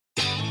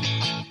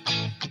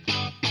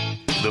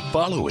The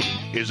following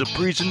is a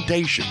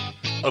presentation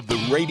of the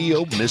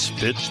Radio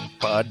Misfits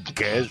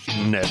Podcast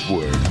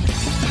Network.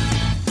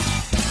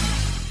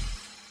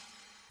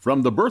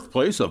 From the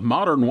birthplace of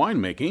modern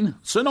winemaking,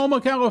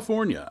 Sonoma,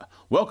 California,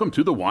 welcome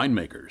to The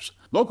Winemakers.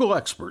 Local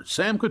experts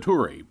Sam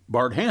Couturi,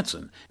 Bart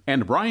Hansen,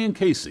 and Brian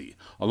Casey,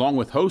 along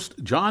with host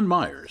John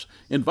Myers,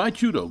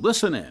 invite you to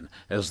listen in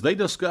as they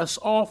discuss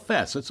all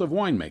facets of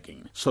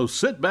winemaking. So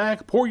sit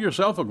back, pour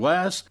yourself a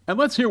glass, and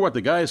let's hear what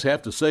the guys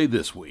have to say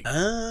this week.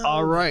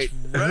 All right.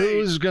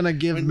 Who's going to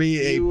give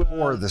me a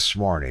pour this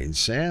morning?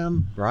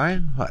 Sam?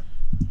 Brian? What?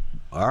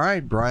 All right,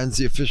 Brian's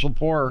the official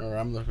pourer. Or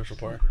I'm the official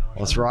pourer.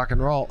 Let's rock and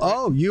roll.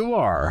 Oh, you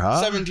are,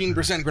 huh? 17%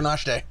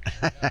 Grenache Day.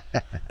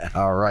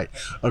 All right,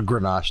 a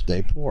Grenache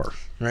Day pour.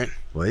 Right.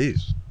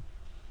 Please.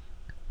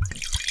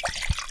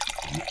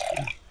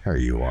 Here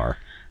you are.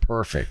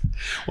 Perfect.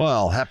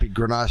 Well, happy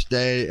Grenache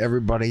Day,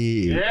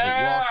 everybody.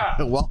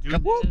 Yeah!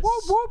 Welcome. Whoop,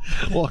 whoop, whoop.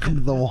 Welcome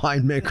to the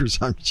Winemakers.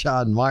 I'm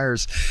John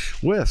Myers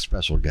with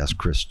special guest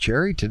Cris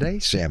Cherry today,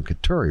 Sam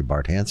Couturi,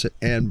 Bart Hansen,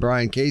 and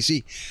Brian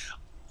Casey.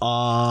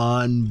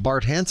 On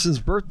Bart Hansen's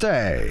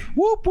birthday.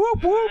 Whoop,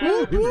 whoop, whoop,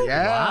 whoop, whoop.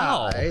 Yeah.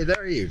 Wow. Hey,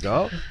 there you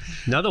go.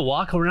 Another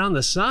walk around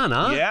the sun,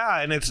 huh? Yeah,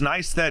 and it's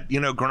nice that,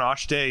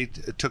 Grenache Day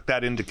took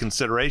that into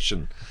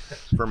consideration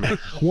for me.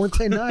 Weren't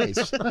they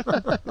nice?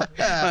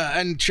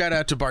 And shout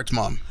out to Bart's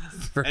mom.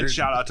 And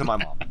shout out to my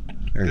mom.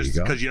 There you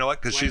go. Because you know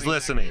what? Because she's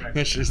listening.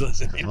 She's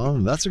listening. Well,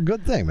 that's a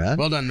good thing, man.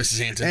 Well done,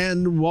 Mrs. Hansen.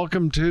 And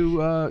welcome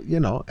to,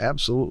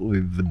 absolutely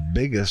the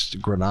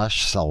biggest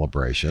Grenache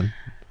celebration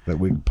that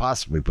we could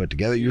possibly put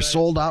together. You're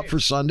sold out for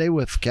Sunday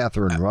with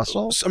Catherine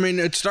Russell. I mean,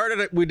 it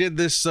started, we did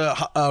this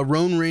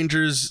Rhone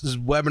Rangers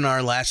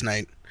webinar last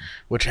night,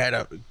 which had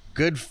a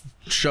good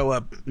show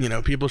up,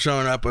 people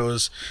showing up. It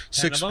was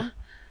 6 of them?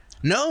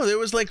 No, there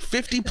was like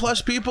 50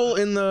 plus people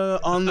on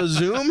the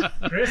Zoom.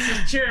 Cris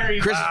Cherry.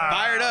 Chris is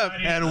fired up.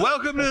 And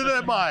welcome to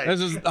the mic.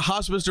 This is the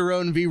Hospice to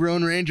Rhone v.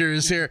 Rhone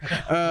Rangers here.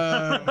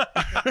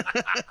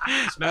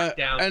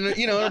 Smackdown. And,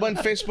 it went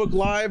Facebook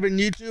Live and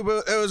YouTube.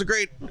 It was a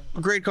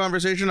great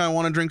conversation. I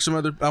want to drink some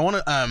other...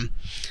 I'm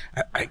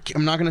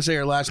not going to say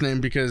her last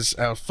name because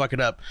I'll fuck it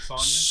up.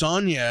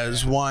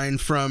 Sonia's wine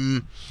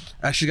from...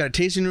 she's got a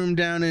tasting room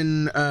down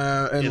in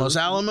Los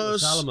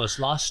Alamos.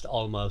 Lost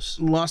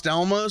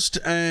Alamos.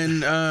 And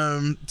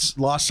it's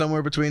lost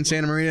somewhere between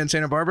Santa Maria and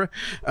Santa Barbara.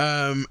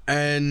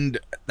 And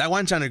that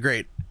wine sounded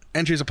great.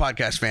 And she's a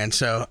podcast fan,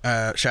 so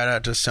shout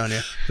out to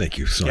Sonia. Thank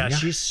you, Sonia.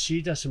 Yeah,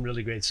 she does some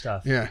really great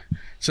stuff. Yeah.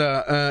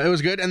 So it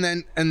was good. And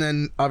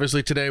then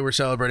obviously today we're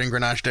celebrating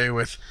Grenache Day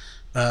with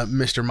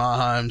Mr.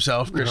 MAHA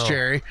himself, Cris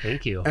Cherry.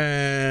 Thank you.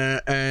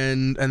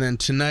 And then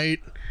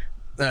tonight,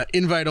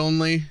 invite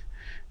only.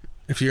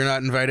 If you're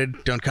not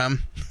invited, don't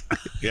come.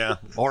 Yeah,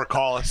 or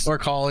call us. Or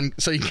call and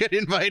so you get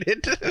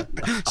invited.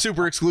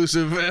 Super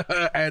exclusive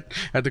at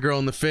the Girl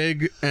in the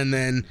Fig. And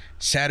then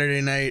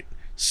Saturday night,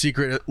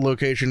 secret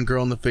location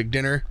Girl in the Fig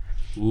dinner.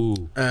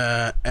 Ooh.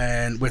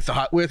 And with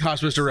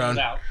Hospice to Rhone.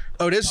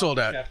 Oh, it is sold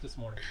out. This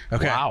morning.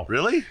 Okay. Wow,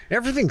 really?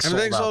 Everything's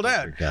sold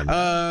out.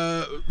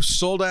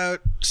 Sold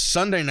out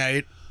Sunday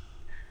night.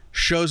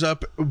 Shows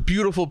up,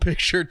 beautiful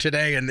picture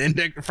today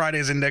in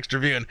Friday's Index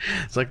Tribune.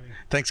 It's like,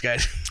 thanks,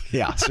 guys.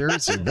 Yeah,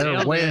 seriously,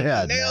 they're way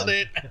ahead. Nailed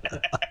man.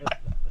 it.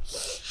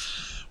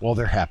 Well,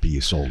 they're happy you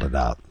sold it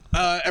out.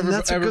 And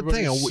that's a good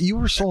thing. You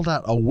were sold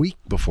out a week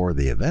before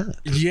the event.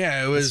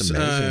 Yeah, it was.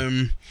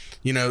 The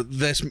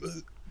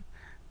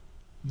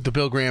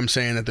Bill Graham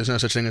saying that there's no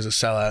such thing as a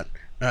sellout.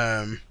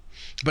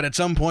 But at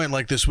some point,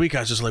 like this week, I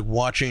was just like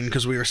watching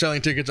because we were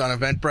selling tickets on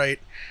Eventbrite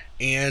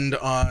and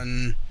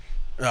on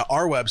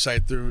our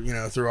website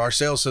through our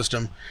sales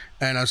system,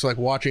 and I was like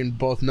watching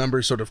both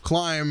numbers sort of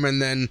climb,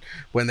 and then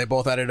when they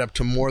both added up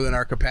to more than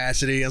our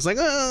capacity, I was like,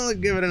 oh, I'll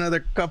give it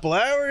another couple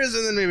hours,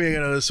 and then maybe I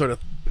gotta sort of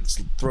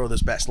throttle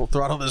this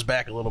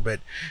back a little bit.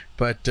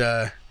 But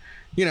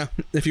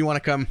if you want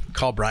to come,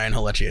 call Brian,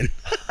 he'll let you in.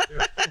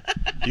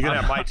 You can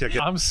have my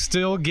ticket. I'm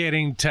still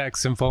getting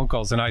texts and phone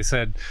calls, and I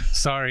said,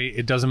 sorry,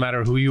 it doesn't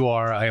matter who you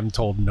are. I am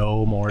told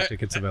no more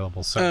tickets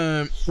available.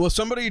 So, well,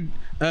 somebody,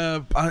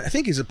 I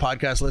think he's a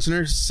podcast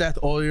listener, Seth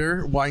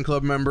Ollier, wine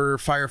club member,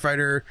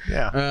 firefighter,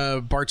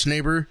 Bart's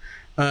neighbor.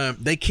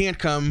 They can't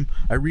come.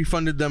 I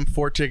refunded them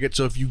 4 tickets.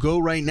 So if you go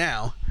right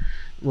now,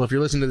 well, if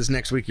you're listening to this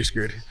next week, you're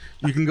screwed.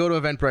 You can go to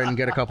Eventbrite and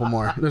get a couple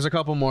more. There's a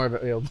couple more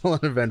available on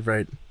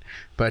Eventbrite.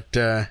 But,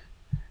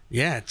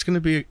 it's going to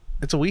be...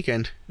 It's a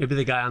weekend. Maybe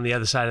the guy on the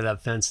other side of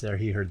that fence there,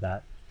 he heard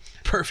that.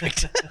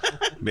 Perfect.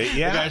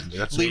 Yeah,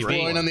 that's leaf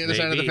blowing on the other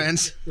side of the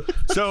fence.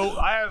 So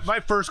my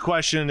first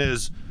question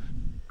is,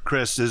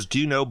 Cris, do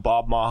you know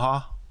Bob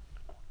MAHA?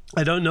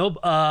 I don't know.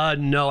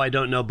 No, I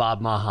don't know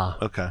Bob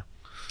MAHA. Okay.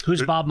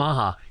 Who's Bob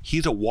MAHA?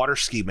 He's a water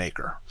ski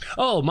maker.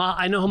 Oh,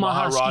 I know who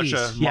MAHA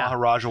skis.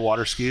 Maharaja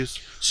water skis.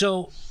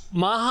 So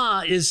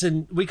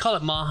MAHA we call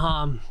it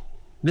MAHA.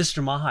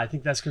 Mr. MAHA, I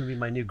think that's going to be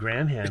my new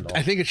gram handle.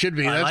 I think it should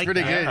be. That's like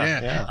pretty good.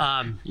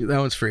 Yeah. That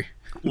one's free.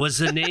 Was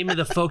the name of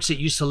the folks that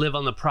used to live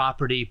on the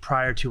property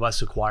prior to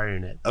us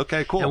acquiring it.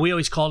 Okay, cool. And we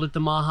always called it the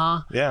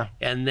MAHA. Yeah.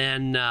 And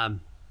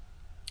then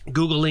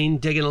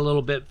Googling, digging a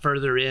little bit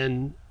further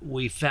in,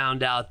 we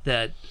found out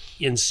that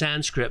in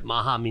Sanskrit,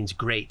 Maha means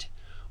great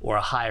or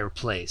a higher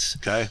place.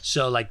 Okay.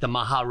 So like the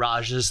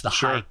Maharajas, the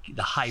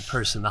high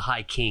person, the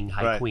high king,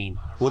 high queen.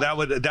 Well, that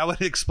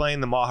would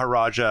explain the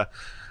Maharaja.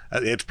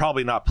 It's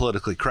probably not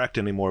politically correct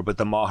anymore, but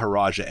the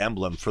Maharaja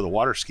emblem for the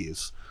water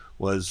skis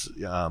was,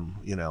 a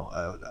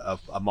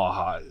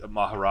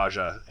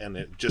Maharaja, and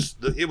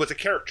it was a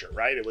character,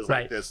 right? It was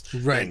like this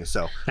thing.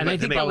 So, and I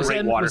think that was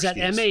that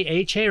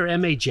MAHA or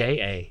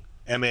MAJA?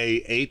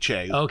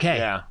 MAHA.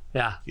 Okay.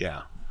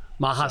 Yeah.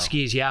 Maha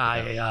skis.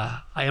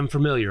 I am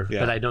familiar,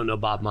 but I don't know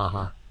Bob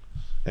Maha.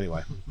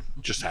 Anyway,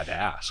 just had to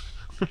ask.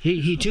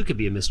 He too could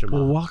be a Mr.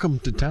 Maha. Well, welcome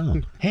to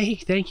town. Hey,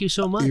 thank you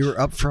so much. You're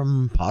up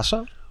from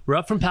Paso? We're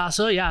up from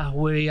Paso. Yeah,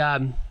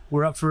 we're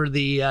up for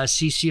the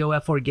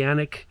CCOF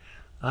Organic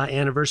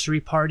anniversary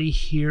party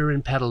here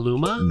in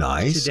Petaluma.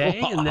 Nice. Today.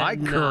 Well, And then, hi,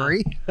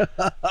 Curry.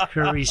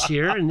 Curry's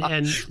here, and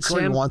Curry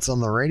Sam, once on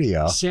the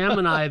radio. Sam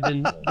and I have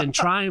been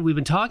trying. We've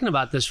been talking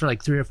about this for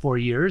like 3 or 4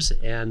 years,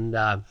 and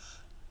the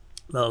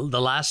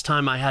last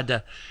time I had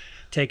to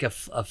take a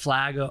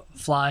flag out,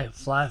 fire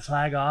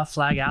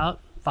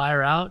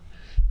out.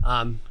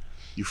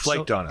 You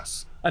flaked on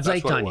us. I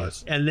flaked on you,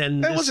 and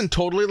then It wasn't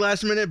totally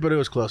last minute, but it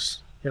was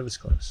close. It was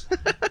close.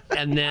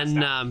 And then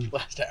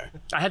Last hour.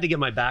 I had to get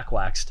my back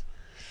waxed.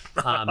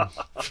 But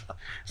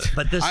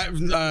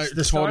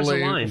the stars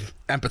totally aligned.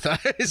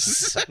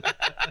 empathize.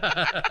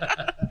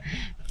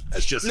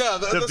 It's just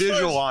the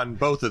visual stars, on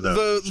both of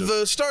those.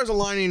 The stars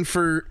aligning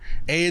for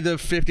the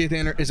 50th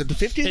anniversary. Is it the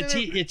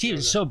 50th? It's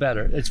even so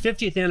better. It's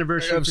 50th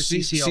anniversary of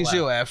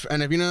CCOF.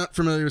 And if you're not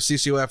familiar with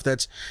CCOF,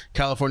 that's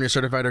California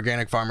Certified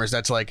Organic Farmers.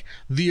 That's like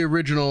the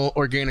original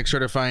organic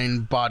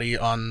certifying body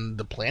on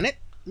the planet.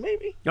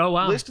 Maybe. Oh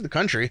wow. At least in the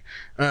country.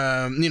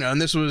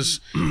 And this was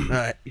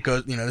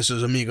this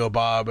was Amigo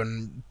Bob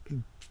and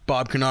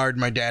Bob Kennard.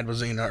 My dad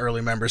was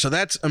early member, so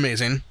that's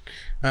amazing.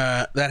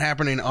 That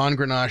happening on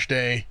Grenache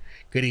Day,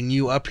 getting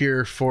you up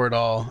here for it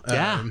all.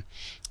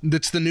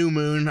 It's the new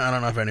moon. I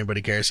don't know if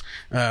anybody cares.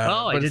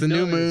 But it's the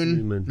new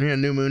moon. Yeah,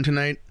 new moon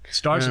tonight.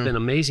 Stars have been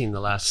amazing the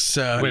last.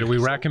 Wait, are we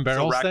racking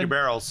barrels? So rack then? your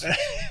barrels.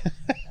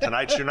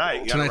 Tonight's your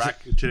night.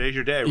 Today's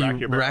your day. Rack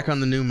your barrels. Rack on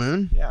the new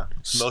moon. Yeah,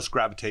 it's the most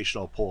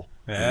gravitational pull.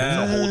 So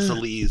it holds the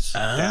leaves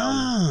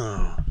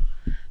down.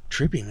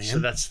 Trippy, man. So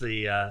that's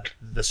the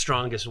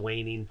strongest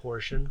waning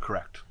portion.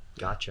 Correct.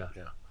 Gotcha.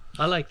 Yeah.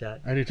 I like that.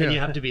 I do too. And you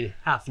have to be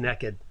half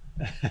naked,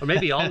 or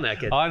maybe all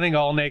naked. I think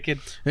all naked.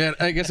 Yeah,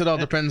 I guess it all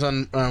depends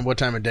on what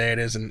time of day it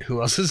is and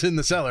who else is in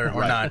the cellar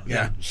or not.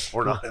 Yeah,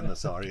 or not in the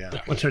cellar. Yeah.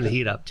 We'll turn the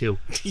heat up too.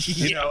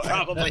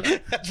 Probably.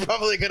 That's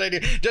probably a good idea,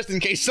 just in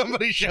case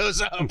somebody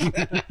shows up.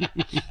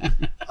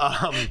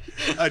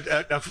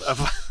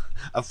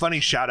 A funny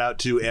shout out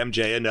to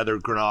MJ, another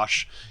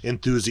Grenache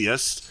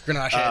enthusiast.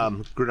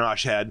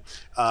 Grenache head.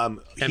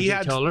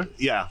 MJ Toller?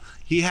 Yeah.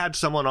 He had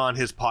someone on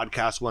his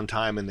podcast one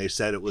time and they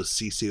said it was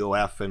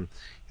CCOF, and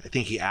I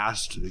think he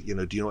asked, do you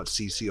know what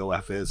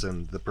CCOF is?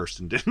 And the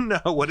person didn't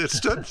know what it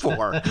stood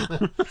for.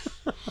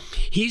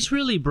 He's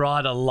really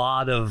brought a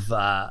lot of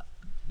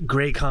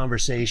great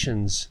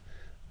conversations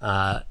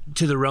to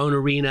the Rhone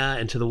arena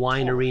and to the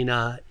wine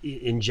arena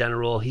in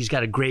general. He's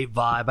got a great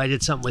vibe. I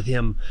did something with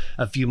him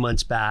a few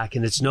months back,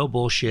 and it's no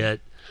bullshit.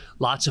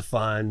 Lots of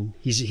fun.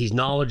 He's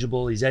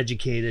knowledgeable. He's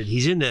educated.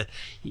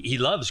 He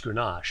loves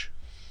Grenache.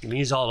 I mean,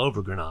 he's all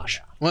over Grenache.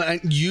 Well,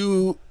 and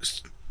you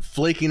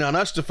flaking on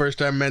us the first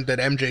time meant that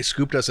MJ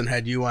scooped us and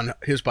had you on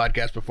his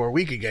podcast before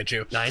we could get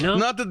you. I know.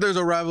 Not that there's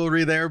a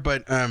rivalry there,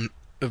 but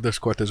of this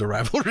court, there's a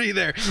rivalry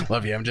there.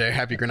 Love you, MJ.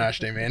 Happy Grenache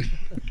Day, man.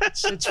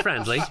 It's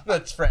friendly.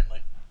 That's friendly.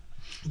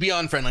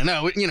 Beyond friendly.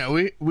 No,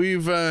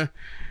 we've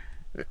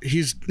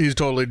he's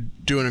totally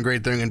doing a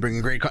great thing and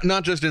bringing great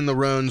not just in the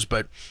Rhones,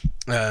 but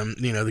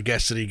the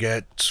guests that he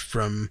gets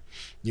from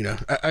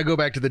I go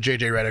back to the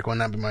JJ Reddick one.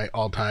 That'd be my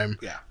all-time.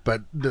 Yeah.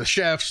 But the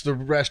chefs, the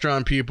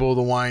restaurant people,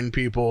 the wine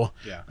people.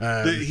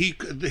 Yeah.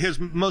 His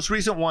most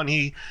recent one,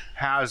 he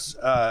has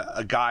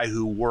a guy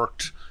who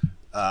worked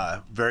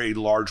very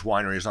large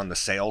wineries on the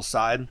sales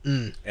side,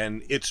 and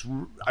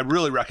I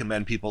really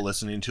recommend people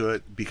listening to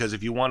it, because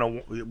if you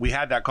want to, we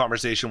had that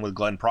conversation with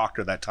Glenn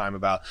Proctor that time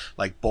about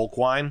like bulk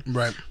wine,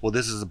 right? Well,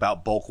 this is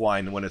about bulk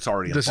wine when it's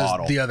already in a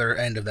bottle. This is the other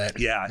end of that.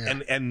 Yeah.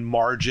 And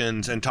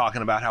margins, and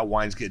talking about how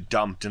wines get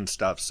dumped and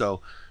stuff.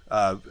 So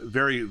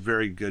very,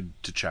 very good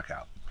to check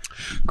out.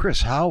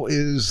 Chris, how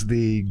is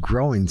the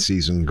growing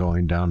season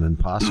going down in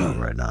Paso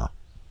right now?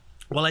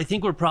 Well, I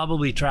think we're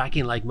probably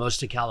tracking like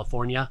most of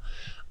California.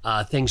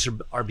 Things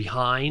are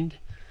behind,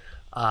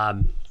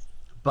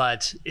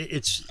 but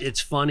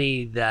it's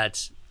funny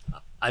that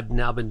I've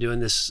now been doing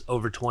this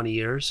over 20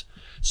 years.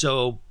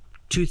 So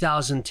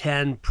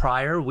 2010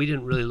 prior, we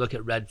didn't really look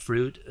at red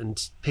fruit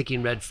and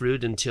picking red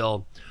fruit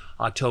until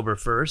October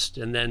 1st.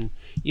 And then,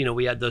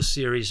 we had those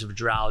series of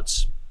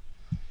droughts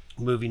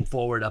moving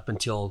forward up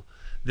until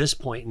this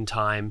point in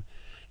time.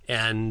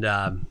 And,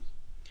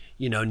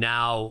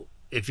 now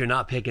if you're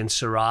not picking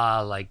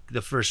Syrah like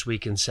the first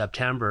week in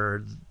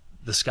September,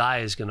 the sky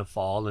is going to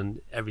fall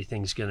and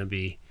everything's going to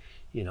be,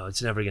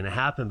 it's never going to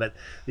happen. But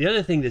the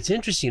other thing that's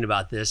interesting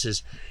about this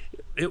is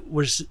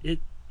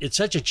it's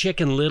such a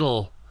Chicken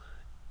Little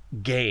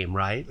game,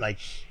 right? Like,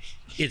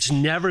 it's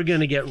never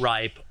going to get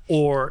ripe,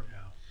 or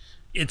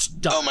it's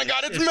done. Oh my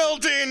God, it's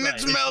melting! Right,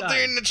 it's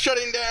melting! It's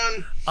shutting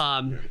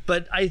down.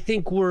 But I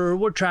think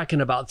we're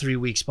tracking about 3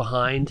 weeks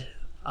behind,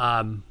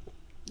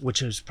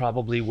 which is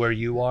probably where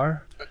you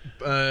are.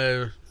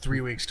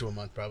 3 weeks to a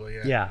month, probably.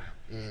 Yeah.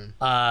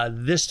 Yeah.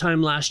 This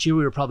time last year,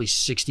 we were probably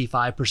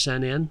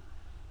 65% in.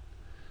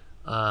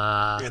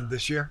 And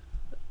this year?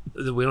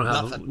 We don't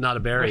have not a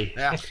berry.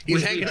 Yeah.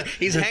 He's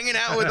hanging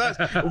out with us.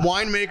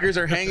 Winemakers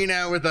are hanging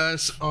out with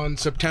us on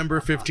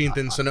September 15th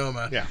in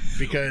Sonoma. Yeah.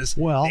 Because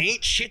they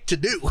ain't shit to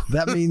do.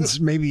 That means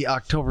maybe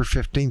October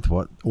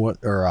 15th,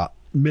 or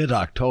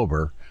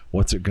mid-October.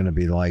 What's it going to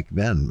be like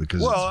then?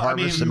 Because it's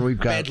harvest, and we've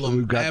got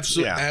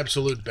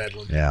absolute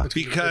bedlam. Yeah.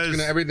 Because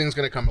everything's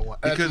going to come at once.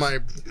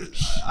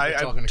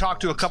 I've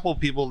talked to a couple of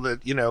people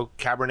that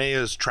Cabernet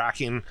is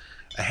tracking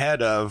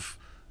ahead of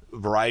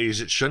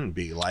varieties it shouldn't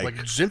be, like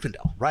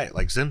Zinfandel. Right,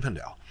 like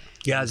Zinfandel.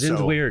 Yeah,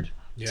 Zin's weird.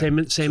 Yeah.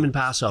 Same in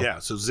Paso. Yeah,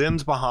 so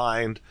Zin's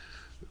behind,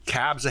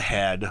 Cab's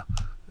ahead.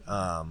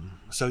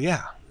 So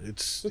yeah,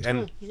 it's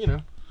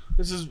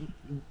this is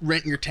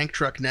rent your tank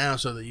truck now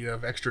so that you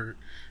have extra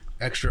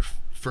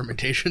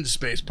fermentation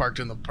space parked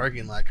in the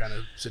parking lot kind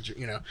of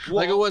situation.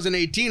 Like it was in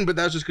 18, but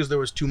that was just because there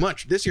was too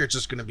much. This year it's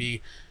just going to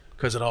be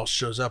because it all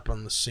shows up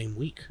on the same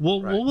week.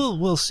 Well, right?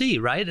 we'll see,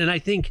 right? And I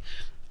think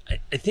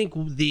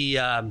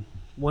the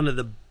one of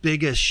the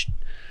biggest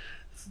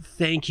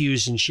thank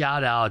yous and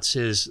shout outs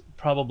is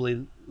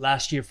probably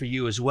last year for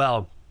you as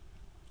well.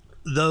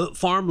 The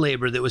farm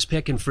labor that was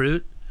picking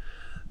fruit,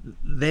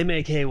 they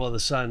make hay while the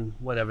sun,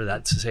 whatever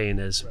that saying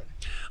is.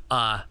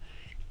 Right.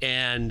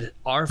 And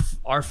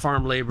our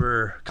farm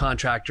labor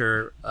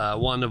contractor,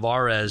 Juan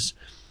Navarez,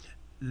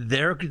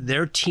 their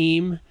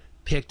team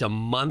picked a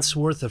month's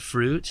worth of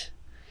fruit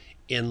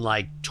in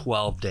like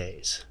 12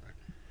 days.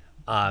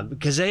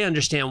 Because they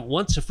understand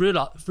once the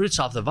fruit's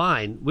off the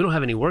vine, we don't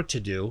have any work to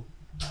do.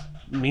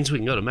 It means we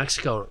can go to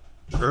Mexico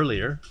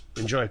earlier,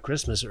 enjoy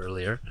Christmas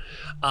earlier.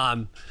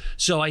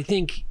 So I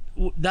think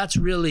that's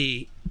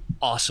really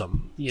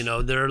awesome.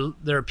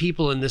 There are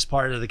people in this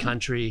part of the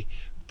country,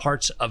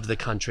 parts of the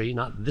country,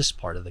 not this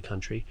part of the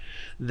country,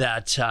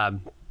 that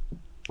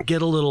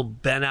get a little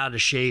bent out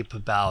of shape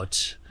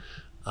about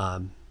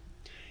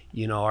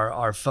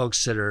our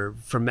folks that are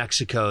from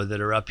Mexico that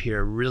are up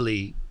here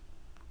really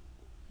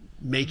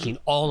making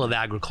all of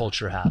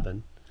agriculture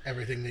happen.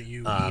 Everything that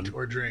you eat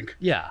or drink.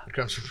 Yeah. It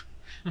comes from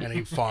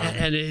any farm.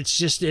 And it's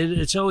just,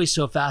 it's always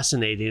so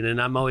fascinating.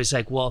 And I'm always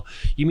like, well,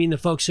 you mean the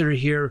folks that are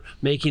here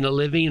making a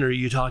living, or are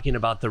you talking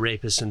about the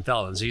rapists and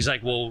felons? He's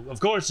like, well, of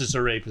course it's the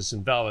rapists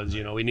and felons.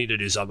 We need to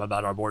do something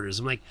about our borders.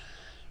 I'm like,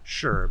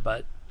 sure,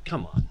 but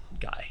come on,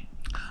 guy.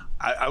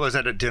 I was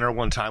at a dinner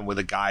one time with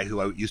a guy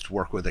who I used to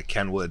work with at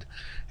Kenwood,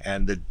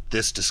 and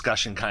this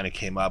discussion kind of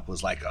came up,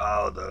 was like,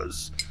 oh,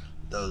 those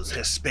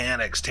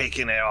Hispanics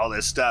taking all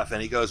this stuff.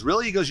 And he goes,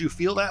 really? He goes, you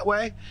feel that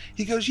way?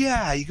 He goes,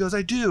 yeah. He goes,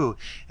 I do.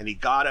 And he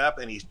got up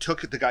and he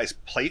took the guy's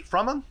plate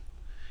from him.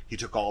 He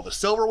took all the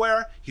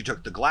silverware. He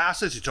took the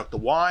glasses. He took the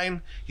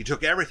wine. He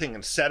took everything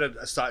and set it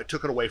aside,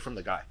 took it away from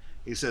the guy.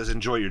 He says,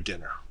 enjoy your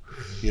dinner.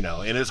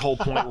 And his whole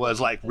point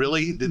was like,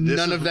 really?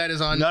 None of that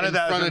is on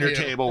your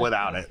table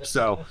without it.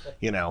 So,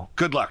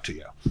 good luck to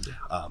you.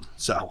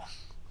 So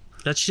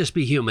let's just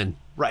be human.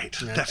 Right.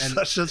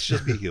 Let's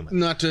just be human.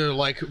 Not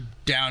to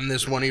down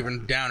this one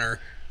even downer,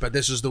 but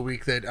this is the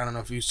week that, I don't know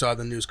if you saw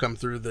the news come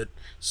through, that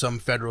some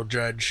federal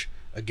judge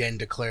again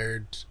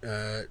declared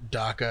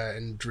DACA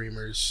and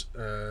Dreamers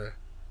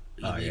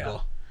illegal. Yeah.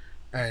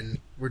 And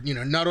we're,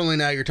 not only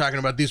now you're talking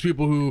about these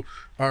people who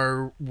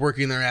are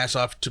working their ass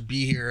off to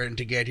be here and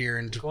to get here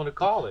and going to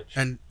college,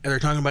 and they're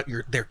talking about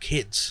their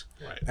kids,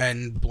 right,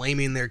 and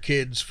blaming their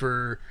kids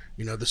for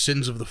the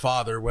sins of the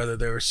father, whether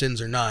they were sins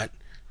or not.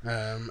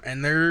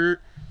 And they're,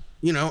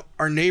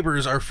 our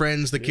neighbors, our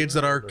friends, the kids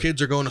that our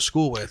kids are going to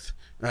school with.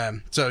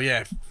 So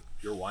yeah,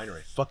 your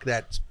winery. Fuck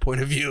that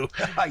point of view.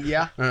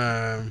 Yeah.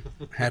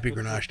 Happy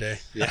Grenache Day.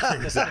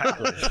 Yeah,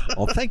 exactly.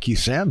 Well, thank you,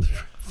 Sam,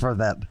 for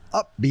that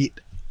upbeat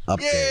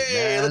update. Yay!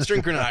 Man. Let's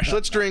drink Grenache.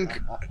 Let's drink.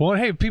 Well,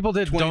 hey, people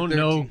that don't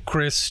know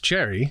Cris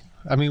Cherry,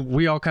 I mean,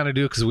 we all kind of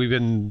do because we've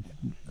been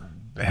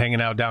hanging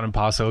out down in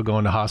Paso,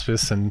 going to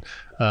hospice, and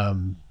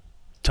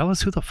tell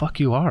us who the fuck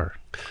you are.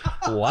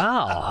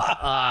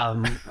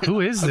 Wow.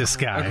 Who is this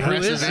guy? Who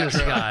is this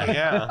guy?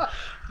 Yeah.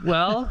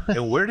 Well,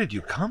 and where did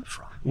you come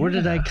from? Where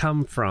did I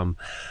come from?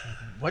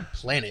 What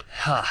planet?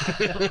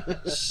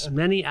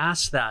 Many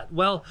ask that.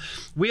 Well,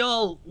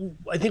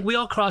 I think we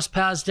all crossed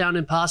paths down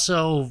in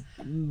Paso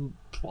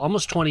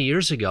almost 20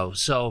 years ago.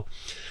 So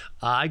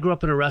I grew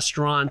up in a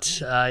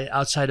restaurant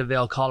outside of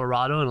Vail,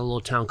 Colorado, in a little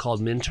town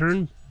called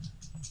Minturn,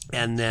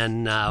 and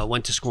then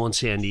went to school in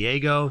San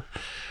Diego.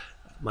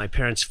 My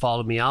parents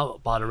followed me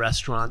out, bought a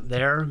restaurant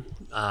there,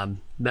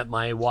 met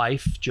my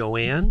wife,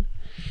 Joanne,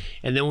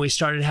 And then when we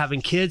started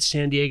having kids,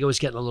 San Diego was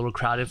getting a little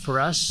crowded for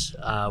us.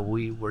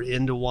 We were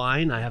into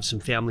wine. I have some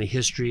family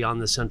history on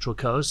the Central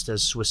Coast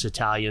as Swiss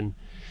Italian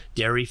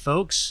dairy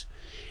folks.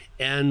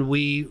 And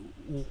we,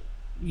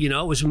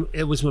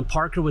 it was when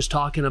Parker was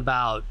talking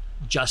about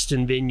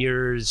Justin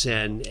Vineyards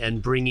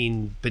and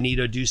bringing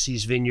Benito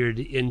Ducey's vineyard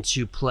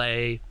into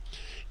play,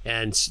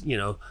 and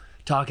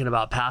talking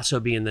about Paso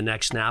being the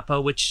next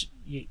Napa, which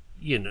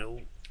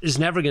is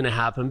never going to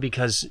happen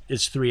because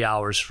it's 3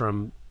 hours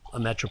from a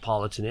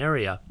metropolitan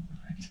area,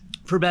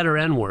 for better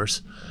and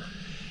worse.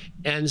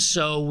 And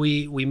so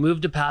we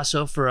moved to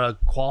Paso for a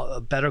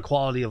better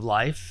quality of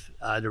life,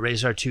 to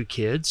raise our 2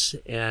 kids,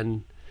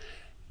 and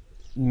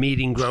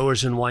meeting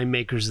growers and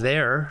winemakers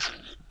there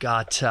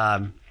got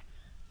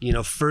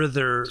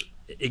further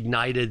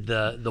ignited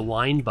the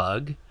wine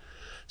bug.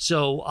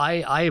 So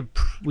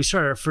we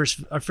started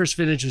our first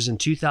vintage was in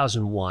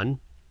 2001.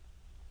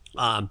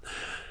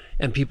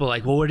 And people are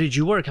like, well, where did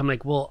you work? I'm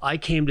like, well, I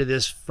came to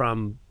this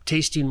from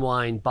tasting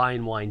wine,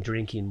 buying wine,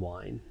 drinking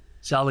wine,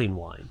 selling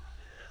wine.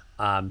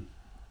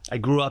 I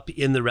grew up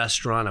in the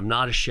restaurant. I'm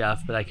not a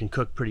chef, but I can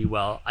cook pretty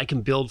well. I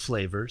can build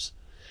flavors,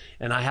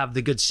 and I have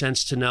the good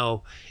sense to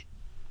know,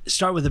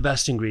 start with the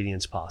best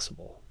ingredients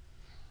possible,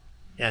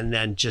 and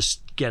then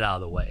just get out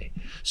of the way.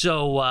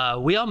 So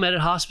we all met at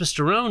Hospice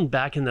de Rhone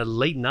back in the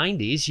late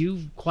 90s.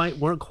 You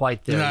weren't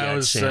quite there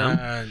yet,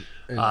 Sam.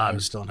 I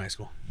was still in high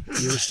school.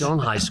 You were still in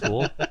high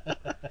school.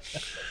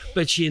 But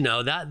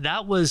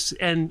that was,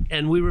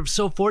 and we were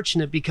so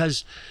fortunate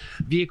because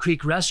Villa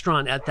Creek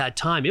Restaurant at that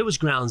time, it was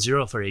ground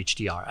zero for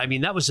HDR. I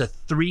mean, that was the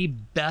 3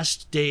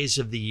 best days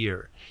of the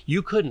year.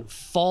 You couldn't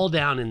fall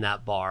down in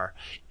that bar.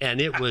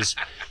 And it was,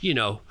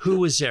 who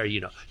was there?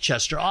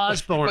 Chester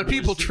Osborne. But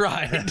people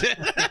tried.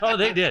 Oh,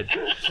 they did.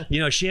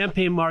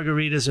 Champagne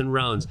margaritas and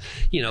rhones.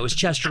 It was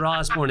Chester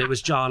Osborne. It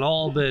was John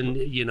Alban.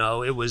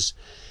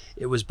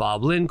 It was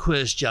Bob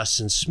Lindquist,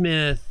 Justin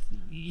Smith,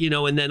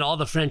 and then all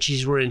the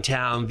Frenchies were in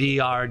town,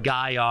 Villard,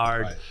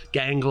 Gaillard, right.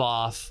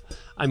 Gangloff.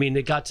 I mean,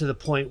 it got to the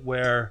point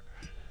where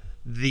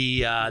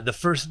those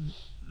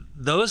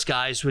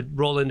guys would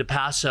roll into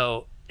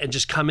Paso and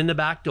just come in the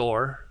back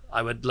door.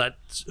 I would let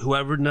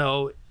whoever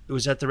know it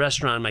was at the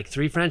restaurant. I'm like,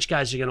 3 French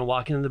guys are going to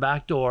walk in the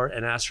back door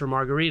and ask for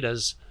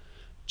margaritas.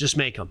 Just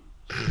make them.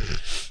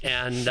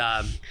 And,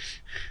 I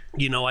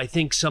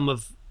think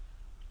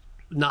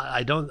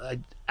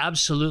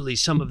absolutely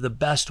some of the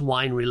best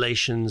wine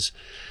relations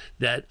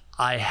that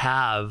I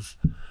have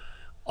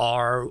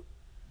are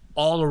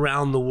all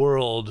around the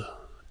world,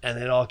 and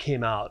it all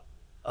came out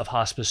of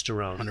Hospice de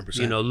Rhone.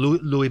 100%.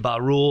 Louis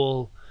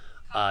Barroul,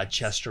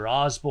 Chester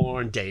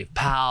Osborne, Dave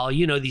Powell,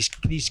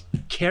 these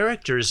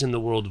characters in the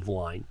world of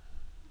wine.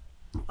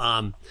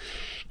 And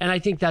I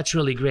think that's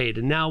really great.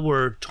 And now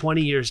we're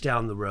 20 years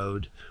down the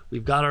road.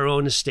 We've got our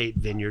own estate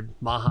vineyard,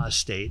 MAHA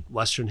Estate,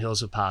 Western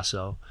Hills of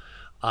Paso.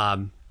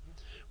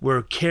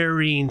 We're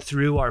carrying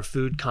through our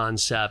food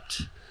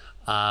concept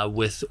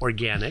with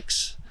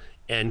organics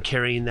and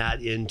carrying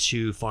that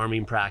into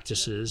farming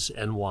practices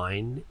and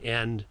wine.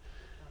 And,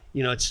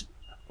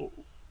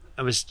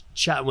 I was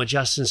chatting with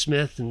Justin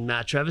Smith and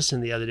Matt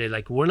Trevison the other day,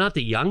 like, we're not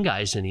the young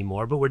guys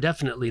anymore, but we're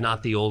definitely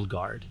not the old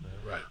guard.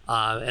 Right.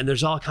 And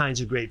there's all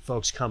kinds of great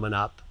folks coming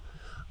up.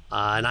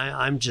 And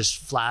I'm just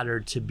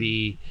flattered to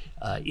be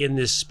in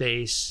this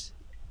space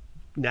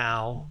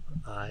now.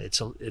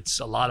 It's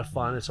a lot of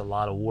fun. It's a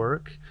lot of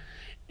work.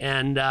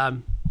 And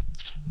I'm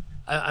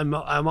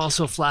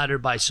also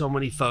flattered by so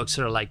many folks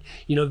that are like,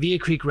 Villa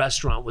Creek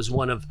Restaurant was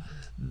one of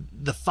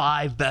the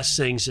 5 best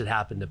things that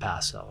happened to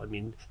Paso. I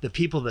mean, the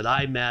people that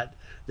I met,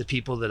 the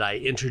people that I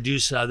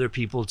introduced other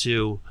people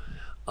to,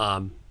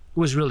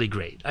 was really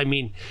great. I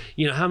mean,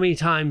 how many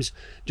times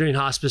during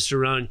Hospice de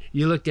Rhone,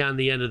 you look down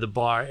the end of the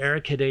bar,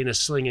 Eric Cadena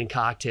slinging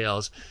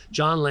cocktails,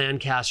 John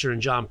Lancaster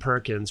and Rob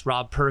Perkins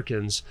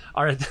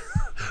are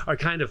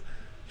kind of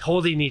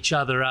holding each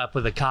other up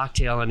with a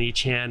cocktail in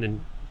each hand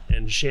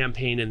and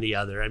champagne in the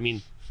other. I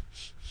mean,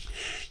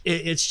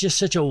 it's just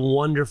such a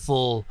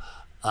wonderful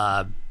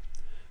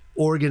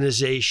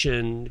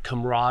organization,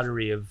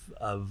 camaraderie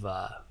of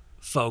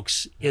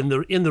folks in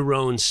the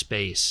Rhone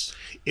space.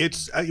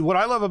 It's what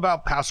I love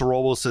about Paso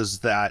Robles is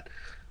that,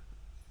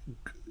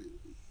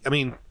 I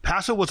mean,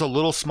 Paso was a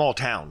little small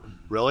town,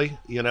 really.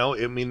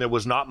 I mean, there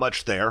was not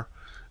much there.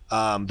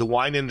 The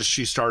wine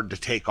industry started to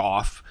take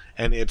off,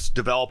 and it's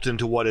developed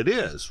into what it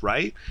is,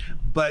 right?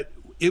 But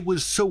it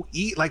was so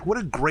what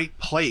a great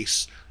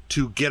place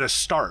to get a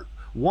start.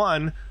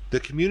 One, the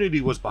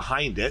community was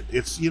behind it.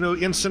 It's,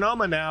 in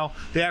Sonoma now,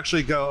 they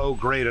actually go, oh,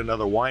 great,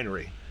 another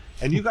winery.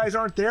 And you guys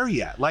aren't there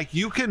yet. Like,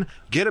 you can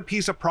get a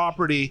piece of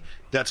property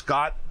that's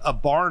got a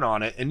barn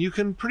on it, and you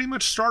can pretty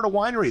much start a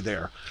winery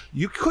there.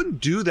 You couldn't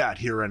do that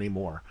here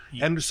anymore.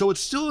 And so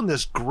it's still in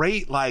this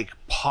great,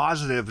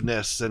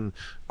 positiveness and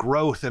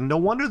growth. And no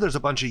wonder there's a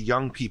bunch of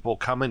young people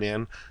coming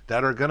in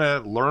that are going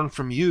to learn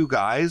from you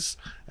guys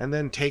and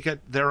then take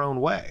it their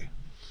own way.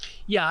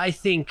 Yeah, I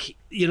think,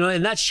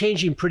 and that's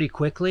changing pretty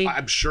quickly.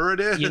 I'm sure it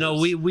is.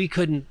 We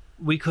couldn't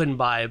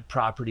buy a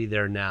property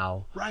there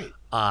now. Right.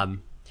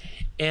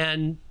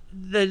 And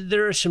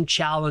there are some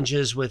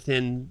challenges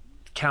within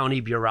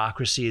county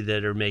bureaucracy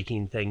that are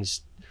making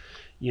things,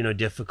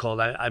 difficult.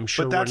 I'm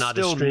sure but that's we're not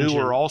still as stringent.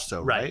 newer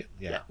also, right?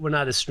 Yeah. We're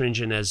not as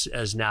stringent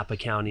as Napa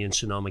County and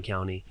Sonoma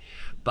County,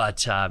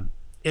 but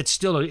it's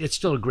still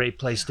a great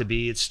place to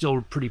be. It's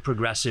still pretty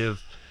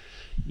progressive.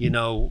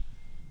 You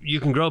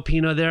can grow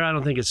Pinot there. I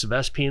don't think it's the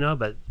best Pinot,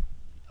 but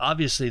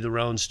obviously the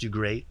Rhones do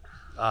great.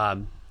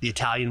 The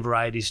Italian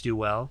varieties do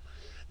well.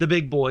 The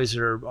big boys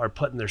are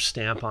putting their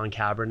stamp on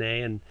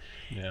Cabernet, and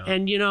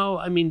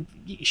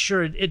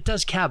sure, it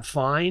does cab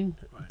fine,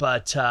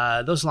 but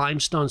those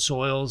limestone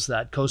soils,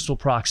 that coastal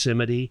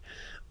proximity,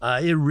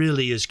 it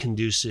really is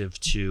conducive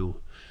to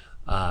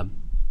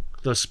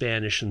those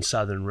Spanish and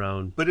Southern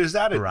Rhone. But is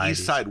that an varieties.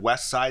 east side,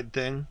 west side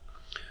thing?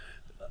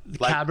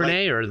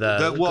 Cabernet or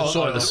the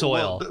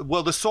soil?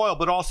 The soil,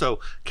 but also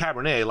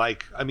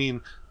Cabernet.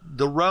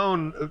 The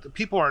Rhone,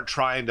 people aren't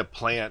trying to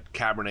plant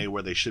Cabernet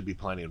where they should be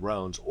planting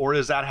Rhones, or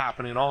is that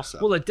happening also?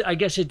 Well, I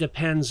guess it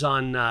depends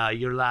on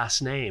your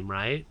last name,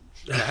 right?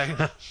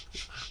 Okay.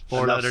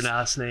 4-letter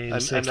last name,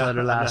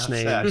 6-letter last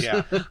name.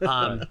 Yeah.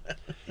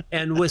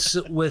 And with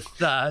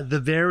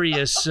the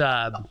various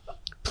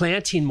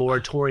planting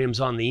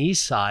moratoriums on the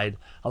east side,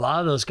 a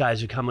lot of those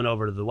guys are coming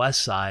over to the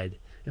west side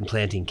and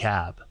planting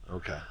cab.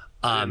 Okay.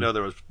 I didn't know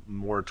there was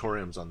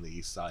moratoriums on the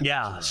east side.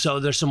 Yeah, so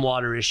there's some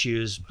water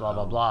issues, blah,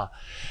 blah, blah.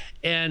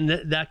 And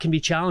that can be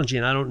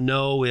challenging. I don't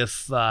know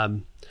if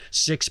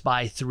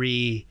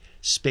 6x3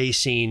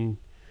 spacing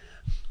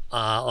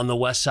on the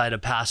west side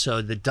of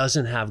Paso that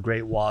doesn't have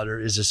great water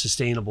is a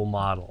sustainable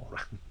model.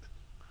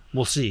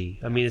 We'll see.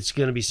 It's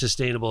going to be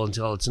sustainable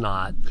until it's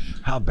not.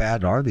 How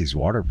bad are these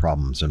water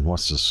problems, and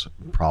what's this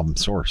problem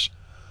source?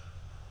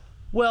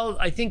 Well,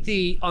 I think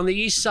on the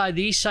east side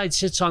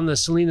sits on the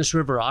Salinas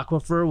River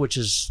aquifer, which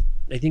is,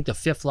 I think, the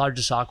 5th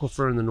largest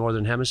aquifer in the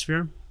Northern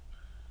Hemisphere.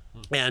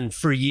 And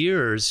for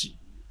years,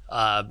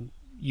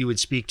 you would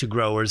speak to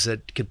growers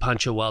that could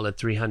punch a well at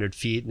 300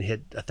 feet and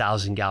hit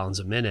 1,000 gallons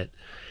a minute.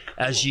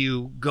 As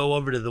you go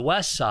over to the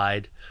west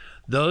side,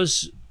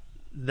 that's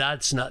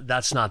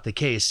not the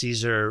case.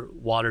 These are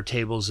water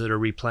tables that are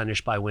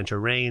replenished by winter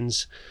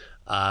rains.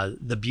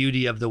 The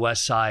beauty of the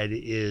west side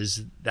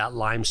is that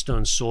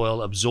limestone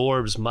soil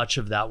absorbs much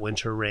of that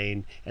winter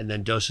rain and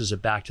then doses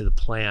it back to the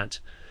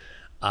plant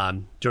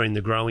during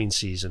the growing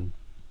season.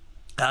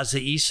 As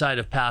the east side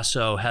of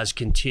Paso has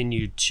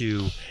continued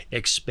to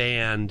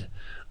expand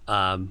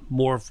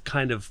more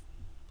kind of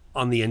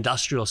on the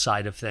industrial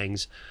side of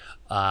things,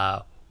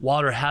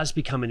 water has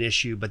become an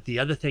issue. But the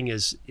other thing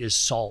is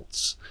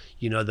salts.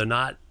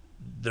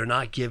 They're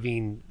not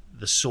giving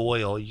the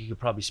soil, you could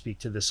probably speak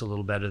to this a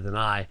little better than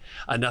I,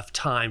 enough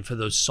time for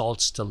those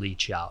salts to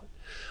leach out.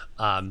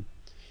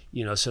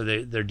 So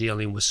they're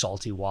dealing with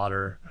salty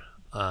water,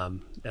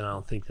 and I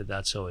don't think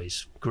that's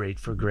always great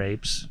for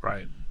grapes.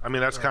 Right.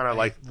 That's kind of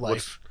like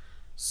what's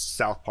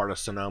south part of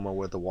Sonoma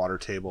with the water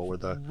table, where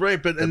the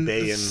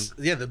bay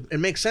it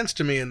makes sense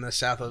to me in the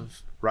south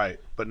of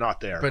but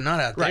not there. But not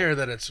out there.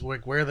 That it's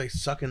like, where are they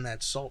sucking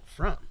that salt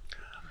from?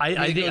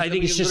 I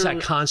think it's just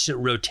that constant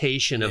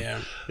rotation of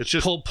it's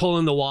just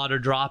pulling the water,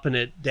 dropping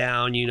it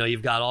down.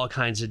 You've got all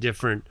kinds of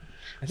different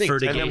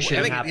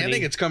fertigation happening. I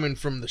think it's coming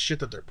from the shit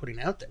that they're putting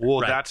out there.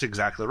 Well, that's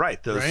exactly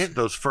right.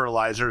 Those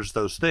fertilizers,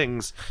 those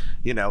things,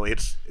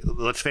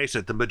 let's face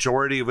it, the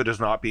majority of it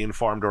is not being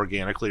farmed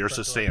organically or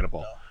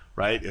sustainable,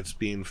 right? It's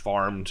being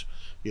farmed,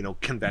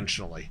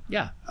 conventionally.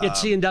 Yeah,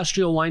 it's the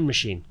industrial wine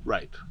machine.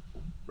 Right.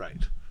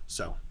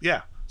 So,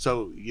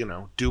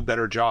 do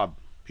better job,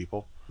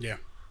 people. Yeah.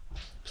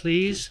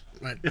 Please.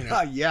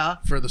 Yeah.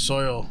 For the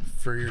soil,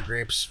 for your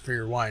grapes, for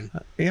your wine.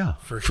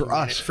 For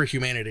us. For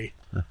humanity.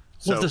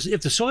 Well,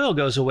 if the soil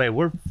goes away,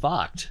 we're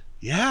fucked.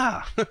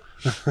 Yeah. There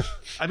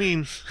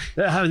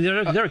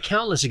are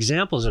countless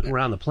examples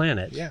around the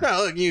planet. Yeah.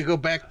 No, look, you go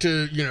back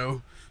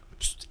to,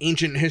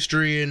 ancient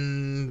history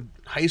in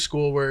high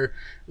school where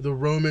the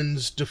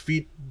Romans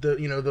defeat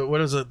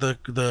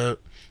the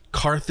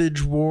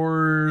Carthage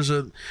Wars,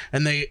 and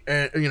they,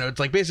 it's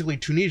like basically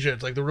Tunisia.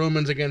 It's like the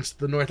Romans against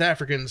the North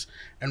Africans,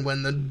 and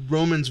when the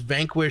Romans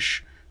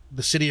vanquish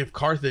the city of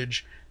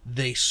Carthage,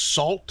 they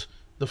salt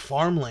the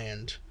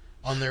farmland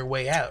on their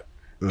way out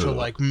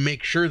to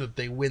make sure that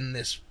they win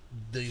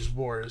these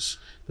wars.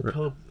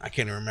 I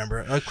can't even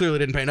remember. I clearly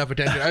didn't pay enough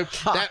attention.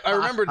 I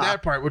remembered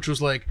that part, which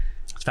was like,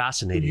 it's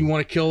fascinating. You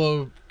want to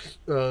kill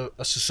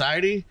a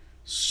society,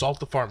 salt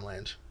the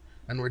farmland.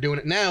 And we're doing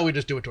it now. We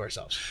just do it to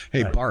ourselves.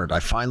 Hey, Bart, I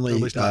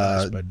finally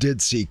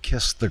did see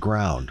Kiss the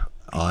Ground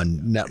on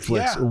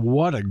Netflix. Yeah.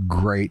 What a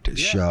great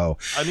show.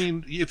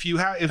 If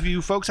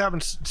you folks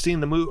haven't seen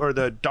the movie or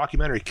the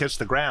documentary Kiss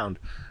the Ground,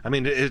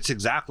 it's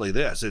exactly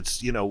this.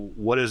 It's,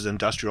 what is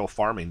industrial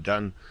farming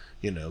done,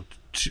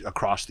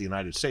 across the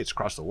United States,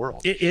 across the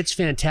world. It's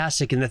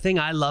fantastic. And the thing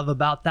I love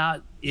about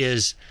that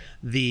is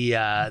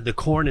the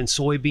corn and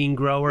soybean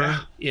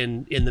grower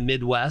in the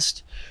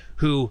Midwest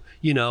who,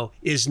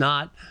 is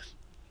not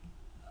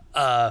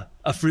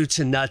a fruits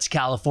and nuts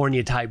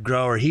California type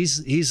grower.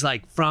 He's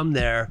like from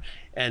there,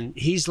 And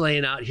he's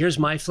laying out, here's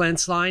my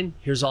fence line,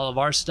 here's all of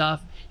our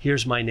stuff,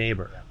 here's my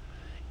neighbor.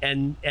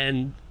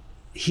 And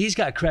he's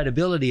got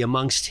credibility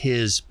amongst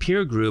his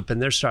peer group,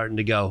 and they're starting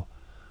to go,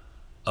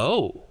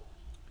 oh,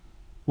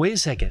 wait a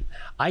second.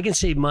 I can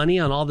save money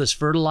on all this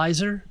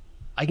fertilizer.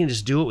 I can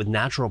just do it with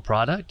natural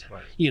product.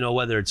 Right. You know,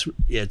 whether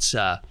it's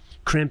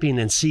crimping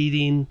and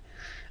seeding.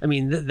 I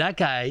mean, that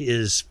guy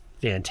is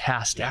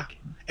fantastic.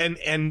 Yeah.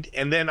 And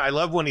then I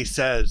love when he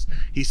says,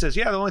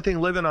 yeah, the only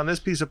thing living on this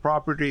piece of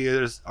property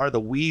are the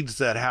weeds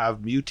that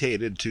have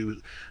mutated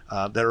to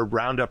that are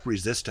Roundup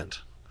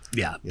resistant.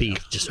 Yeah,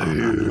 beef just.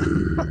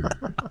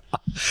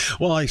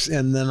 Well,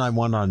 and then I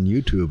went on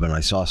YouTube and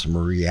I saw some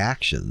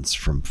reactions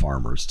from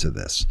farmers to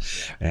this,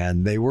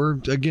 and they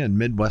were, again,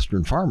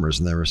 Midwestern farmers,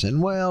 and they were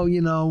saying, well,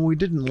 you know, we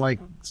didn't like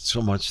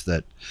so much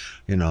that,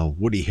 you know,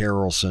 Woody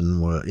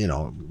Harrelson, you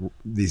know,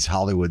 these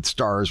Hollywood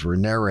stars were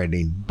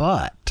narrating,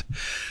 but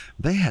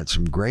they had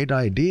some great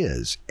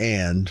ideas,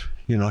 and,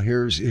 you know,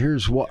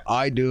 here's what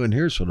I do and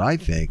here's what I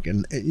think.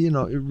 And, you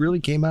know, it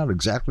really came out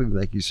exactly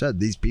like you said.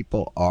 These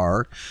people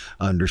are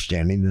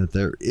understanding that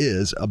there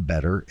is a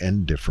better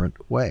and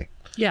different way.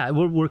 Yeah,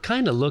 we're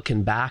kind of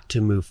looking back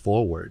to move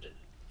forward.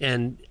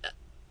 And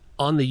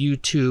on the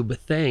YouTube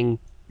thing,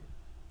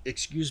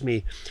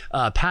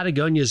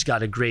 Patagonia's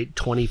got a great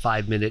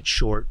 25-minute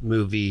short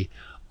movie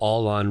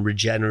all on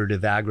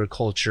regenerative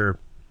agriculture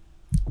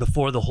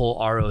before the whole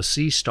ROC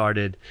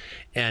started.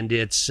 And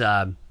it's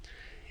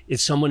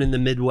someone in the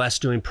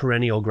Midwest doing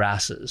perennial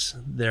grasses.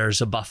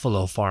 There's a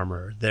buffalo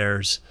farmer.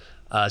 There's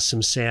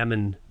some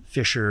salmon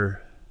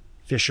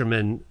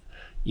fishermen,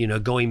 you know,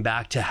 going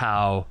back to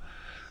how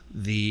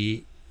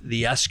the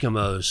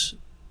Eskimos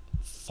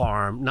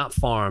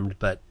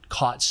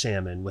caught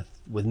salmon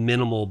with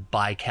minimal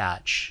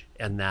bycatch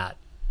and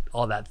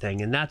all that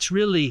thing. And that's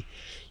really,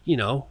 you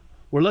know,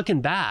 we're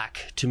looking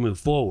back to move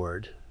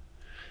forward,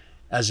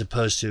 as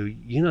opposed to,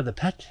 you know,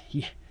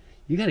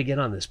 you got to get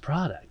on this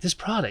product. This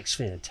product's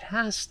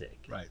fantastic.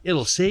 Right.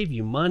 It'll save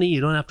you money.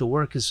 You don't have to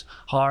work as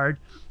hard.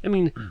 I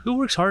mean, who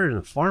works harder than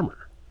a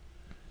farmer?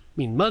 I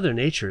mean, Mother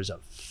Nature is a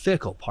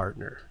fickle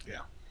partner.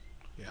 Yeah.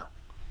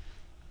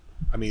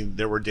 I mean,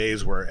 there were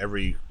days where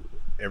every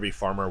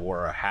farmer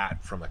wore a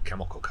hat from a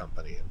chemical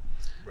company, and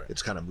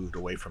it's kind of moved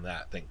away from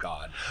that, thank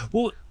God.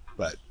 Well,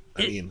 but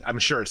I mean, I'm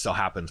sure it still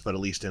happens, but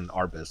at least in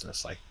our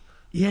business, like.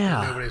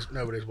 Yeah.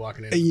 Nobody's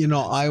walking in. You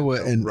know,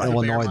 Iowa and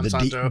Illinois, the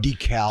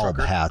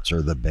decalb hats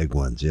are the big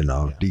ones, you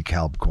know,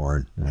 decalb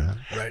corn. Yeah.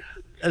 Right.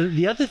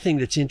 The other thing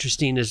that's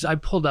interesting is I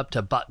pulled up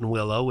to Button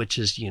Willow, which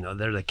is, you know,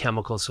 they're the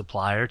chemical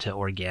supplier to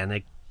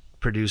organic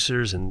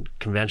producers and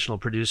conventional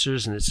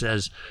producers, and it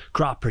says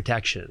crop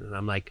protection. And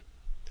I'm like,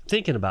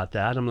 thinking about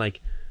that. I'm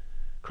like,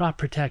 crop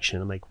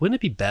protection. I'm like, wouldn't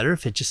it be better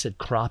if it just said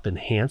crop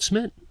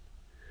enhancement?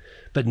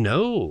 But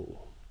no.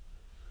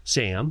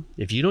 Sam,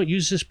 if you don't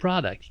use this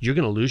product, you're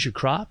going to lose your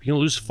crop. You're going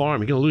to lose the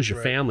farm. You're going to lose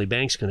your family.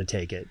 Bank's going to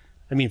take it.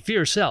 I mean,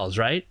 fear sells,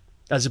 right?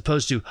 As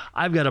opposed to,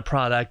 I've got a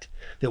product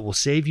that will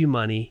save you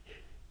money,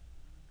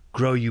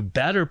 grow you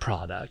better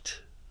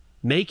product,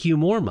 make you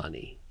more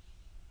money.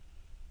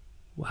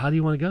 Well, how do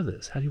you want to go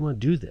this? How do you want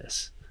to do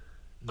this?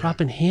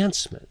 Crop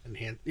enhancement.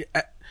 And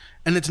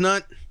it's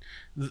not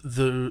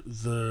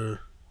the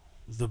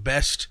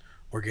best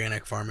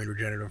organic farming,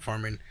 regenerative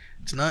farming.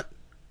 It's not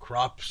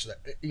crops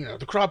that, you know,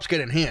 the crops get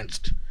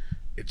enhanced.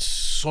 It's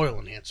soil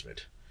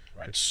enhancement.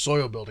 Right. It's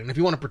soil building. If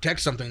you want to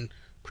protect something,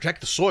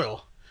 protect the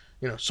soil.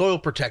 You know, soil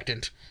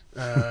protectant,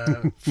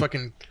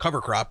 fucking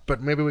cover crop.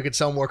 But maybe we could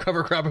sell more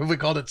cover crop if we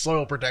called it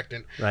soil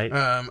protectant. Right.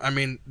 I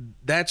mean,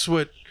 that's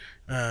what,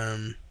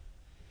 you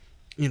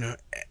know,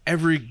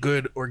 every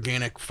good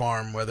organic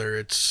farm, whether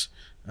it's,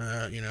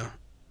 you know,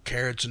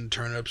 carrots and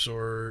turnips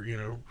or, you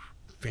know,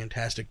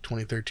 fantastic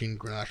 2013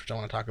 Grenache, which I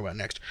want to talk about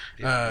next.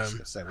 Yeah, I was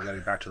gonna say, we got to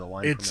get back to the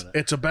wine for a minute.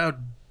 It's about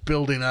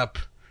building up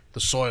the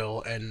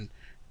soil and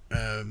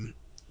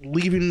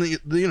leaving the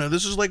you know,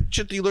 this is like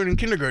shit that you learn in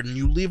kindergarten.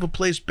 You leave a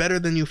place better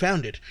than you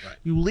found it. Right.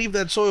 You leave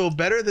that soil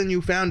better than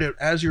you found it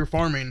as you're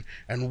farming,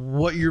 and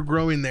what you're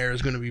growing there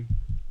is going to be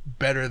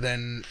better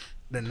than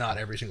not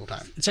every single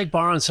time. It's like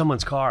borrowing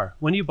someone's car.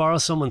 When you borrow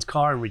someone's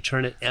car and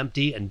return it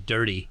empty and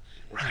dirty.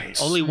 Right.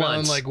 Only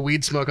once. Like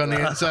weed smoke on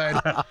the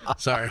inside.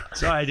 Sorry,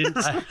 I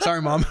didn't.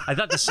 Sorry, Mom. I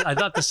thought the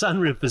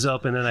sunroof was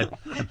open, and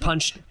I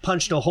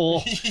punched a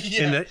hole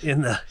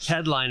in the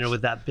headliner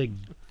with that big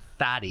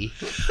fatty.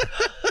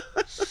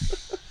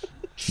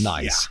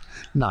 Nice.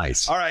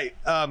 Nice. All right,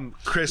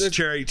 Cris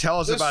Cherry, tell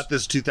us about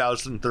this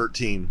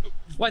 2013.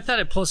 Well, I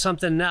thought I'd pull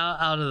something now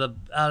out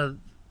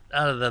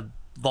of the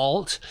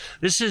vault.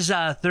 This is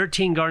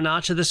 13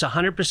 Garnacha. This is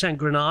 100%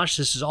 Grenache.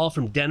 This is all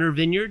from Denner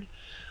Vineyard.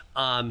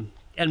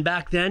 And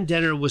back then,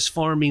 Denner was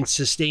farming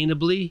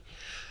sustainably.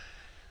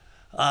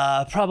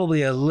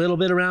 Probably a little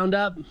bit of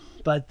Roundup,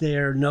 but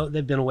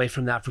they've been away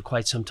from that for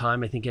quite some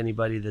time. I think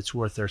anybody that's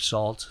worth their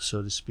salt,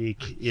 so to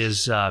speak,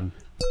 is away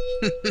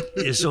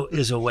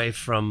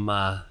from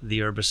the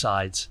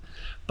herbicides.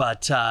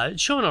 But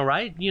it's showing all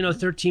right. You know,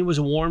 13 was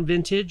a warm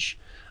vintage.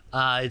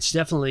 It's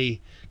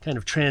definitely kind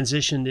of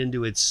transitioned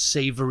into its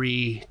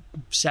savory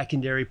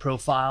secondary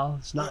profile.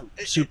 It's not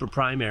super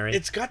primary.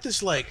 It's got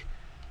this like,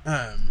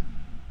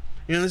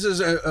 this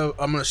is I'm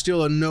going to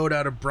steal a note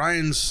out of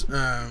Brian's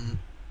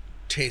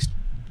tasting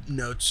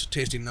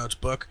notes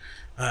book.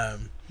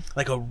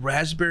 Like a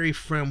raspberry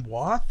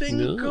framboise thing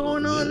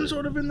going on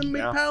sort of in the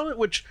mid palate,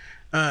 which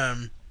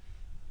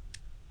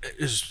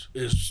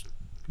is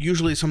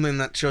usually something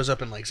that shows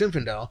up in like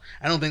Zinfandel.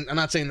 I'm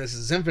not saying this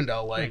is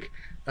Zinfandel like,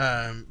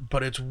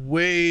 but it's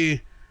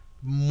way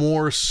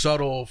more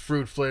subtle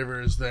fruit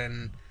flavors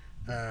than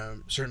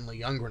certainly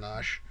young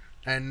Grenache,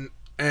 and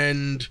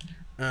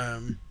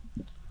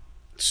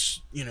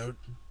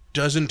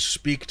doesn't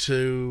speak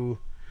to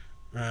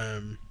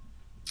the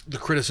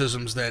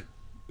criticisms that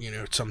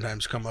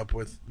sometimes come up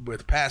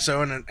with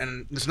Paso,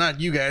 and it's not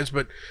you guys,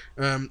 but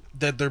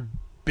that they're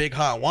big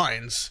hot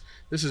wines.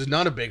 This is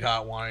not a big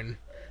hot wine.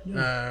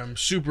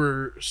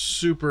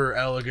 Super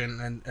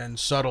elegant and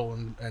subtle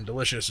and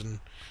delicious, and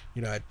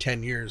at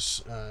 10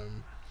 years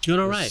doing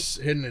all right,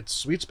 hitting its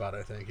sweet spot.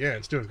 I think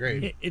it's doing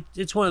great.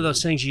 It's one of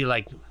those things you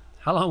like,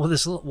 how long will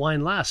this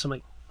wine last? I'm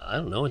like, I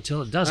don't know,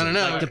 until it doesn't. I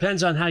don't know. Like,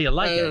 depends on how you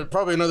like it.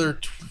 Probably another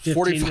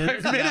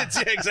 45 minutes.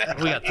 Yeah,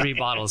 exactly. We got 3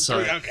 bottles. So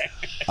okay.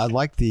 I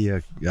like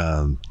the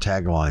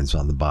taglines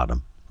on the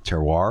bottom: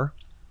 terroir,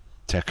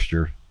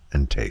 texture,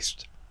 and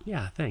taste.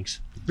 Yeah, thanks.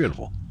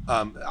 Beautiful.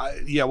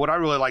 What I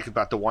really like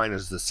about the wine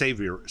is the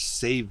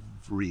savoriness.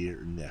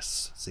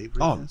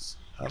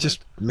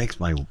 Just makes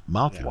my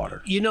mouth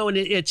water. And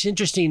it's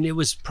interesting. It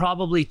was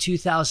probably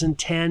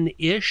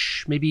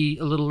 2010-ish, maybe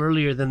a little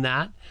earlier than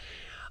that.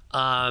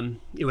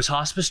 It was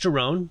Hospice de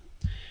Rhone.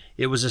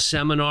 It was a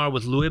seminar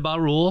with Louis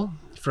Barul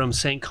from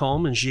St.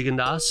 Côme and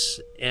Gigondas,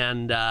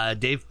 and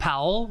Dave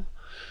Powell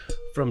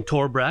from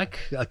Torbreck.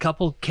 A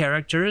couple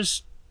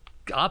characters,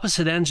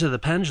 opposite ends of the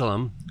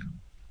pendulum.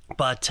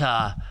 But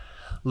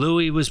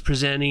Louis was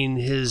presenting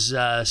his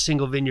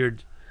single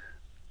vineyard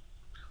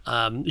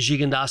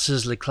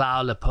Gigondas' Le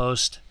Clau Le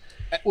Poste,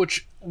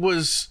 which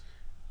was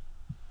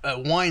a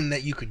wine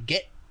that you could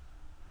get.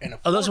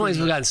 Those wines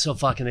have gotten so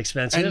fucking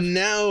expensive, and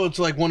now it's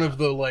like one of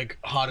the like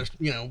hottest.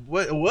 It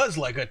was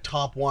like a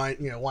top wine,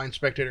 Wine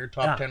Spectator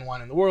top 10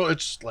 wine in the world.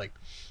 It's like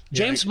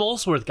James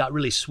Molesworth got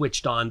really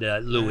switched on to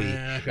Louis,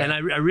 and I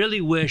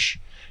really wish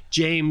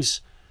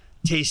James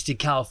tasted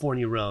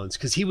California Rhones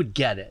because he would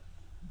get it.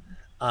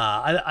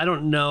 I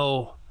don't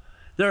know.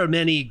 There are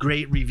many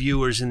great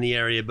reviewers in the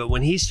area, but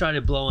when he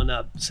started blowing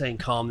up St.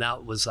 Côme,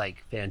 that was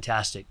like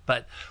fantastic.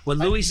 But what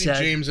Louis said,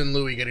 James and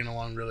Louis getting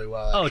along really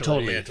well. Actually. Oh,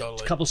 totally. Yeah,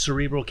 totally. A couple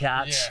cerebral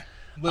cats. Yeah,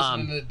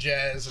 listening to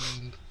jazz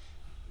and.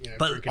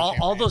 But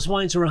all those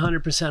wines were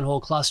 100% whole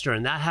cluster,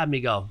 and that had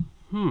me go,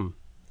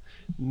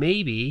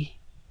 maybe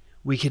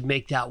we could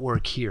make that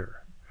work here.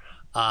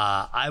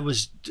 I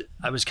was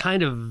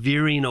kind of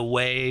veering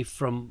away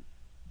from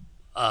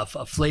a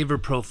flavor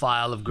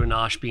profile of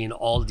Grenache being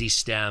all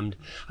destemmed.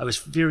 I was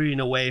veering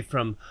away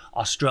from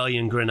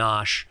Australian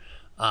Grenache,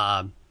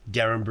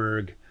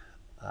 Derenberg,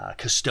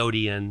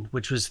 Custodian,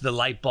 which was the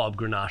light bulb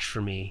Grenache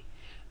for me,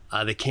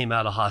 that came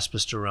out of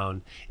Hospice de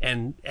Rhone.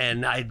 And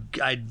I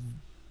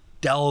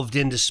delved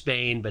into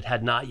Spain, but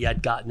had not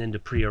yet gotten into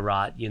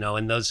Priorat,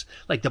 and those,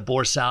 like the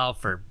Borsal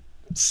for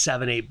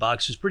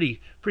 $7-8 was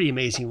pretty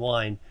amazing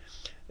wine.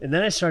 And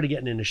then I started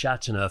getting into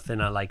Chateauneuf,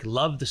 and I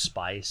love the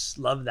spice,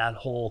 love that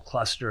whole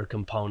cluster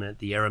component,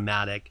 the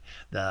aromatic,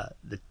 the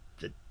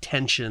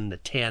tension, the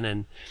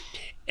tannin.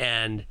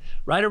 And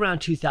right around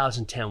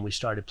 2010, we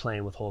started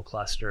playing with whole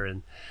cluster.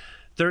 And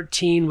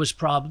 13 was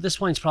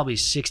this wine's probably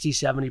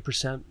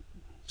 60-70%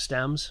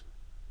 stems.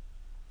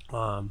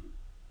 And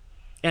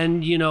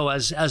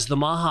as the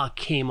MAHA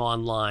came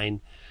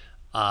online,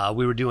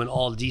 we were doing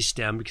all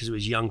destem because it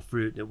was young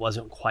fruit and it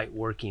wasn't quite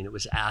working. It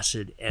was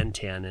acid and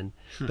tannin.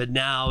 But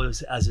now,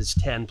 as it's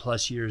 10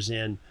 plus years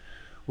in,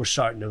 we're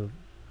starting to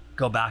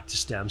go back to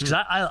stems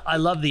because I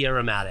love the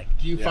aromatic.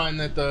 Do you find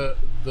that the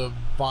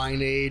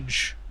vine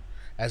age,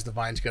 as the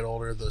vines get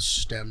older, the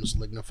stems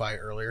lignify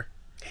earlier?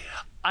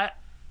 I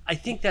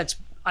think that's,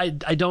 I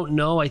don't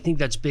know. I think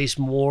that's based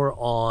more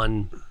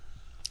on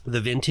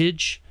the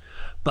vintage.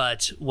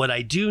 But what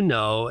I do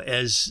know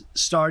is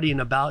starting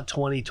about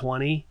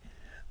 2020,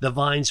 the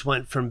vines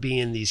went from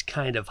being these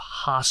kind of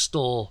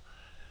hostile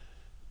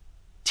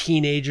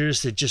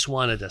teenagers that just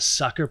wanted to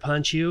sucker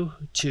punch you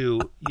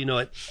to,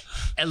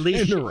 at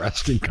least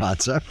interesting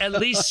concept. At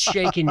least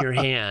shaking your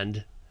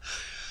hand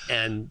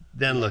and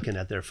then looking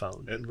at their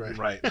phone.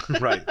 Right.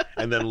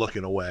 And then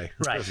looking away.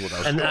 Right.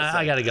 And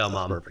I got to go,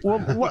 Mom. Perfect.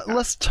 Well,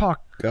 let's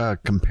talk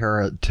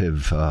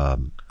comparative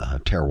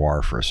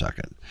terroir for a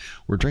second.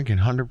 We're drinking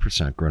 100%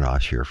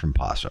 Grenache here from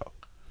Paso.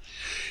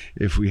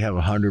 If we have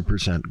 100%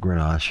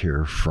 Grenache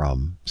here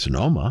from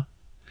Sonoma,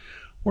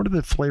 what are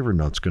the flavor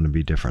notes going to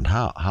be different?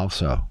 How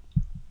so?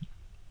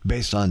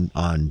 Based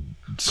on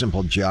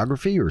simple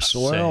geography or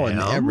soil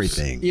and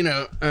everything?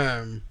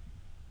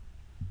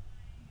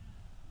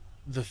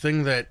 The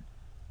thing that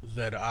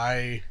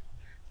I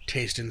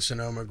taste in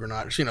Sonoma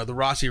Grenache, the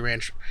Rossi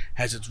Ranch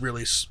has its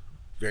really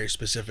very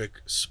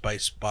specific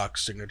spice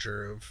box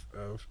signature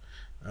of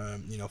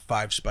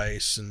 5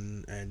 spice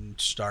and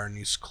star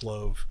anise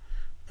clove.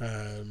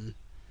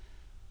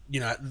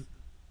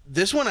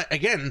 This one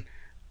again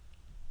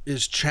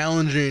is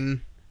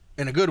challenging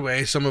in a good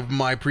way some of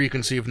my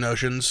preconceived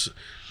notions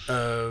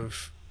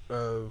of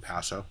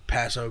Paso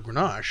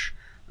Grenache.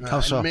 How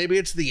so? And maybe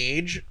it's the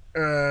age.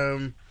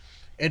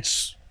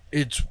 It's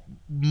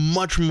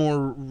much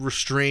more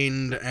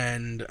restrained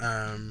and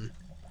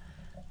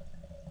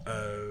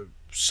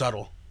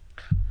subtle.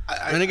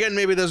 And again,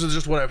 maybe this is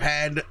just what I've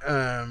had.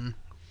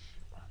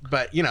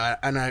 But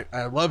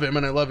I love him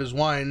and I love his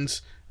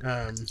wines.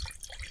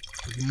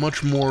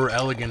 Much more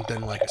elegant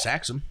than like a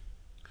Saxum.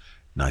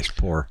 Nice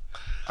pour.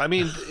 I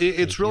mean,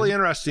 it's really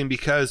interesting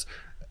because,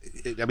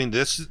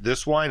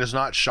 this wine is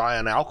not shy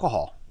on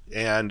alcohol.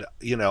 And,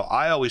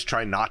 I always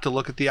try not to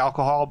look at the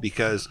alcohol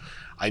because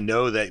I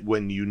know that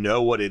when you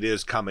know what it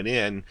is coming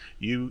in,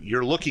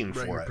 you're looking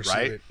for it,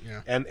 right?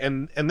 Yeah.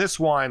 And this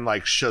wine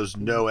shows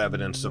no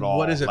evidence at all.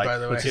 What is it, by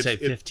the way? What's it say,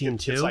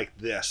 15.2? It's like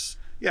this.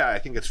 Yeah, I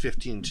think it's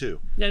 15.2.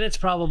 And it's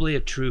probably a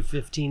true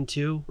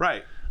 15.2.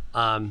 Right.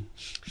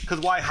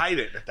 Because why hide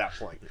it at that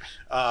point?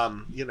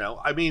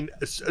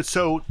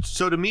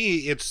 So to me,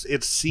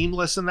 it's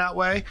seamless in that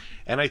way.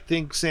 And I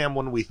think, Sam,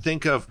 when we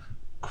think of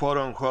quote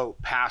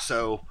unquote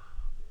Paso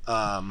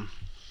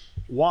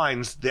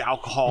wines, the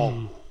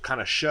alcohol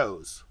kind of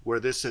shows where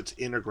it's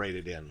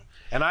integrated in.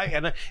 And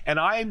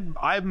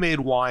I've made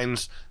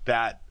wines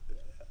that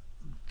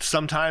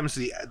sometimes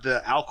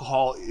the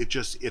alcohol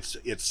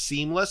it's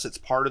seamless, it's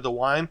part of the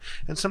wine,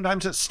 and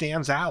sometimes it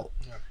stands out.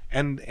 Yeah.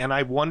 And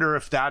I wonder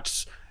if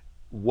that's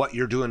what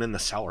you're doing in the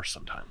cellar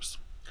sometimes.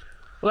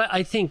 Well,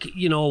 I think,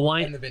 a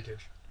wine And the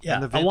vintage.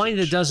 Yeah, a wine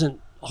that doesn't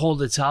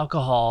hold its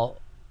alcohol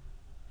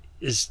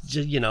is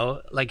just,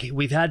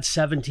 we've had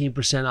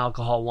 17%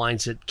 alcohol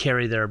wines that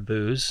carry their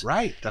booze.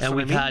 Right. That's and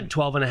what we've I mean. had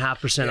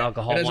 12.5%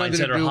 alcohol wines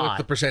that are with hot.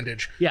 The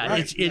percentage. Yeah,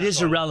 Right. it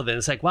is irrelevant.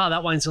 It's like, wow,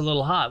 that wine's a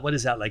little hot. What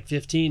is that, like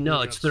 15?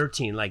 No, it's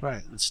 13. Right.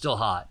 It's still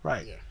hot.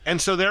 Right. Yeah.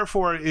 And so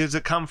therefore, does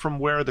it come from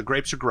where the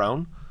grapes are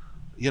grown?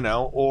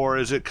 Or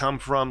does it come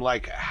from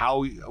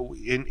how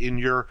in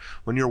your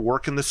when you're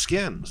working the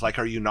skins?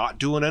 Are you not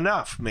doing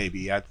enough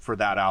maybe for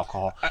that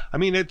alcohol?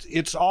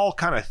 It's all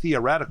kind of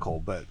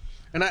theoretical, but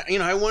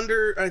I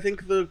wonder. I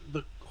think the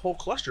whole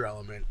cluster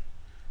element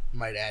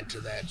might add to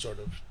that sort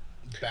of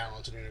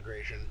balance and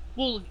integration.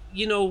 Well,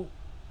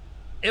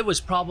 it was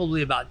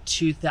probably about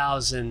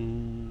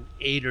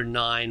 2008 or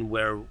 9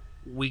 where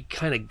we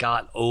kind of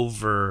got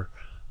over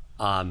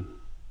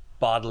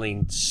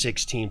bottling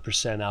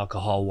 16%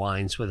 alcohol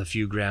wines with a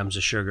few grams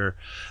of sugar.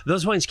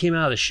 Those wines came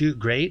out of the chute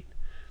great,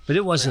 but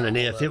it wasn't an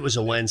if, it was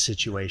a when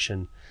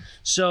situation.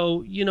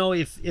 So,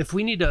 if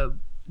we need to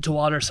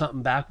water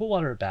something back, we'll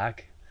water it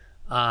back.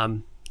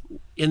 In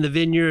the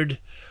vineyard,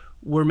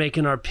 we're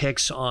making our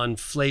picks on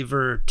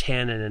flavor,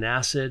 tannin, and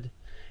acid.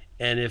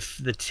 And if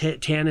the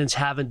tannins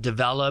haven't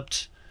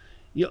developed,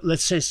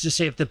 let's say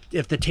if the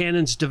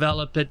tannins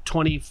develop at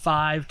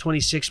 25,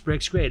 26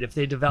 bricks, great. If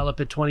they develop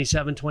at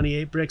 27,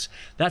 28 bricks,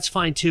 that's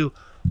fine too.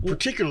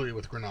 Particularly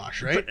with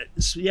Grenache, right? But,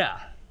 yeah.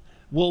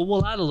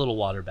 We'll add a little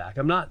water back.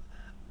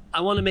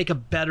 I want to make a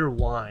better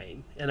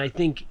wine. And I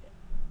think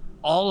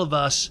all of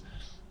us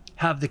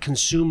have the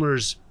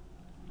consumer's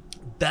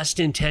best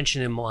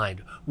intention in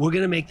mind. We're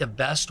going to make the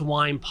best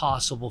wine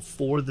possible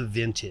for the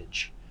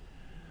vintage.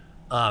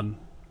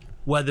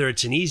 Whether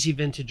it's an easy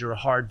vintage or a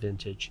hard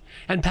vintage.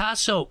 And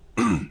Paso,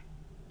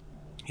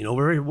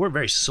 we're a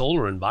very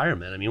solar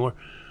environment.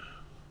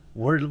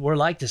 We're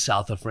like the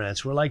south of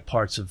France. We're like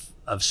parts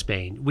of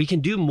Spain. We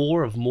can do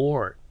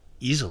more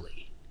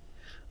easily.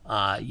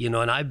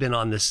 And I've been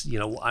on this,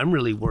 I'm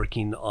really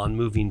working on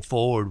moving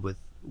forward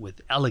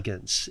with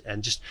elegance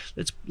and just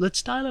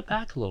let's dial it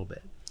back a little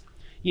bit.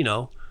 You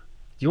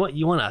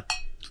want a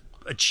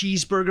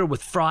cheeseburger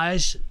with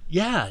fries?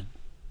 Yeah.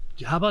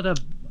 How about a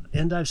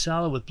endive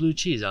salad with blue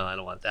cheese? Oh, I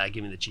don't want that.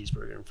 Give me the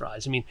cheeseburger and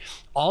fries.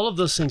 All of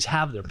those things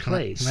have their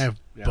place. Can I have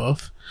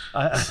both?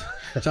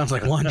 Sounds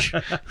like lunch.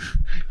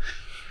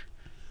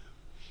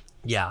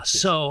 Yeah.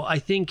 So I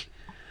think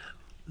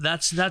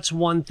that's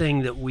one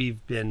thing that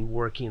we've been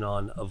working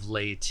on of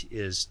late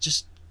is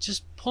just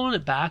pulling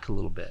it back a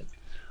little bit.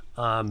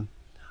 I'm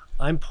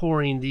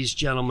pouring these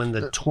gentlemen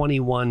the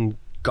 21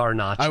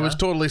 Garnacha. I was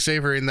totally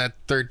savoring that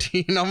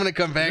 13. I'm going to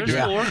come back to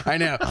it. I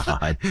know.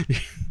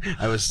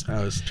 I was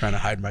trying to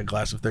hide my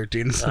glass of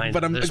 13,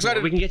 but I'm excited.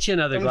 More. We can get you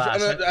another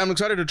glass. I'm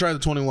excited to try the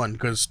 21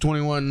 because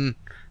 21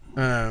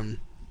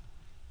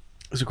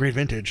 is a great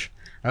vintage.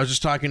 I was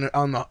just talking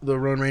on the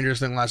Rhone Rangers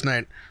thing last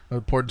night. I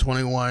poured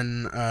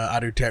 21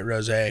 Adoutet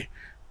Rosé,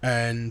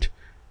 and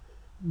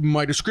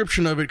my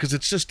description of it, because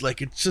it's just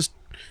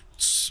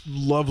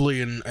lovely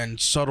and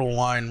subtle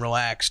wine,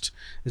 relaxed,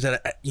 is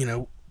that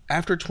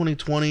after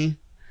 2020,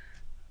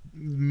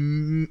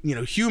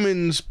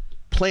 humans,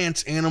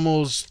 plants,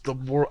 animals, the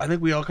world, I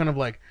think we all kind of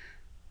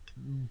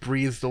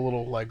breathed a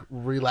little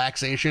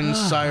relaxation,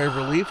 sigh of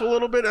relief a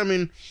little bit.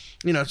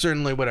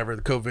 Certainly whatever,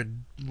 the COVID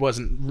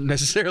wasn't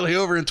necessarily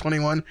over in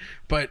 21,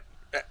 but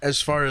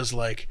as far as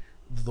like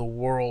the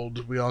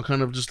world, we all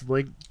kind of just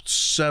like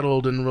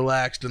settled and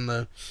relaxed,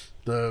 and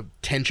the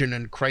tension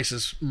and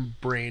crisis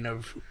brain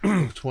of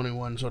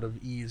 21 sort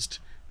of eased,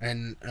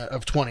 and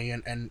of 20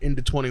 and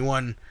into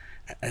 21,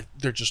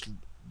 they're just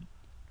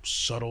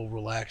subtle,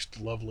 relaxed,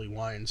 lovely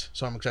wines.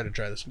 So I'm excited to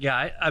try this.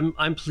 Yeah,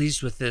 I'm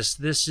pleased with this.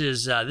 This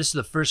is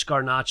the first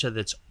Garnacha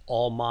that's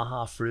all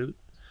MAHA fruit.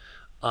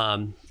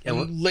 And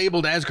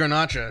labeled as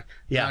Garnacha,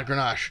 not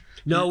Grenache.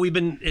 No,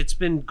 it's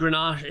been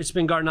Grenache. It's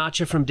been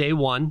Garnacha from day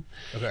one.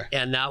 Okay.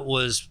 And that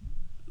was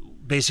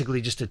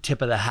basically just a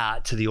tip of the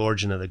hat to the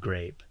origin of the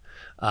grape.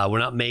 We're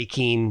not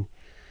making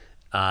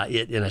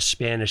it in a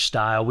Spanish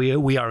style.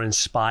 We are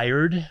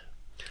inspired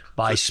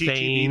by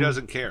Spain. TTB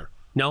doesn't care.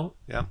 No.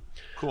 Yeah.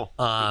 Cool.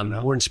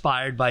 We're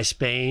inspired by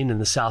Spain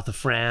and the south of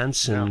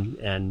France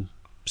and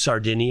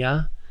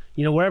Sardinia.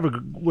 You know,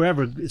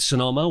 wherever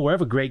Sonoma,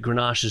 wherever great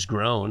Grenache is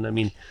grown. I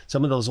mean,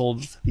 some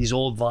of these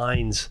old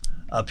vines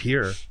up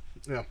here.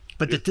 Yeah.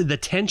 But the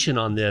tension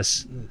on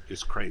this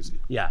is crazy.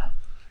 Yeah.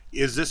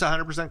 Is this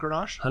 100%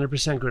 Grenache?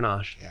 100%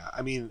 Grenache. Yeah.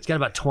 I mean, it's got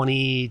about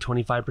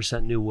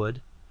 25% new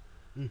wood.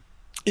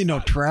 You know,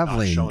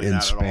 traveling in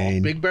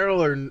Spain. Big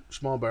barrel or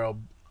small barrel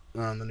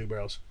on the new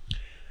barrels?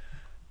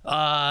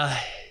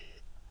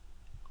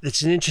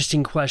 It's an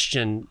interesting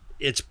question.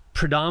 It's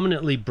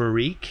predominantly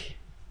barrique.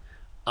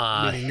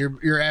 Meaning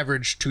your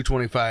average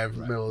 225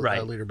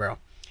 liter barrel.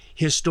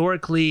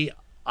 Historically,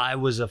 I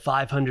was a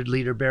 500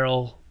 liter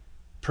barrel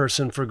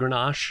person for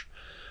Grenache,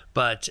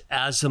 but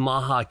as the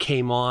MAHA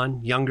came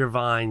on, younger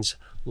vines,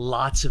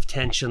 lots of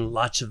tension,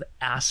 lots of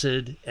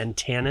acid and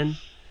tannin.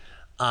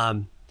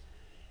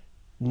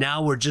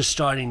 Now we're just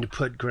starting to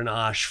put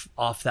Grenache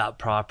off that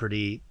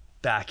property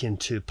back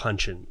into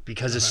puncheon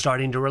because it's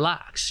starting to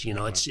relax. You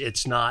know,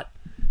 it's not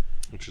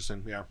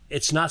interesting. Yeah,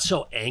 it's not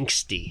so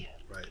angsty.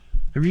 Right.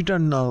 Have you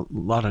done a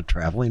lot of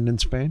traveling in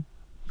Spain?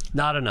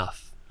 Not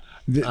enough.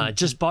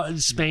 Just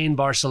Spain,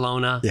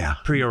 Barcelona,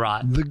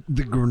 Priorat.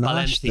 The Grenache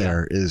Valencia.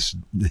 there is,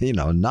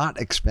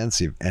 not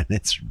expensive, and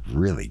it's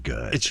really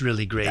good. It's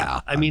really great. Yeah,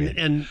 I mean,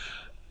 and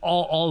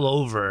all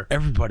over.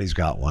 Everybody's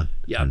got one.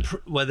 Yeah,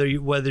 whether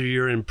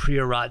you're in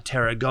Priorat,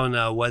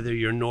 Tarragona, whether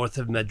you're north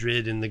of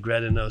Madrid in the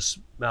Grenache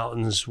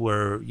Mountains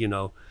where,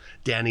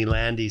 Danny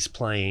Landy's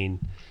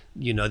playing,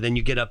 then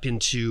you get up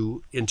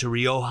into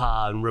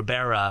Rioja and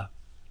Ribera.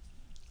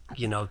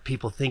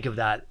 People think of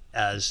that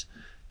as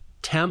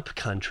temp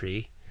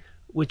country,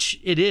 which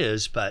it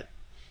is, but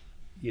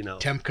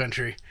temp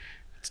country,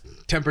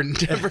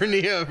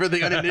 Tempranillo for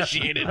the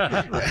uninitiated.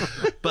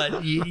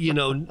 But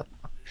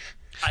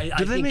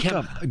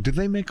do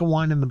they make a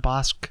wine in the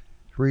Basque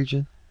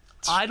region?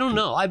 I don't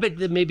know. I bet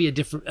there may be a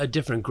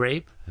different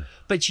grape,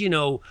 but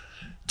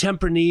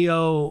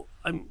Tempranillo.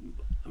 I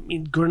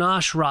mean,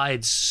 Grenache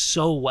rides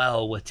so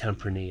well with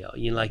Tempranillo.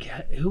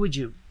 Who would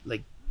you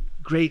like?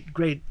 Great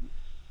Grenache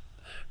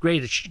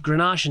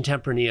and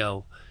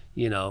Tempranillo.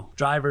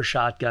 Driver,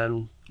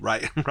 shotgun.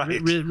 Right.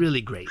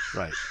 Really great.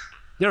 Right.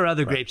 There are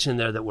other grapes in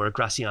there that work,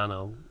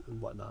 Graciano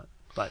and whatnot.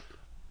 But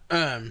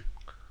so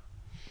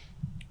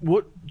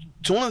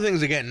one of the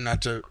things, again,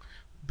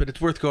 but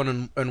it's worth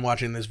going and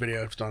watching this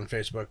video. It's on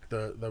Facebook,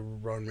 the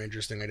Rhone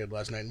Rangers thing I did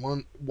last night.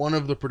 And one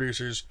of the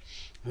producers,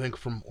 I think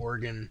from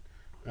Oregon,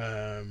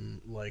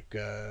 Southern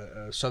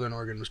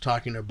Oregon, was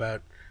talking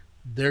about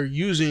they're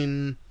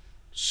using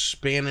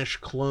Spanish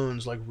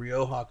clones, like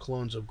Rioja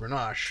clones of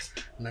Grenache,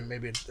 and then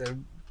maybe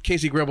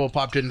Casey Gribble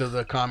popped into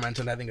the comments,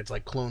 and I think it's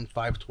like clone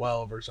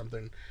 512 or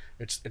something.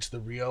 It's the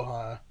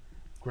Rioja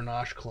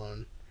Grenache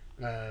clone,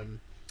 and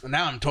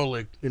now I'm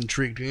totally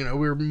intrigued.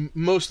 We're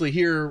mostly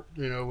here,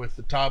 with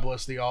the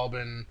Tablas, the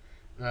Alban,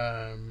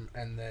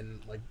 and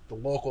then like the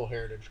local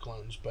heritage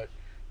clones. But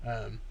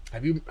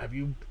have you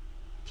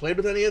played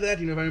with any of that?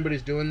 Do you know if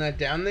anybody's doing that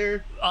down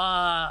there?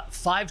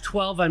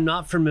 512 I'm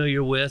not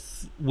familiar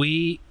with.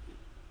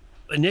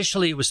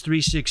 Initially, it was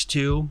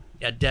 362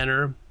 at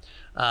Denner.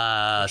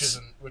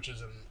 Which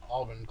is an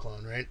Alban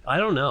clone, right? I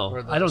don't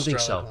know. I don't think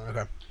so.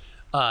 Clone.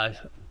 Okay.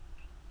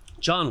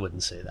 John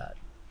wouldn't say that.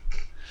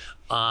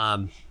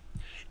 And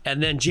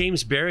then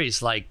James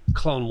Berry's like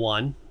clone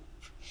 1.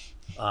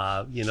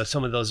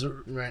 Some of those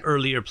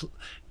earlier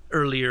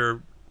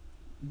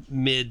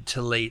mid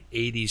to late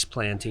 80s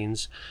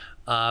plantings.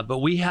 But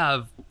we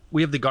have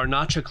the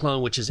Garnacha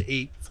clone, which is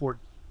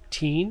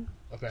 814.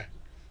 Okay.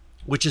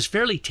 Which is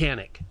fairly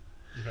tannic.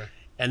 Okay.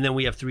 And then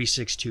we have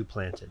 362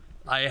 planted.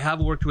 I have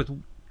worked with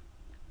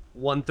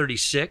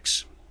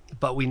 136,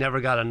 but we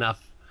never got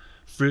enough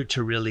fruit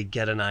to really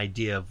get an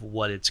idea of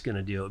what it's going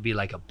to do. It would be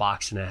like a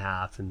box and a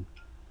half. And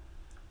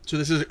so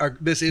this is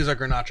a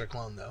Garnacha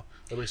clone, though,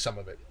 at least some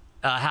of it.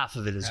 Half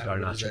of it is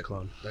Garnacha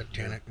clone. That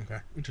tannic. Okay,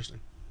 interesting.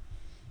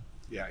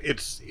 Yeah,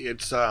 it's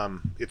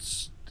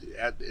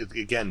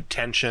again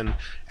tension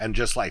and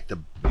just like the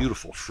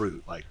beautiful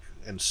fruit,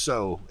 and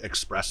so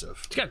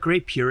expressive. It's got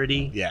great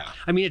purity. Yeah.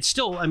 I mean, it's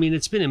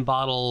been in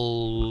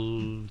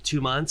bottle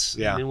 2 months.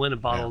 Yeah. We went in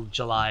bottle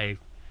July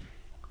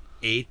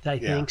 8th, I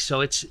think.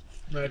 So it's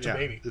No, it's a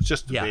baby. It's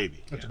just a Yeah.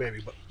 baby. It's a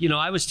baby. But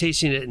I was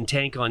tasting it in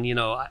tank on,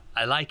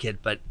 I like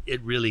it, but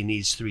it really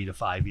needs 3 to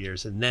 5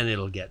 years, and then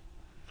it'll get.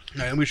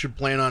 and we should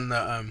plan on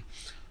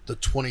the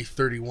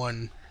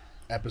 2031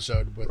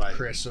 episode with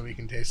Chris, so we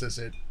can taste this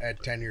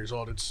at 10 years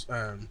old.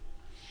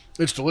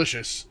 It's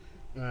delicious,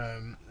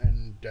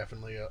 and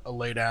definitely a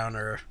lay down,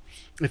 or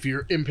if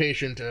you're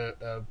impatient,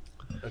 a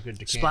good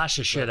decant. Splash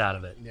the shit out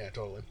of it. Yeah,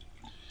 totally.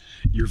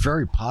 You're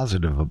very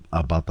positive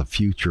about the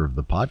future of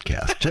the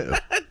podcast too.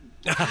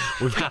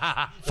 We've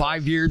got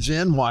 5 years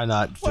in. Why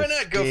not? 15, Why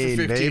not go for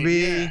 15, baby?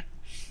 yeah.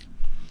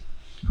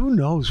 Who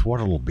knows what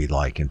it'll be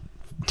like in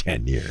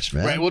 10 years,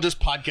 man? Right, we'll just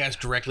podcast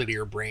directly to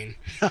your brain.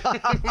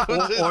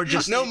 Or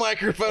just no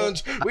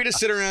microphones. We just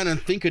sit around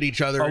and think at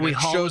each other, and we it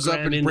shows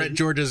up hologram in Brett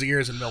George's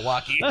ears in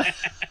Milwaukee.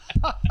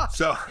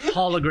 So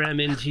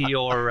hologram into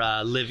your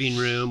living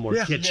room or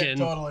kitchen.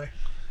 Yeah, totally.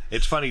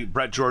 it's funny.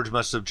 Brett George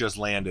must have just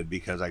landed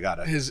because I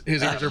got His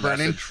ears are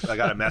burning. I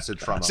got a message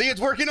from him. See,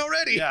 it's working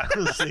already. Yeah.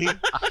 See?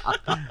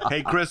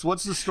 Hey, Chris,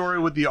 what's the story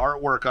with the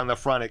artwork on the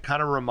front? It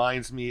kind of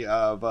reminds me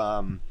of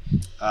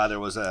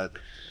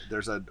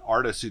there's an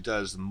artist who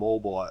does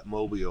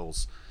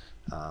mobiles.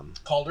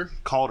 Calder.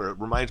 Calder. It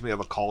reminds me of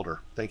a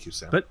Calder. Thank you,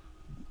 Sam. But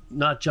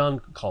not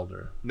John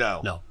Calder.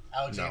 No.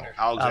 Alexander.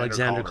 No.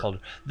 Alexander Calder.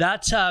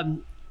 That's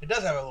It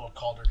does have a little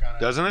Calder kind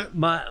of. Doesn't it?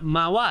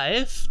 my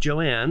wife,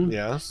 Joanne.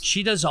 Yes.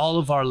 She does all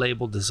of our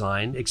label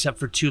design except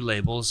for 2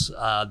 labels,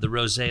 the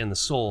Rosé and the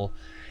Soul.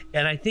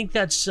 And I think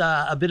that's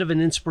a bit of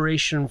an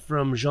inspiration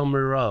from Jean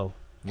Moreau.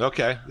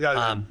 Okay.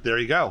 Yeah. There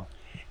you go.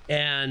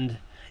 And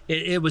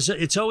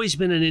it's always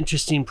been an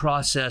interesting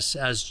process.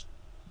 As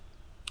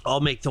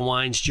I'll make the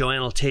wines,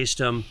 Joanne will taste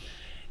them,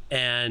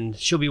 and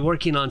she'll be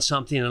working on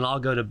something, and I'll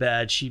go to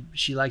bed.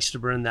 She likes to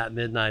burn that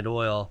midnight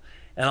oil,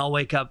 and I'll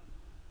wake up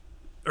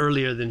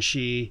earlier than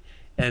she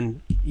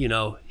and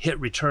hit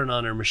return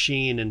on her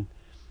machine, and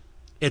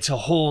it's a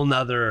whole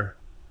nother,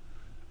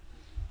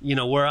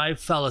 where I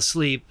fell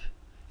asleep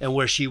and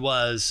where she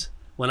was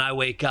when I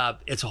wake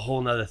up, it's a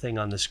whole nother thing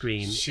on the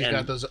screen. She's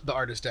got the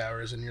artist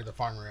hours, and you're the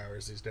farmer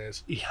hours these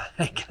days. Yeah,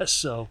 I guess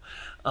so.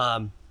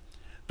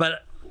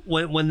 But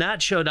when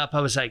that showed up,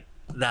 I was like,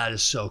 that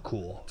is so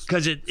cool,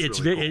 because it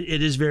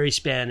is very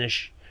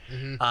Spanish.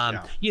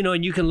 Mm-hmm.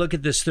 And you can look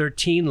at this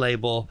 13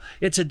 label.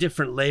 It's a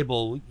different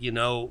label.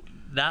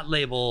 That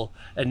label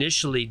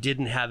initially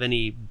didn't have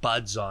any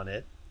buds on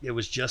it. It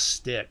was just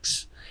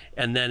sticks.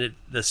 And then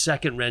the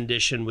second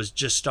rendition was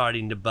just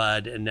starting to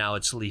bud, and now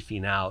it's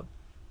leafing out.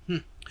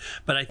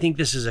 But I think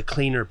this is a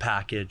cleaner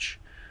package.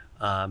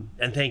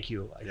 And thank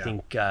you. I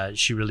think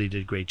she really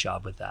did a great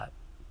job with that.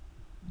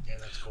 Yeah,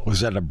 that's cool. Was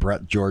that a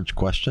Brett George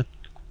question?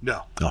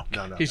 No. No.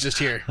 He's just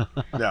here.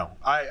 No.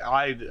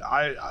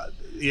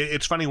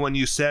 It's funny when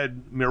you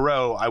said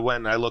Moreau, I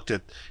went and I looked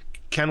at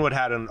Kenwood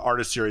had an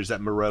artist series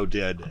that Moreau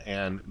did,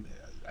 and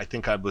I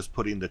think I was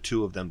putting the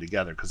 2 of them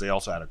together because they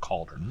also had a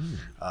Calder.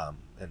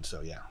 And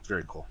so, yeah,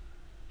 very cool.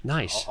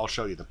 Nice. I'll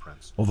show you the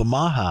prints. Well, the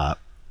MAHA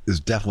is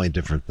definitely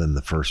different than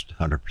the first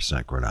 100%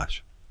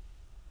 Grenache.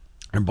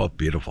 They're both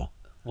beautiful.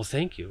 Well,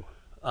 thank you.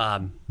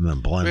 And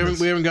then blend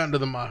we haven't gotten to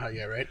the MAHA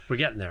yet, right? We're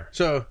getting there.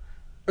 So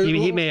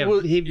he may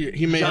have.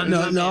 He may John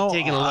have. may have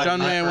taken a look. John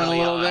may have went a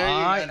little there.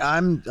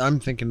 I'm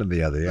thinking of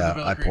the other. Yeah,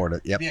 Villa I Creek. poured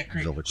it. Yep. Villa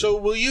Creek. Villa Creek. So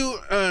will you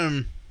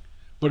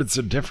but it's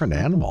a different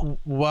animal.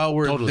 while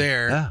we're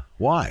there? Yeah.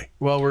 Why?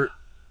 While we're,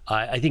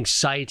 I think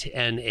sight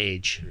and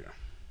age.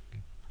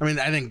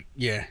 I think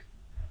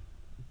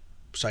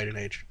sight and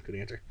age. Good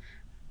answer.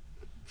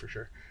 For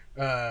sure.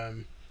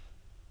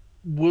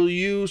 Will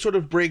you sort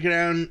of break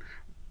down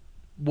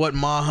what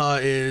MAHA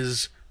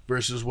is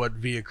versus what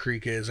Villa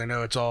Creek is? I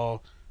know it's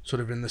all sort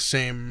of in the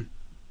same.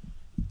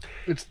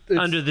 It's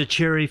Under the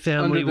Cherry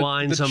Family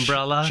Wines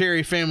umbrella.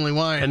 Cherry Family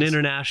Wines. An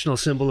international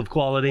symbol of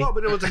quality. Well,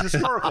 but it was a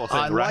historical thing,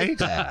 I right? like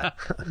that.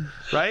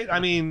 Right? I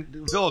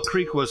mean, Villa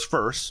Creek was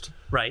first.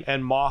 Right.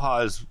 And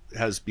MAHA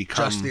has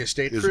become Just the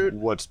estate is fruit?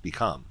 what's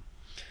become.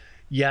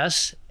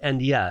 Yes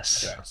and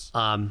yes. Yes.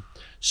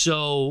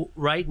 So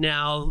right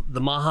now, the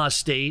MAHA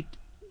Estate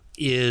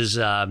is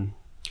a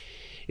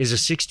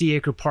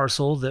 60-acre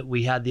parcel that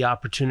we had the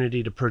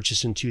opportunity to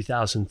purchase in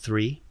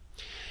 2003.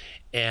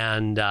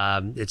 And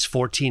it's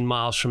 14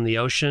 miles from the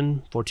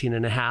ocean, 14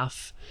 and a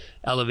half.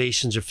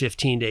 Elevations are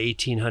 15 to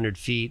 1,800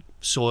 feet.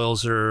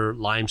 Soils are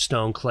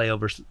limestone, clay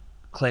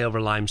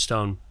over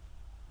limestone.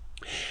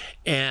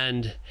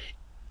 And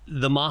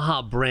the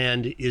MAHA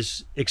brand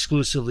is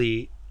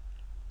exclusively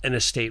an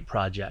estate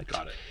project.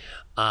 Got it.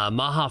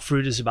 MAHA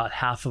fruit is about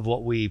half of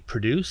what we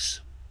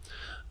produce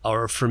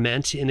or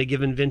ferment in a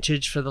given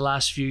vintage for the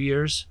last few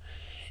years.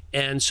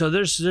 And so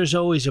there's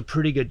always a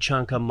pretty good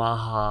chunk of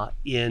MAHA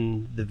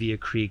in the Villa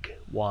Creek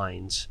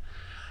wines.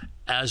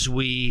 As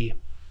we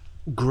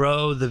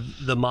grow the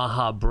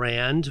MAHA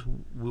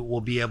brand, we'll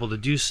be able to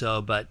do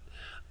so. But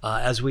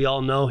as we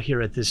all know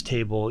here at this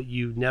table,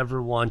 you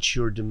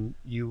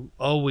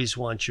always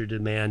want your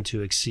demand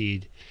to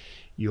exceed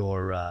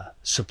your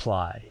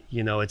supply.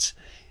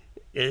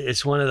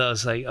 It's one of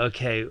those like,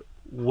 okay,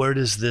 where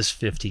does this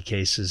 50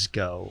 cases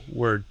go?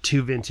 We're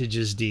 2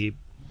 vintages deep.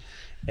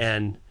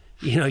 And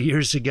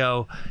years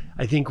ago,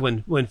 I think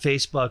when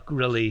Facebook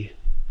really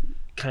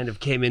kind of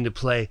came into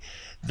play,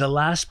 the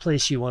last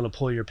place you want to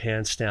pull your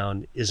pants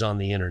down is on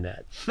the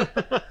internet.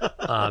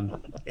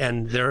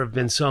 And there have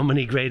been so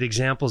many great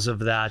examples of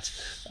that,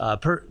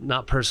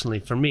 not personally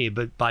for me,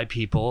 but by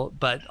people,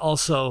 but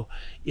also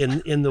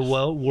in the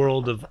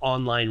world of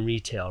online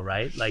retail,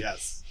 right? Like,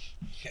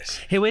 Yes.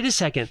 hey, wait a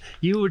second,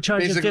 you were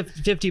charging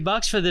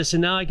 $50 for this,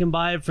 and now I can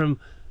buy it from,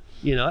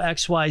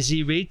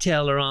 XYZ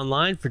retailer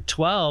online for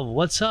 $12.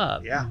 What's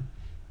up? Yeah.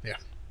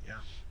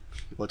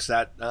 What's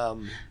that?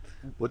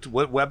 What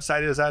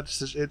website is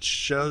that? It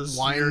shows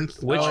Wine.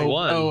 Which one?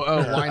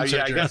 Wine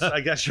searcher.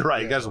 I guess you're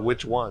right. I guess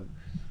which one?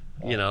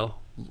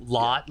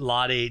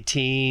 Lot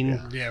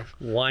 18. Yeah.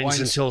 Wines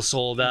until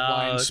sold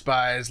out. Wine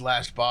Spies,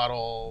 Last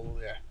Bottle.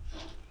 Yeah.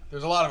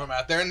 There's a lot of them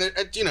out there, and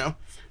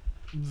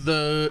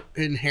the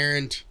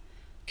inherent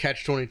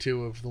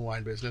catch-22 of the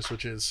wine business,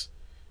 which is,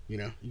 you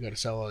got to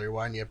sell all your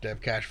wine, you have to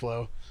have cash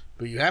flow,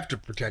 but you have to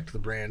protect the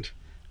brand.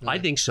 I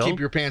think so.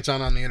 Keep your pants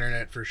on the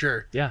internet for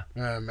sure. Yeah.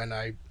 And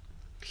I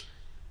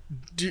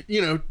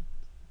do,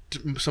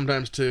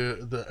 sometimes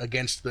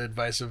against the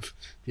advice of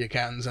the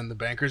accountants and the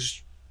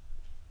bankers,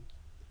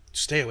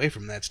 stay away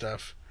from that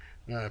stuff.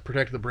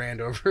 Protect the brand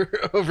over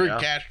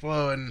cash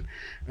flow and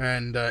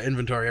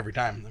inventory every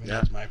time. I mean,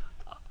 that's my.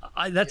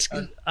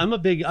 I'm a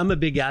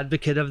big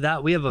advocate of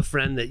that. We have a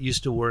friend that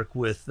used to work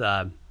with.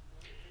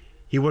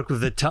 He worked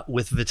with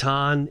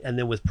Vuitton and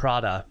then with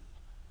Prada.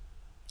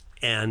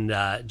 And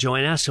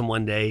Joanne asked him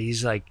one day.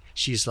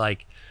 She's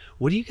like,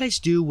 "What do you guys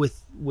do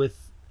with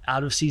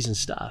out of season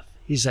stuff?"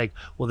 He's like,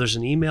 "Well, there's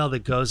an email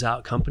that goes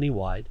out company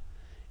wide.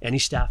 Any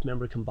staff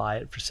member can buy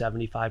it for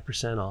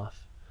 75%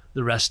 off.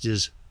 The rest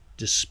is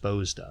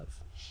disposed of,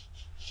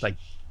 like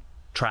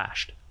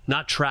trashed."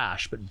 Not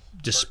trash, but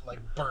just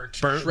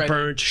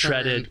burnt,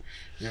 shredded.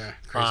 Yeah,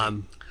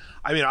 crazy.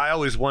 I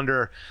always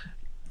wonder,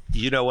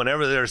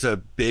 whenever there's a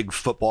big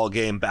football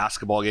game,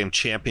 basketball game,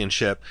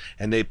 championship,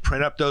 and they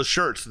print up those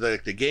shirts, the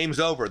game's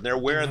over, and they're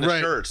wearing the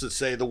shirts that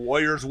say the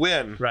Warriors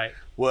win. Right.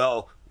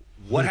 Well,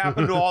 what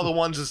happened to all the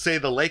ones that say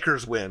the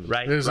Lakers win?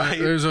 Right. There's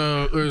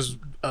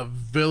a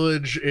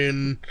village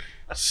in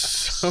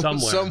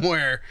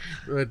somewhere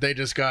that they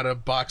just got a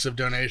box of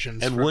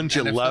donations. And wouldn't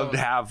you love to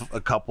have a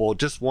couple,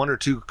 just one or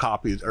two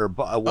copies, or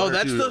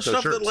that's the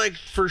stuff that like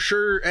for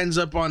sure ends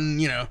up on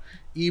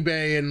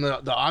eBay and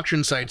the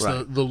auction sites,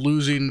 right. the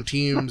losing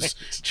team's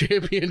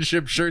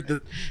championship shirt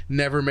that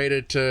never made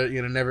it to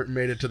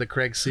the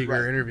Craig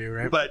Seeger interview,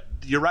 right? But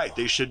you're right,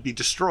 they should be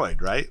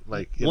destroyed, right?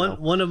 Like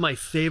one of my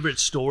favorite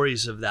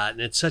stories of that,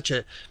 and it's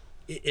it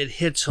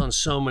hits on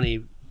so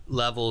many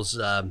levels.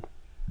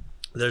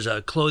 There's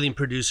a clothing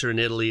producer in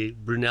Italy,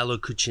 Brunello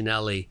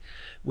Cucinelli,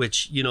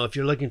 which, if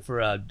you're looking for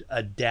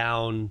a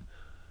down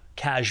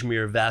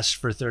cashmere vest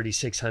for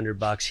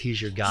 $3,600, he's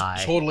your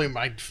guy. Totally,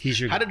 he's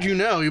your guy. How did you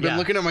know? You've been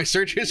looking at my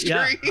search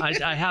history? Yeah,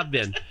 I have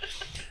been.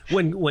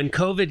 When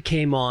COVID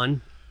came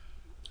on,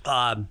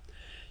 after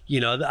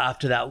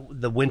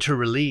the winter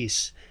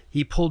release,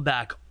 he pulled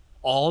back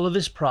all of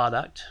his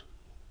product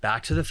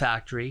back to the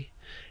factory,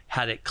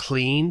 had it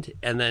cleaned,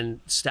 and then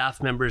staff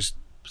members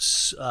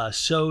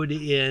sewed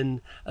in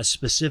a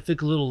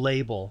specific little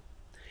label,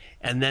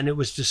 and then it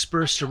was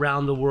dispersed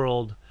around the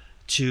world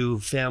to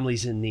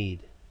families in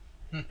need.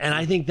 And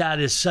I think that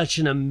is such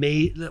an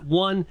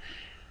amazing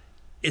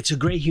it's a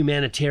great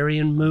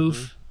humanitarian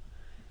move.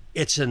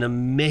 It's an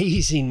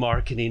amazing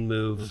marketing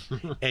move,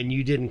 and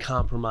you didn't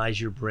compromise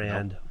your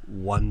brand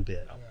one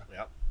bit.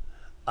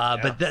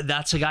 But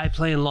that's a guy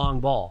playing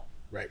long ball.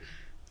 Right.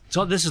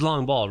 So this is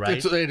long ball,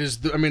 right? It is.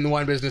 The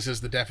wine business is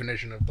the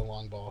definition of the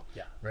long ball.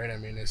 Yeah. Right. I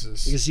mean, this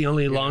is because the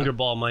only longer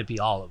ball might be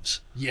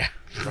olives. Yeah.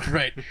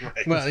 Right.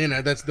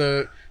 Well, that's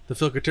the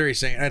Phil Couturier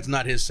saying. That's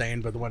not his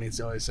saying, but the one he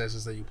always says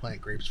is that you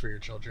plant grapes for your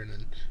children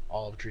and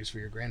olive trees for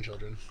your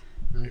grandchildren.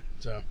 Right.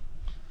 So.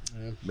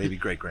 Maybe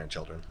great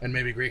grandchildren. And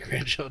maybe great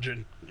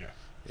grandchildren. Yeah.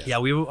 Yeah,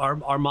 we were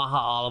our MAHA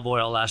olive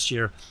oil last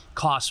year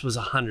cost was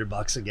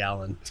 $100 a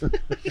gallon.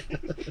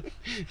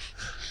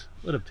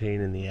 What a pain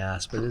in the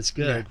ass, but it's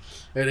good.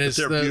 Yeah, it is.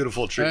 They're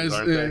beautiful trees,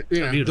 aren't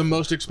they? The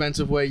most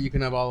expensive way you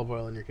can have olive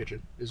oil in your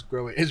kitchen is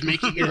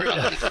making your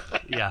own.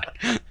 Yeah.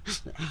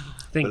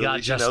 Thank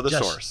God,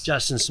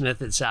 Justin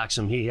Smith at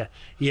Saxum,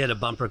 he had a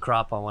bumper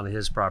crop on one of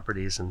his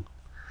properties, and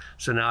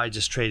so now I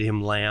just traded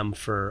him lamb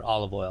for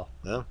olive oil.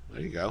 Oh,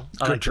 there you go.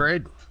 Good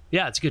trade.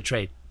 Yeah, it's a good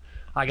trade.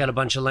 I got a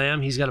bunch of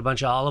lamb. He's got a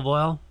bunch of olive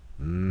oil.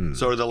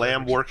 So are the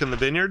lamb work in the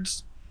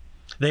vineyards?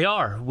 They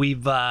are.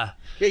 We've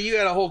you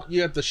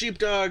got the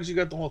sheepdogs, you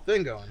got the whole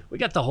thing going. We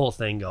got the whole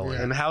thing going.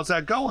 Yeah. And how's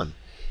that going?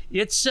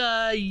 It's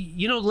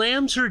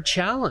lambs are a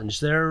challenge.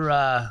 They're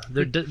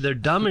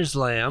dumb as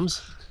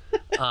lambs.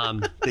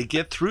 They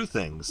get through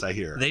things, I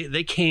hear.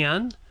 They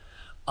can.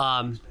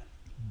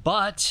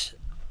 But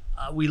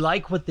we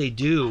like what they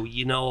do.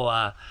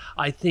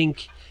 I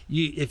think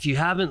if you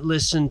haven't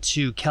listened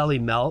to Kelly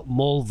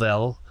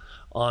Mulville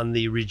on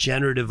the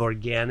Regenerative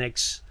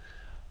Organics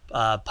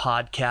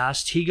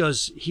podcast.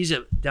 He's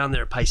down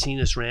there at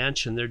Piscinas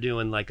Ranch, and they're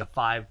doing like a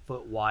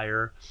 5-foot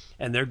wire,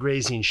 and they're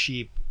grazing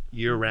sheep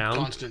year round.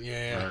 Constant,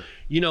 yeah. Right.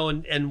 You know,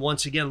 and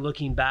once again,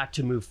 looking back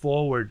to move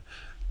forward,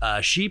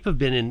 sheep have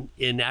been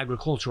in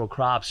agricultural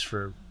crops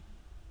for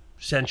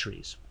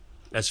centuries,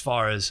 as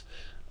far as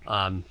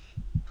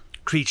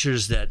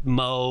creatures that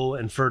mow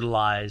and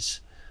fertilize.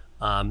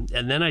 And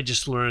then I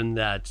just learned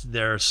that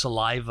their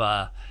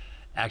saliva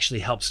actually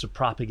helps to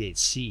propagate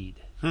seed.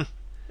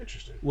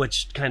 Interesting.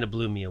 Which kind of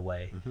blew me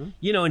away.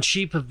 You know, and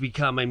sheep have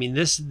become, I mean,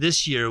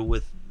 this year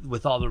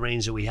with all the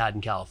rains that we had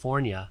in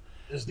California,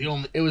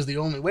 it was the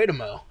only way to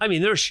mow. I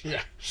mean,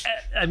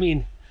 I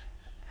mean,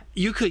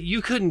 you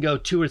couldn't go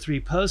 2 or 3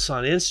 posts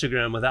on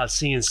Instagram without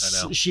seeing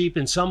sheep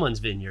in someone's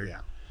vineyard.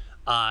 Yeah.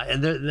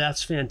 And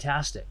that's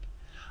fantastic.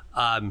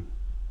 Well,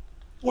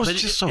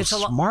 it's just so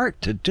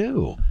smart to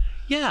do.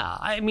 Yeah,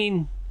 I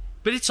mean,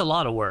 but it's a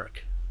lot of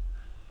work.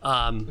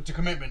 It's a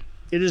commitment.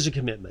 It is a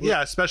commitment.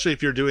 Yeah, especially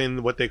if you're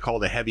doing what they call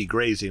the heavy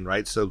grazing,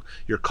 right? So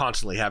you're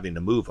constantly having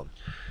to move them.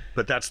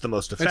 But that's the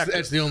most effective.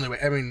 That's the only way.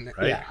 I mean,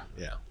 right?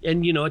 Yeah.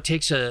 And, you know, it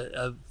takes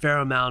a fair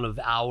amount of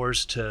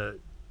hours to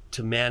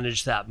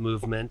manage that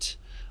movement.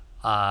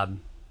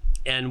 And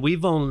we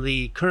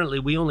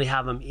only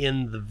have them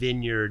in the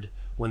vineyard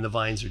when the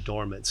vines are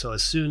dormant. So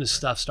as soon as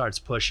stuff starts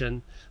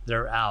pushing,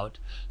 they're out.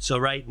 So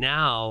right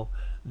now,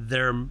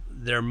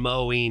 they're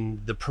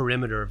mowing the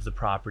perimeter of the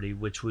property,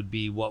 which would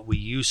be what we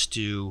used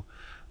to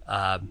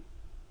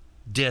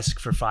disc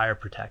for fire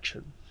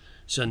protection.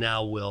 So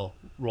now we'll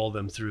roll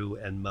them through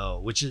and mow,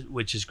 which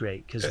is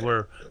great, because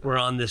we're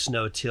on this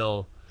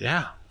no-till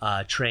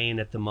train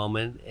at the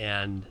moment,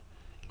 and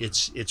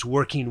it's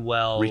working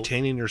well,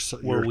 retaining your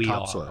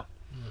topsoil.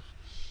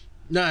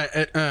 No,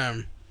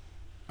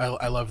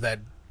 I love that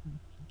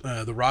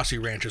the Rossi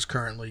Ranch is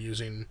currently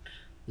using,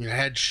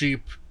 had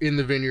sheep in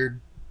the vineyard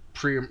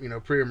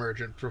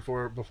pre-emergent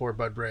before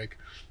bud break,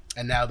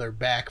 and now they're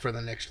back for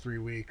the next 3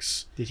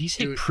 weeks. Did he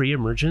say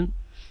pre-emergent?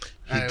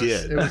 He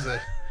did. It was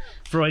a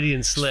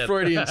Freudian slip.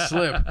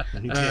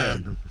 He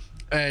did.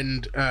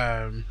 And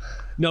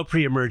no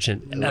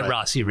pre-emergent at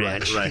Rossi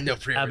Ranch. Right. No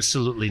pre-emergent.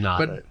 Absolutely not.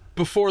 But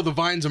before the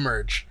vines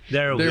emerge.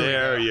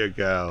 There you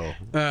go.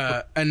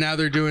 And now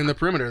they're doing the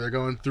perimeter. They're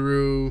going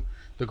through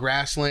the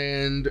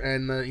grassland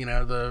and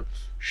the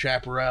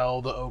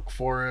chaparral, the oak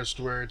forest,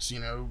 where it's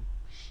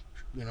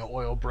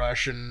oil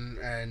brush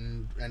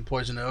and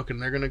poison oak,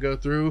 and they're going to go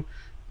through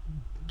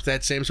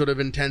that same sort of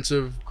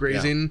intensive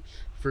grazing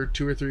for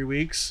 2 or 3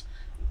 weeks,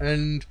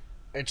 and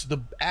it's the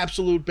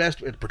absolute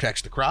best. It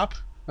protects the crop.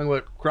 Talking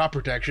about crop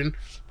protection,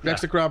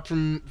 protects the crop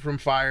from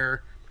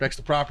fire, protects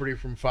the property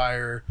from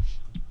fire.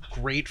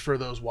 Great for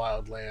those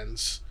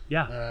wildlands.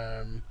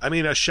 Yeah. I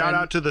mean, a shout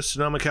out to the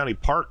Sonoma County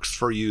Parks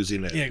for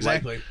using it. Yeah,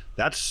 exactly. Like,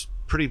 that's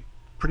pretty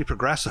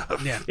progressive.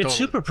 Yeah, it's totally.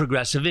 super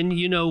progressive, and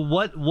you know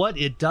what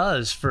it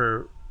does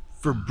for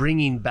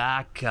bringing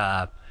back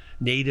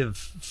native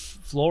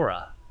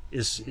flora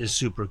is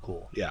super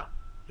cool. Yeah.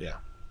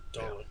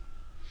 Totally.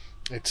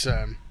 It's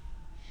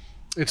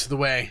the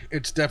way.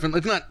 It's definitely,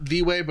 it's not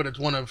the way, but it's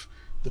one of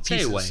the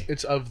pieces. Way.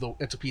 It's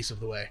a piece of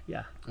the way.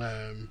 Yeah.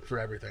 For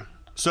everything.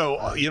 So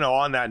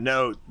on that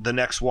note, the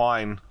next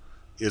wine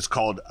is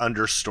called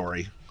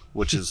Understory,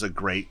 which is a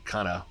great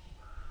kind of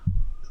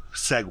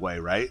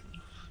segue, right?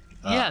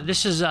 Yeah,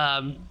 this is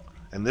and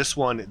this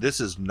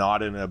is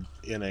not in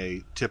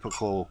a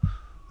typical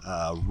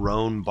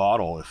rhone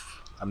bottle.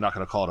 If I'm not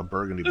going to call it a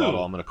Burgundy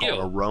bottle, I'm going to call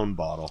it a rhone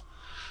bottle.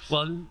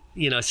 Well,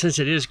 since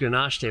it is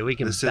Grenache Day, we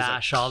can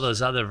bash all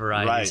those other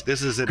varieties. Right.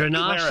 This is a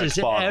Grenache is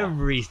bottle.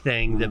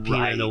 Everything that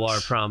Pinot Noir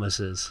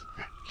promises.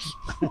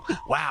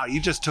 Wow,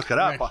 you just took it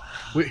up.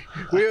 Right.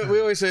 We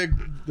always say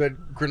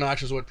that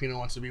Grenache is what Pinot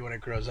wants to be when it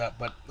grows up,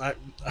 but I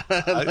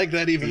like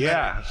that even better.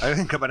 Yeah, I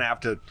think I'm going to have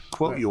to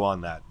quote you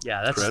on that.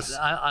 Yeah, that's Chris.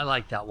 I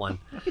like that one.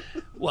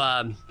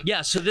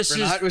 So this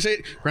Grenache, we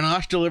say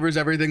Grenache delivers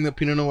everything that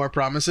Pinot Noir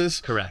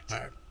promises. Correct. All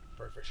right,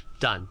 perfect.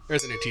 Done.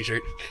 There's a new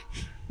T-shirt.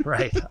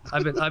 Right.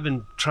 I've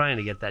been trying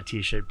to get that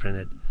T-shirt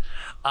printed.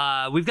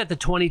 We've got the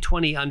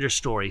 2020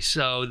 Understory.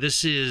 So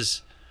this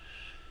is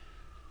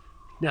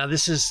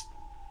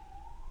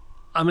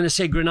I'm going to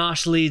say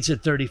Grenache leads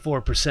at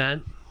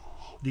 34%.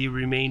 The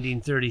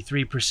remaining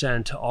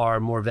 33% are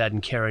Mourvèdre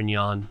and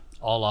Carignan,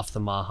 all off the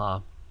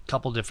MAHA.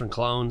 Couple different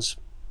clones.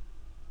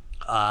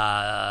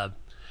 Spot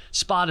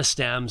of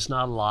stems,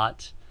 not a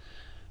lot.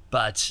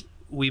 But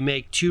we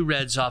make 2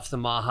 reds off the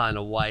MAHA and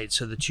a white.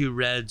 So the 2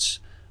 reds,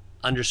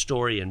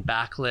 Understory and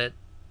Backlit,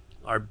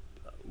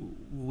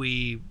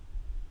 we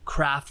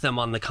craft them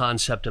on the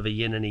concept of a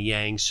yin and a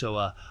yang. So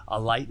a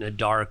light and a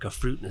dark, a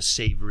fruit and a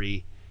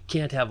savory.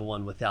 Can't have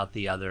one without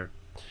the other.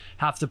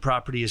 Half the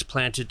property is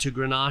planted to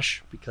Grenache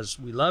because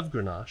we love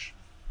Grenache.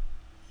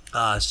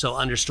 So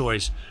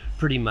Understory's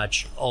pretty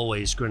much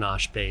always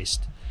Grenache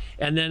based.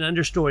 And then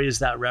Understory is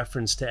that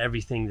reference to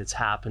everything that's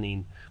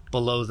happening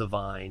below the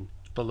vine,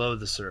 below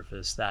the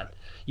surface. That,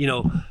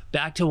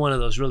 back to one of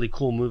those really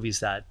cool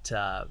movies, that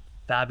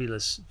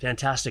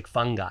Fantastic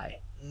Fungi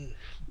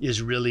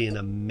is really an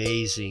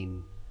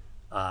amazing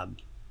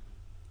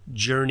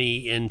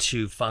journey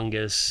into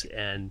fungus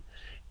and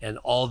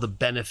all the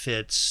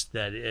benefits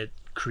that it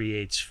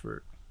creates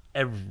for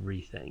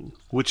everything.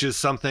 Which is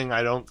something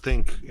I don't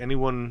think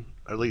anyone,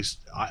 at least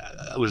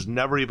I was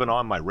never even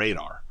on my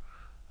radar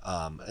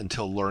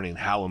until learning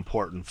how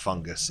important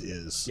fungus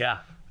is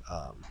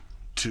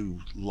to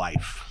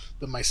life.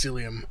 The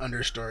mycelium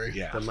understory.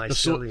 Yeah. The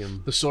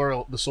mycelium. The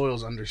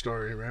soil's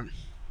understory, right?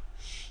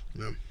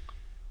 Yeah.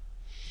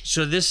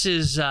 So this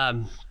is,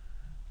 I'm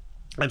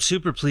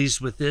super pleased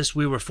with this.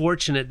 We were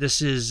fortunate.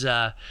 This is,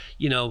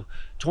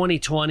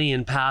 2020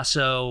 in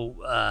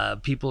Paso.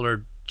 People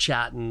are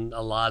chatting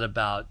a lot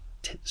about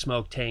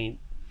smoke taint,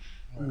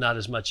 not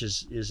as much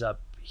as is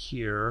up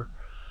here.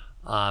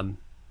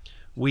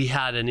 We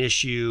had an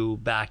issue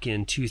back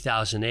in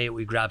 2008.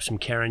 We grabbed some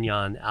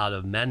Carignan out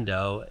of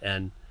Mendo,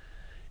 and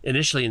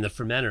initially in the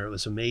fermenter, it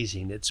was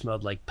amazing. It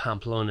smelled like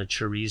Pamplona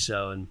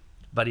chorizo, and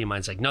a buddy of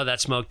mine's like, no,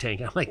 that's smoke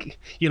taint. I'm like,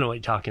 you know what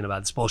you're talking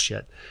about. It's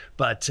bullshit.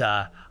 But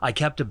I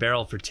kept a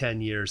barrel for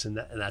 10 years, and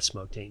that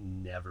smoke taint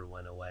never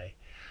went away.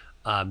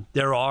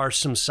 There are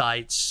some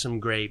sites, some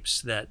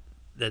grapes that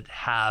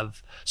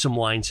have some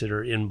wines that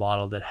are in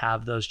bottle that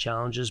have those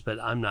challenges, but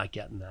I'm not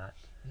getting that.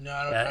 No,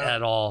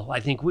 at all. I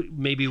think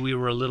maybe we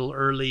were a little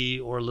early,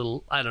 or a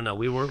little, I don't know.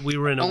 We were in a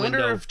window. I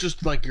wonder if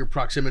just like your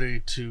proximity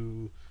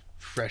to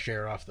fresh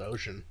air off the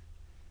ocean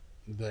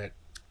that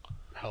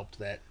helped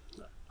that.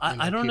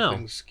 I don't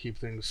know. Keep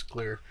things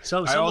clear.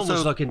 So someone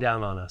was looking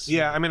down on us.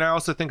 Yeah, I mean, I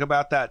also think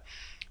about that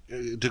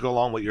to go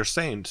along what you're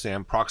saying,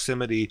 Sam.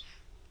 Proximity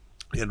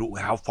and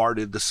how far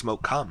did the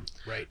smoke come?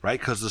 Right.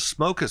 Because the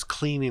smoke is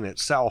cleaning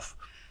itself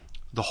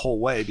the whole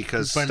way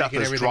because stuff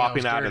is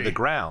dropping out of the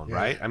ground,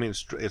 right? I mean,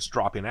 it's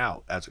dropping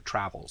out as it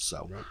travels,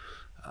 so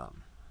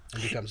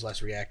it becomes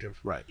less reactive.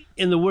 Right.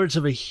 In the words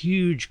of a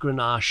huge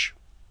Grenache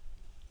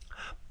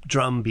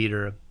drum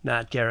beater,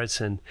 Matt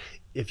Garrettson,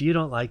 if you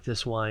don't like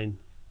this wine,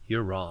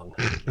 you're wrong.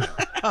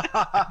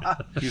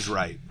 He's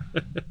right.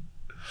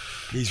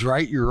 He's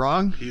right, you're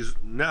wrong?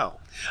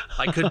 No.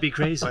 I could be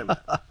crazy.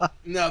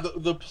 No,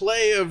 the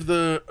play of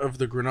the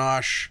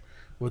Grenache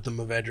with the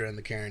Mourvedre and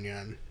the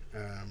Carignan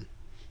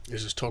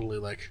is just totally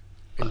like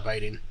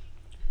inviting.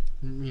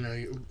 You know,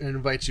 it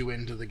invites you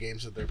into the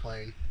games that they're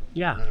playing.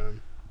 Yeah.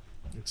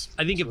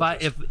 I think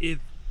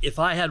if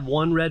I had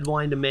one red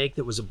wine to make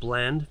that was a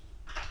blend,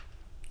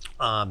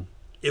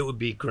 it would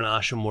be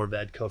Grenache and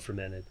Mourvedre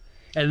co-fermented.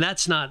 And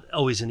that's not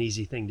always an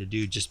easy thing to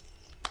do, just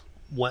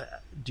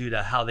due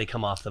to how they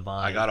come off the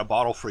vine. I got a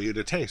bottle for you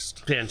to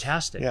taste.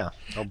 Fantastic. Yeah,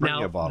 I'll bring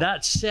you a bottle.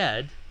 That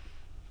said,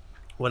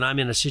 when I'm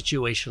in a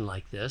situation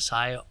like this,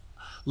 I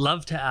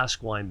love to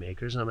ask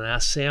winemakers, and I'm going to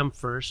ask Sam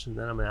first, and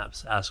then I'm going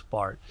to ask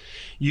Bart.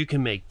 You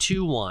can make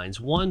two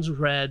wines. One's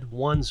red,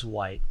 one's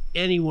white,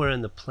 anywhere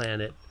in the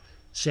planet.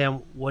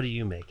 Sam, what are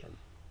you making?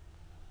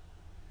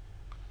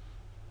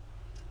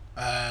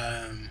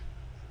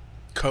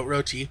 Cote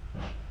roti.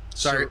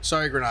 Sorry,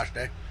 Grenache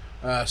Day.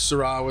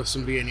 Syrah with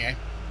some Viognier.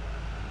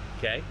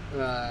 Okay.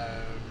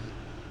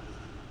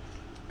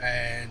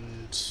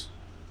 And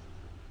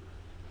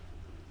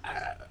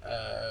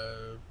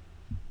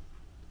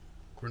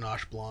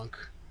Grenache Blanc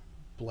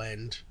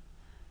blend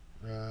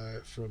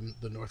from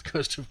the north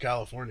coast of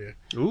California.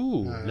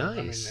 Ooh, I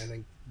nice.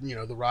 think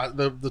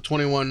the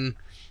 21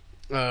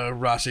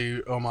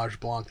 Rossi Homage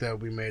Blanc that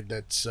we made.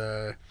 That's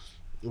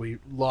we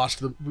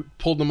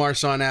pulled the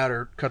Marsanne out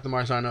or cut the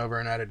Marsanne over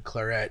and added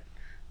Claret.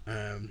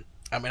 I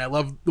mean, I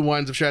love the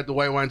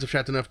white wines of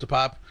Chateauneuf to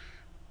pop,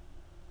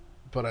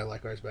 but I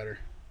like ours better.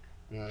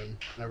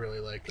 I really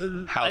like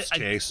house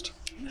taste.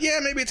 Yeah,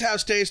 maybe it's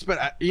house taste,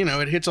 but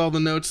it hits all the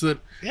notes that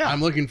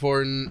I'm looking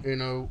for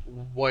in a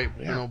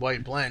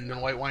white blend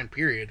and white wine.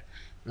 Period.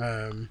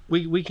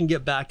 We can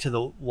get back to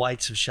the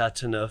whites of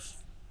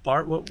Chateauneuf.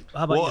 Bart, how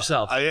about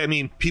yourself? I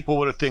mean, people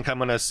would think I'm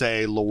going to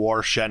say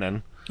Loire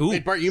Chenin. Hey,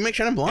 Bart, you make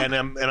Chenin Blanc?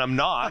 And I'm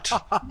not.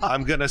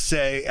 I'm going to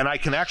say, and I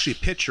can actually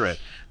picture it.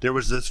 There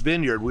was this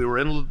vineyard. We were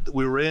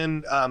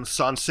in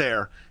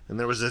Sancerre, and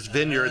there was this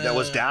vineyard that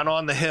was down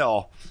on the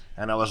hill.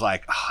 And I was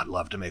like, I'd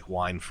love to make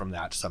wine from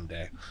that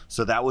someday.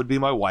 So that would be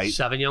my white.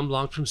 Sauvignon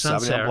Blanc from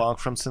Sancerre. Sauvignon Blanc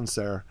from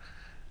Sancerre.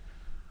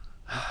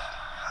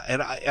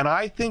 And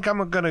I think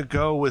I'm going to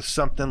go with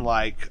something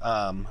like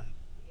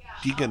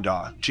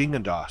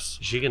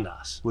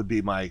Gigondas would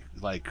be my,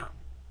 like,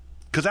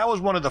 because that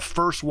was one of the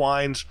first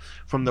wines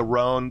from the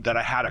Rhone that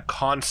I had a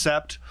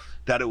concept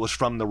that it was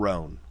from the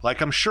Rhone.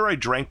 Like, I'm sure I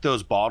drank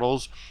those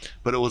bottles,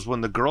 but it was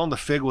when the Girl and the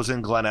Fig was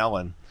in Glen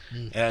Ellen.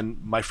 And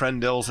my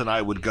friend Nils and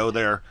I would go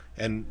there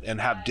and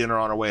have dinner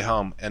on our way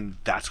home, and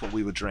that's what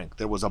we would drink.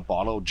 There was a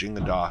bottle of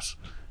Gigondas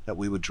that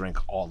we would drink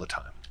all the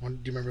time. Do you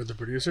remember the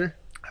producer?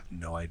 I have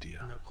no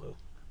idea. No clue.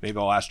 Maybe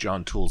I'll ask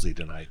John Toolsy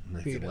tonight,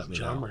 and he can let me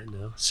John know. might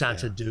know.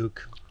 Santa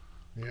Duke.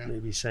 Yeah.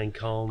 Maybe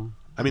Saint-Côme.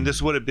 I mean,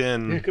 this would have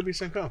been... Yeah, it could be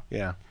Saint-Côme.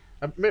 Yeah.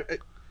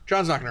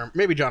 John's not going to...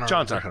 Maybe John will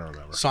John's not going to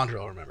remember.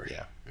 Sandra will remember.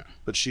 Yeah.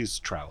 But she's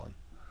traveling.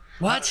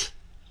 What?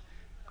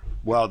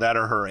 Well, that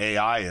or her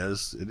AI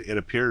is. It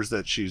appears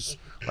that she's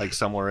like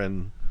somewhere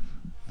in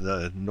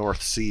the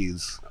North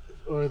Seas.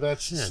 or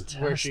that's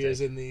Fantastic. where she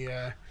is in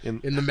the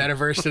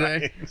metaverse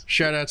today. Right.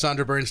 Shout out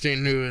Sandra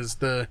Bernstein, who is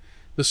the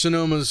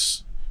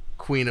Sonoma's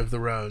queen of the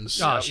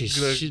Rhones. Oh, she's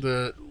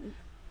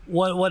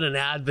what an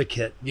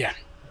advocate yeah.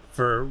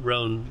 for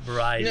Rhone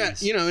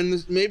varieties. Yeah, and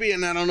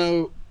and I don't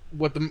know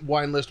what the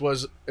wine list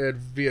was at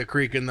Villa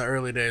Creek in the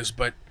early days,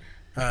 but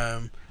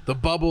the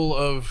bubble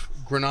of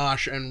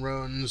Grenache and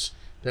Rhones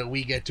that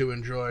we get to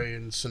enjoy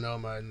in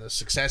Sonoma and the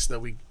success that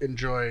we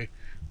enjoy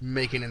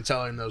making and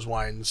selling those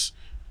wines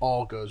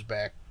all goes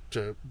back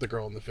to the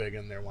Girl and the Fig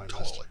and their wine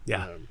list.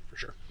 Yeah. For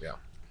sure. Yeah.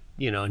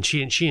 And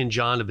she and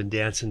John have been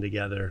dancing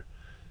together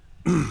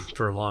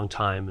for a long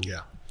time. And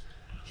Yeah.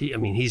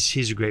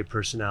 he's a great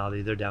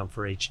personality. They're down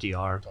for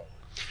HDR.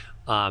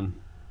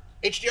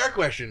 HDR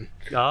question.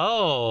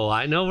 Oh,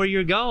 I know where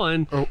you're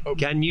going.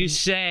 Can you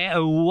say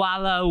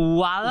Walla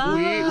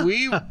Walla?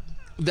 We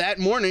that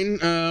morning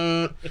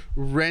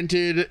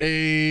rented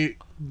a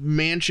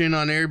mansion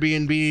on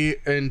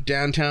Airbnb in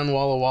downtown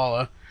Walla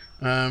Walla.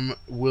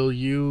 Will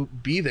you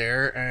be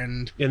there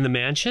and In the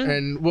mansion?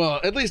 and well,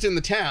 at least in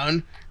the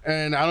town?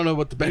 And I don't know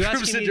what the Are you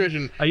bedroom asking me-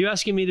 situation. Are you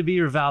asking me to be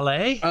your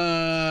valet?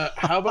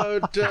 How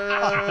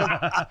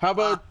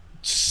about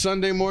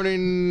Sunday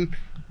morning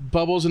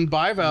bubbles and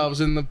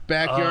bivalves in the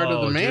backyard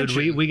of the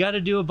mansion? Dude, we got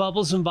to do a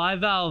bubbles and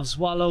bivalves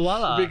Walla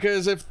Walla.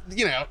 Because if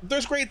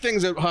there's great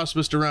things at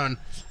Hospice de Rhone,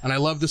 and I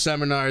love the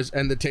seminars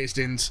and the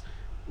tastings.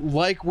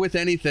 Like with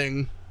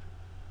anything,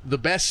 the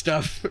best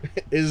stuff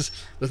is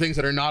the things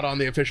that are not on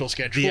the official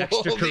schedule. The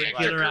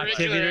extracurricular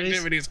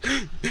activities.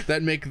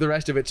 that make the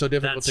rest of it so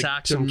difficult. that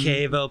Saxon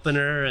cave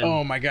opener. And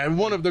Oh my god,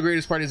 one of the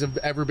greatest parties I've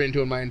ever been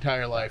to in my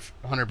entire life,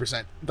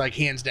 100%, like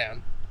hands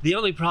down. the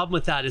only problem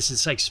with that is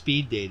it's like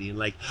speed dating.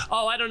 Like,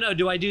 oh, I don't know,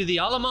 do I do the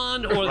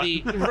Allemande or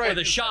the or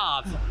the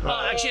Chave?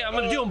 Actually, I'm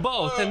going to do them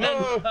both, and then.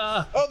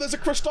 Oh, there's a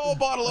Cristal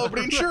bottle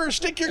opening. Sure,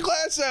 stick your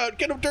glass out,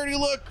 get a dirty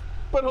look,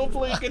 but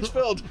hopefully it gets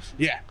filled.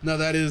 Yeah, no,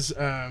 that is.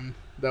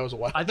 That was a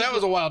wild. That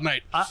was a wild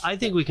night. I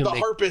think we can The make.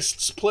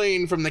 harpists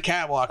playing from the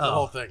catwalk, the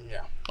whole thing.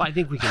 Yeah. I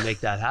think we can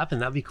make that happen.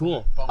 That'd be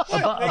cool.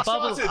 A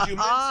bubble.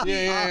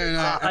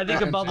 Yeah. I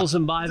think of bubbles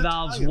and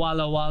bivalves,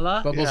 Walla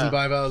Walla, Bubbles and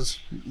bivalves.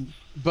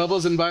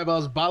 Bubbles and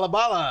bivalves, bala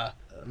bala.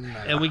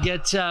 and we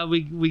get that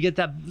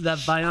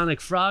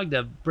bionic frog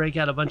to break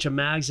out a bunch of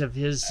mags of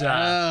his The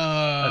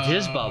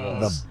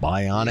bubbles.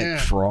 bionic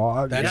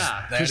frog.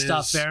 Yeah,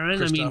 Christoph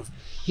Farron. I mean,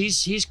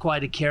 he's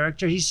quite a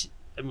character. He's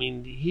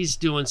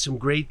doing some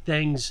great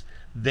things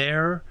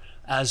there,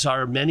 as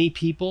are many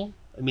people.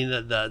 I mean,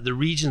 the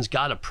region's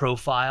got a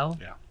profile.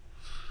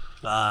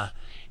 Yeah.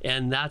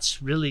 And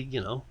that's really,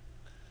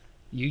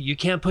 you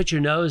can't put your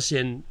nose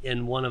in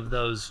one of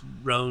those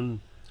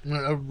Rhone.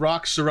 A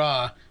rock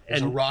Syrah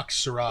is a rock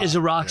Syrah. Is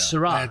a rock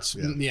Syrah. That's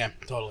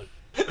totally.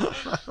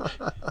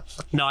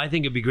 No, I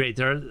think it'd be great.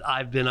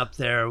 I've been up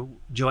there.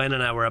 Joanna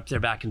and I were up there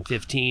back in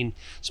 2015.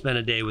 Spent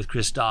a day with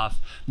Christoph.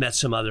 Met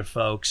some other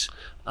folks.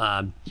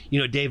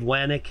 Dave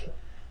Wannick.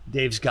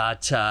 Dave's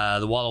got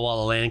the Walla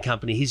Walla Land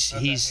Company. He's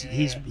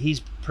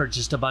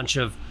purchased a bunch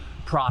of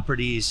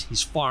properties.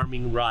 He's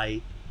farming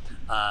right.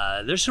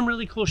 There's some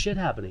really cool shit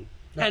happening.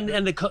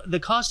 And the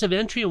cost of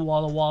entry in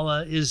Walla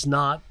Walla is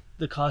not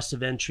the cost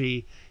of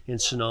entry in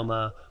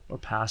Sonoma or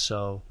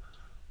Paso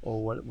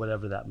or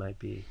whatever that might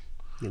be.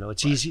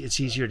 It's easy. It's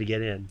easier to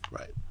get in.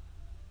 Right.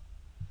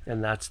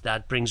 And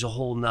that brings a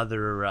whole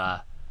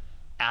nother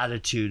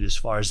attitude as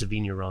far as the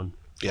vigneron.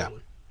 Yeah.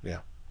 Yeah.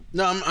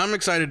 No, I'm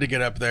excited to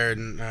get up there,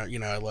 and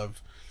I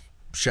love.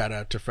 Shout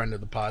out to friend of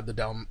the pod,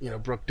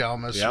 Brooke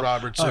Delmas, Yep.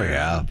 Robertson. Oh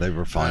yeah, they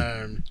were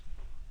fun.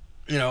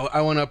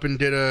 I went up and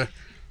did a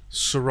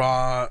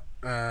Syrah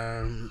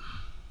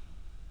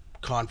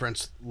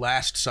conference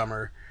last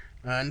summer,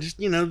 and just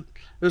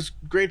there's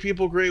great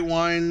people, great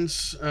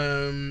wines.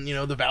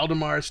 The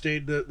Valdemar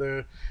Estate,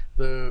 the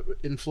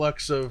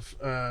influx of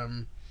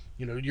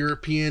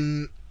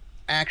European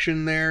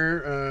action there.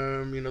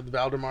 The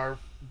Valdemar,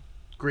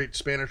 great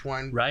Spanish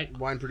wine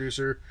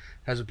producer,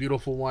 has a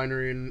beautiful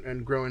winery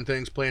and growing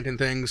things, planting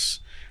things.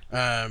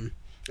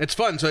 It's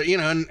fun. So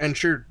and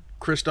sure,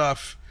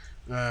 Christoph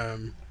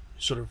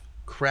sort of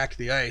cracked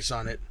the ice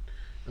on it,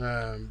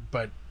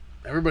 but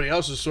everybody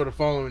else is sort of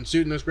following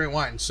suit, and there's great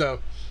wine. So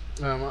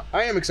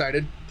I am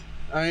excited.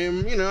 I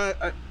am,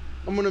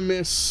 I'm gonna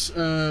miss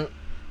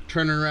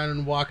turning around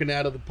and walking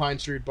out of the Pine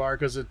Street bar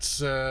because it's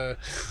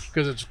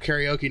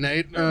karaoke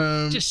night.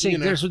 Just think,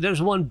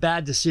 there's one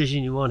bad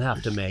decision you won't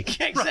have to make.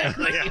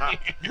 Exactly. Yeah.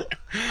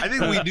 I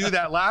think we knew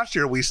that last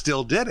year. We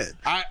still did it.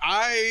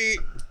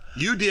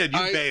 You did. You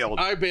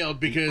bailed. I bailed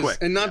because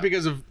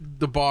because of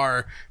the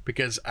bar,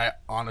 because I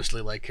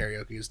honestly like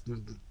karaoke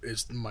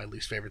is my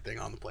least favorite thing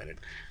on the planet.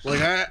 Like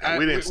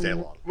we didn't stay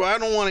long. Well, I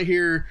don't want to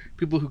hear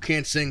people who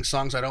can't sing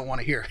songs I don't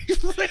want to hear.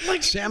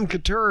 Like Sam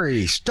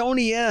Katuri,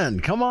 Stony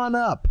End, come on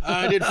up.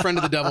 I did Friend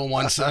of the Devil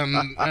once,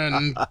 and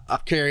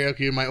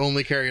karaoke, my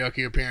only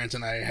karaoke appearance,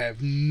 and I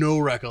have no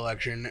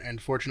recollection.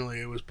 And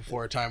fortunately, it was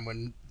before a time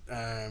when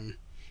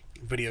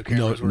video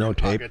cameras were no in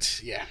tape.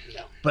 pockets. Yeah,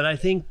 no. But I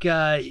think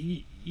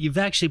you've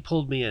actually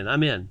pulled me in.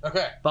 I'm in.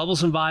 Okay.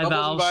 Bubbles and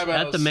Bivalves Bivalves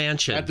at the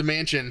mansion. At the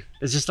mansion.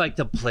 Is this like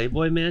the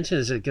Playboy Mansion?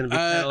 Is it going to be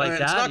kind of like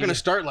that? It's not going to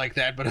start like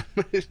that, but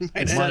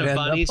instead of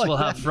bunnies, we'll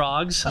have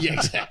frogs. Yeah,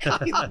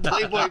 exactly. The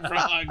Playboy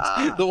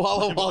frogs. The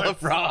Walla Walla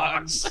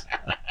frogs.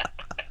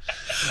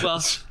 Well,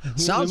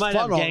 Sounds we might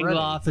fun have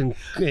Gangloff and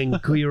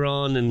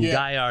Quiron and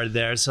Gaillard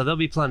there, so there'll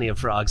be plenty of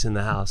frogs in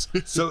the house.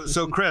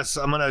 So Chris,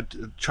 I'm gonna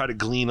try to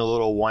glean a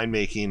little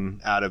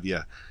winemaking out of you.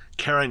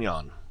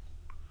 Carignan.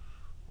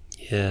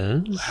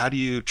 Yes. How do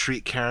you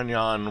treat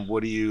Carignan?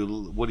 What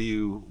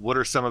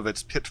are some of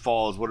its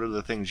pitfalls? What are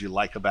the things you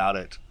like about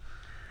it?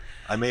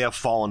 I may have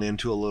fallen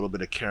into a little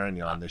bit of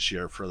Carignan this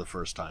year for the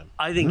first time.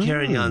 I think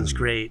Carignan's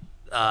great.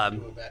 A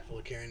vat full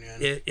of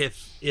Carignan.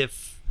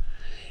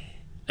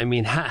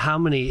 How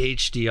many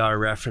HDR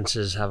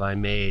references have I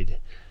made?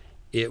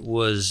 It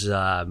was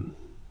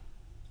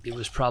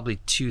probably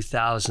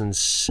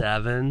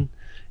 2007.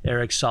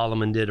 Eric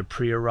Solomon did a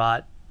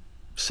Priorat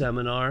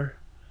seminar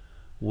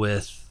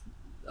with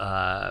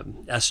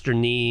Esther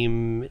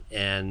Neem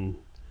and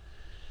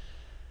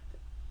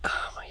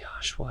oh my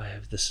gosh, why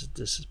this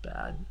is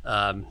bad.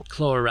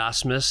 Chloe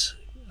Erasmus,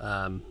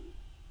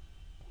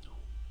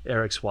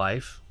 Eric's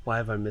wife. Why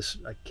have I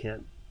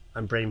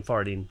I'm brain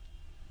farting.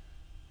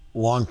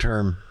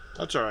 Long-term.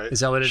 That's all right. Is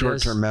that what it is?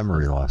 Short-term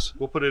memory loss.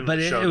 We'll put it in But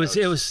the show it was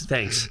notes.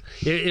 thanks.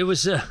 It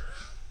was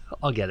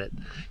I'll get it.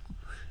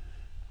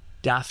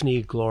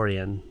 Daphne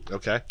Glorian,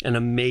 Okay. an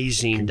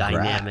amazing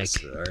dynamic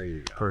There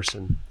you go.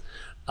 person.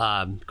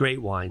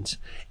 Great wines.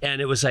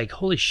 And it was like,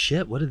 holy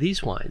shit, what are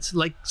these wines?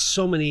 Like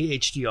so many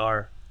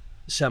HDR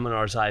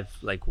seminars I've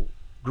like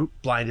group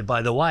blinded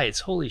by the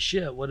whites. Holy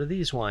shit, what are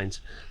these wines?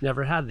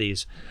 Never had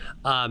these.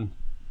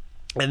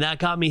 And that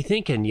got me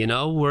thinking,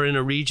 we're in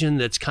a region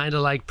that's kind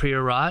of like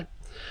Priorat,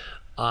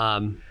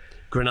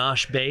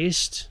 Grenache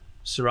based,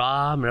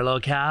 Syrah,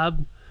 Merlot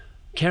Cab,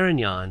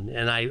 Carignan.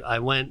 And I'm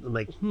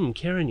like,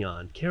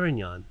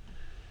 Carignan.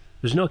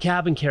 There's no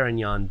Cab in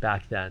Carignan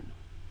back then.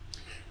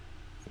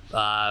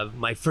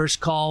 My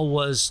first call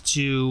was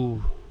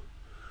to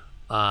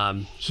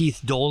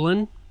Heath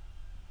Dolan.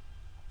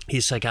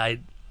 He's like,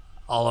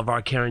 all of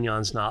our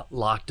Carignan's not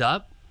knocked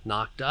up.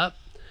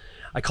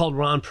 I called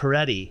Ron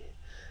Peretti,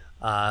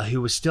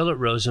 who was still at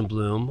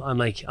Rosenblum. I'm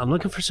like, I'm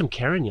looking for some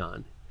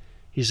Carignan.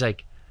 He's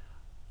like,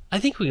 I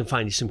think we can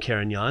find you some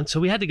Carignan. So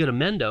we had to go to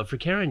Mendo for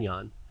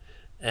Carignan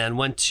and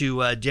went to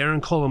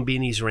Darren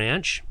Colombini's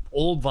ranch,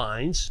 old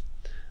vines,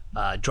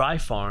 dry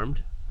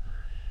farmed,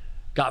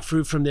 got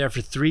fruit from there for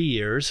 3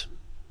 years,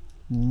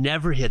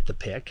 never hit the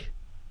pick.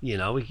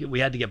 We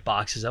had to get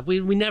boxes up. We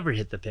never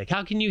hit the pick.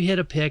 How can you hit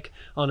a pick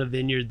on a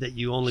vineyard that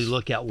you only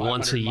look at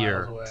once a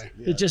year?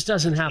 It just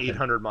doesn't happen.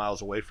 800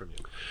 miles away from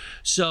you.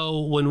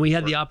 So when we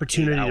had the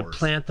opportunity to 8 hours.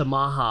 plant the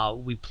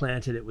MAHA, we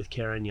planted it with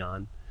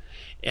Carignan.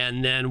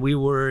 And then we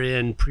were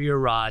in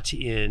Priorat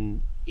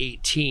in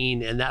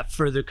 18, and that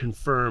further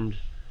confirmed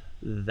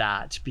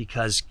that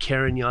because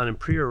Carignan and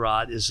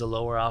Priorat is the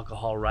lower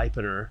alcohol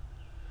ripener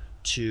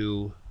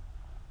to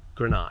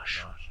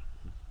Grenache.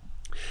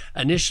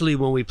 Initially,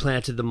 when we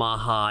planted the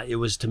MAHA, it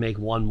was to make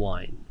one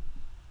wine.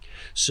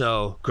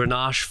 So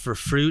Grenache for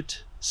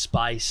fruit,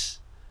 spice,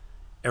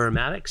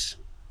 aromatics,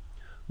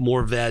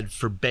 Mourvèdre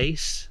for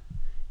base,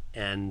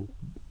 and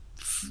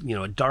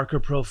a darker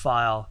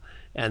profile,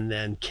 and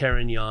then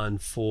Carignan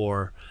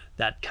for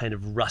that kind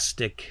of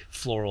rustic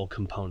floral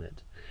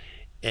component.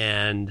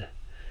 And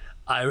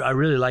I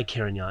really like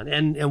Carignan,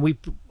 and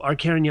our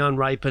Carignan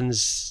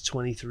ripens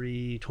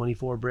 23,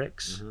 24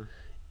 bricks,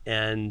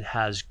 and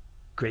has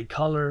great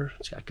color.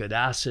 It's got good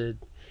acid,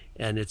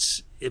 and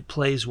it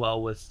plays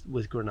well with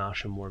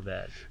Grenache and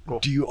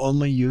Mourvèdre. Do you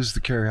only use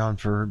the Carignan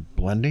for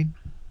blending?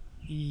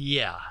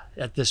 Yeah,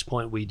 at this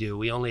point we do.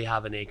 We only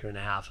have 1.5 acres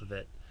of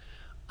it.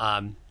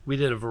 We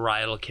did a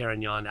varietal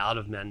Carignan out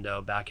of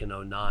Mendo back in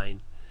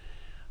 2009,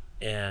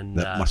 and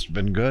That must have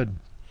been good.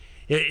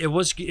 It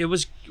was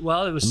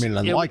well. It was. I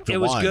like the it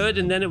was wine good,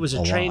 and then it was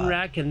a train lot.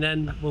 wreck, and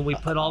then when we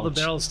put all the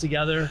barrels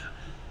together,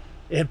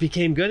 it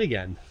became good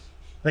again.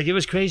 Like it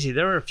was crazy.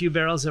 There were a few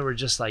barrels that were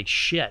just like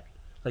shit.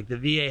 Like the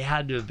VA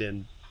had to have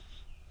been,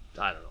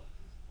 I don't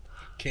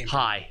know,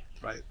 high.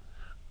 Right.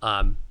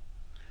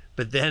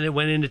 But then it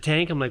went into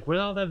tank. I'm like, where'd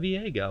all that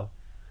VA go?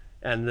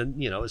 And then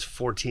it was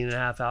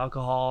 14.5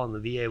 alcohol, and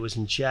the VA was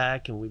in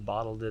check, and we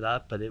bottled it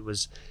up. But it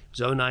was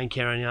 09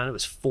 Carignan. It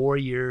was 4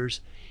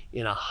 years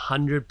in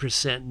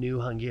 100%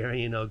 new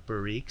Hungarian oak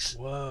barriques.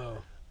 Whoa.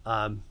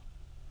 And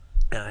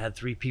I had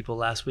 3 people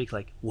last week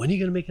like, when are you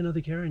going to make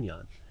another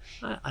Carignan?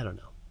 I don't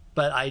know.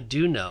 But I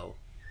do know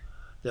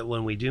that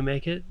when we do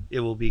make it,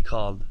 it will be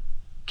called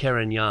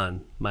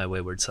Carignan, my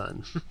wayward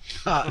son.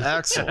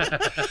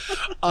 Excellent.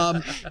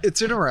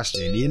 It's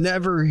interesting. You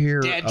never hear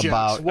Dad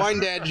about jokes. Wine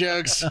dad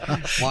jokes.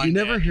 you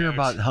never hear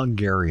about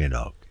Hungarian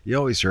oak. You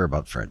always hear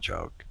about French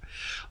oak.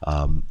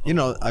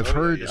 I've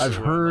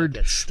heard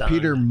get stung.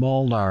 Peter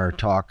Molnar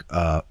talk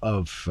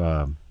of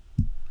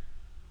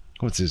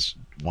what's his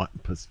one?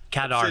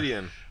 Cadar.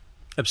 Obsidian.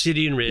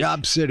 Obsidian Ridge. Yeah,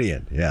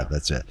 Obsidian. Yeah,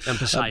 that's it. And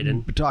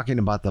Poseidon. Talking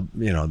about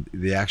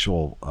the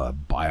actual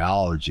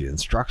biology and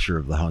structure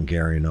of the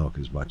Hungarian oak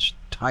is much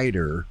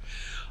tighter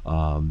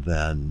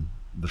than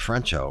the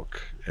French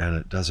oak, and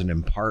it doesn't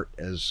impart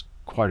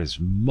quite as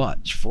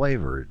much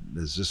flavor.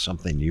 Is this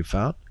something you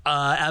found?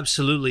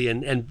 Absolutely,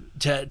 and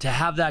to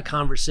have that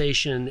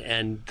conversation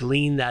and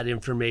glean that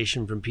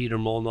information from Peter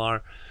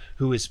Molnar,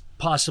 who is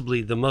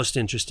possibly the most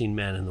interesting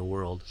man in the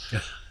world.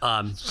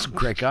 He's a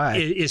great guy.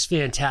 Is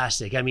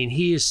fantastic. I mean,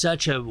 he is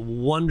such a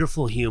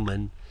wonderful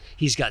human.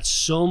 He's got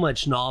so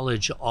much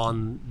knowledge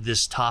on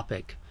this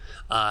topic.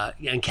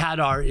 And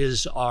Kadar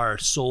is our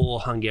sole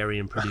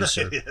Hungarian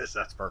producer. Yes,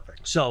 that's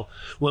perfect. So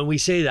when we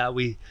say that,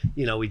 we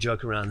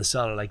joke around the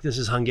cellar like this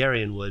is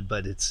Hungarian wood,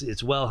 but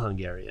it's well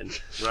Hungarian.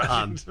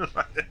 Right.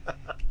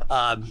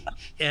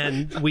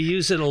 And we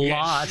use it a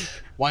lot.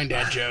 Wine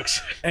dad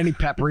jokes. Any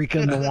paprika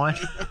in the wine?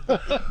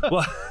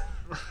 Well,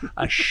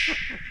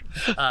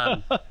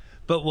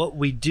 but what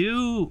we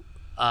do,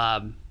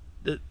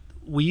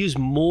 we use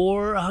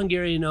more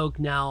Hungarian oak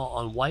now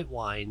on white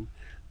wine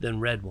than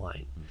red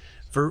wine.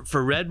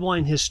 For red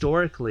wine,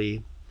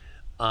 historically,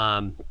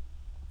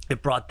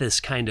 it brought this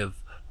kind of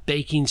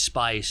baking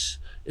spice,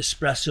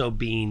 espresso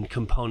bean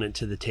component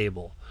to the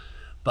table.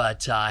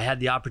 But I had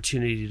the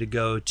opportunity to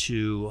go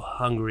to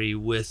Hungary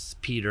with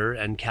Peter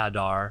and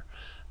Kadar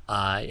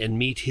and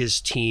meet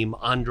his team,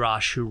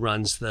 Andras, who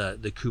runs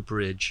the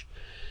cooperage.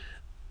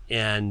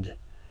 And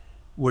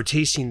we're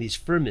tasting these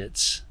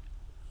ferments.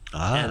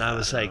 And I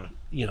was like,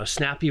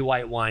 snappy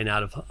white wine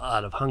out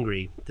of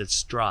Hungary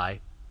that's dry.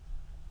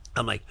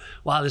 I'm like,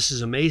 wow, this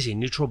is amazing.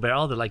 Neutral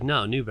barrel? They're like,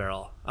 no, new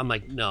barrel. I'm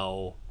like,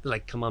 no. They're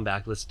like, come on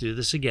back. Let's do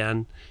this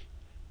again.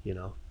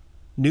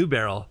 New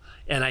barrel.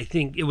 And I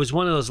think it was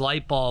one of those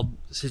light bulb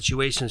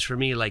situations for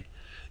me, like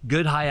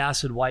good high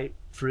acid white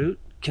fruit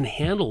can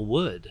handle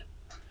wood.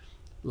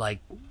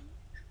 Like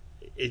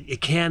it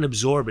can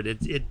absorb it.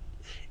 It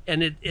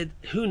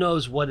who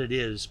knows what it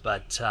is,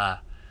 but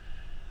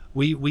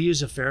we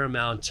use a fair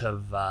amount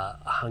of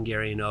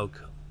Hungarian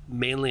oak,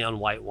 mainly on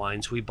white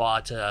wines. We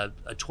bought a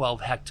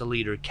 12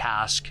 hectoliter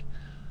cask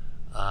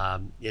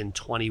in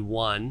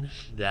 21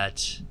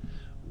 that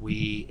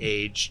we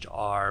aged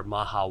our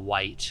MAHA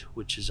White,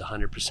 which is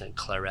 100%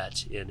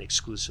 claret in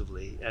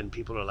exclusively. And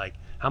people are like,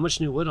 how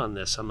much new wood on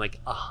this? I'm like,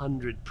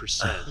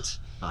 100%.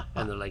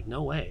 And they're like,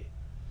 no way.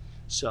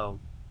 So,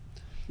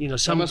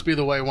 That must be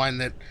the white wine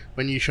that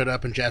when you showed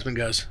up and Jasmine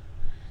goes,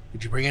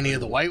 did you bring any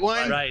of the white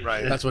wine?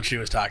 Right. That's what she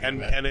was talking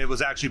about. And it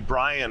was actually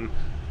Brian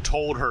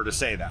told her to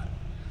say that.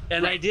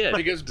 And I did.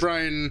 Because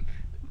Brian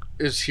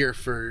is here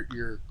for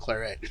your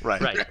claret.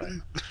 Right.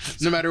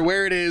 No matter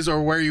where it is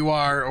or where you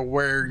are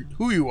or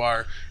who you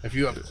are, if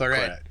you have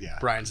claret, yeah.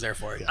 Brian's there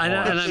for you.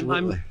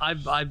 And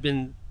I've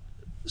been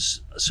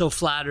so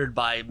flattered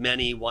by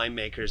many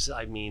winemakers.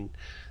 I mean,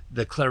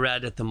 the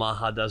claret at the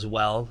MAHA does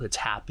well. It's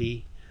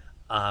happy.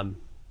 And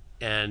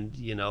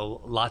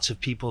lots of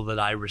people that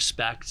I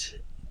respect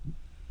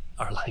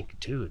are like,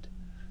 dude,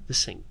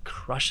 this thing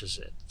crushes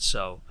it.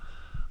 So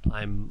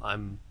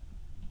I'm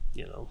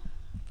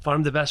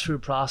farm the best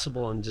fruit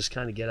possible and just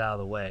kind of get out of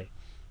the way.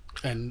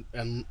 And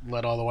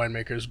let all the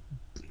winemakers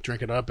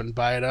drink it up and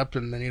buy it up,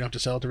 and then you don't have to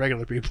sell it to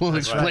regular people and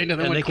explain to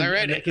them what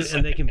claret is.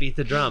 And they can beat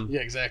the drum.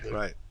 Yeah, exactly.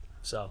 Right.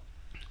 So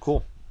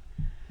cool.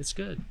 It's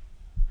good.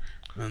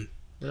 What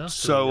else?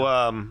 So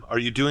are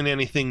you doing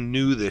anything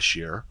new this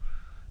year?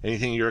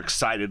 Anything you're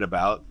excited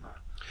about?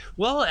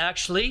 Well,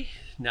 actually,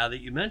 now that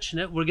you mention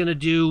it, we're going to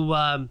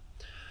do...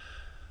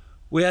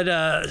 we had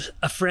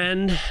a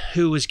friend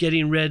who was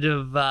getting rid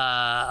of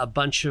a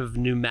bunch of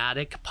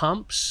pneumatic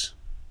pumps.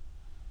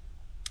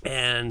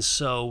 And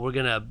so we're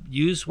going to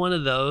use one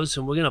of those,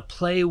 and we're going to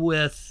play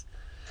with...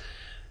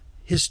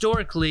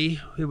 Historically,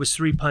 it was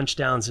 3 punch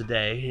downs a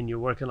day, and you're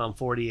working on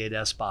 48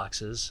 S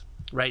boxes.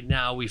 Right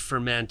now, we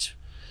ferment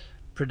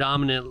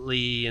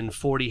predominantly in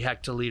 40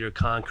 hectoliter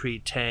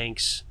concrete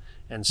tanks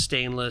and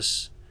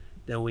stainless.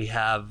 Then we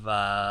have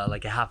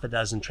like a half a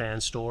dozen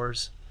trans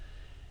stores.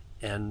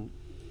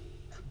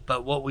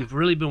 But what we've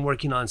really been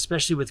working on,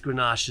 especially with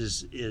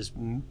Grenache, is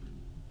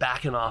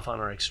backing off on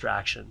our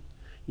extraction.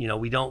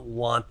 We don't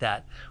want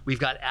that. We've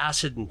got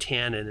acid and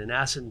tannin, and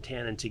acid and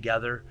tannin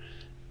together,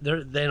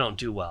 they don't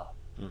do well.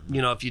 Mm-hmm.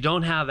 If you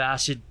don't have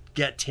acid,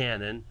 get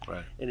tannin.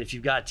 Right. And if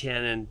you've got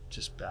tannin,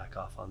 just back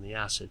off on the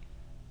acid.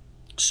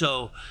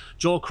 So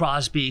Joel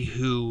Crosby,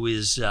 who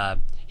is,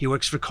 he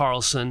works for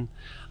Carlson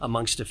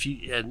amongst a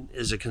few, and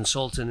is a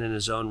consultant in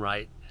his own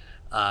right.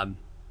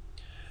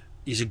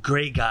 He's a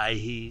great guy.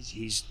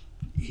 He's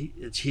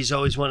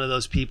always one of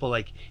those people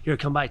like, here,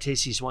 come by,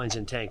 taste these wines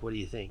in tank. What do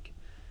you think?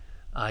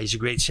 He's a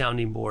great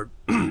sounding board.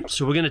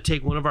 So we're going to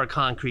take one of our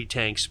concrete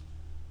tanks,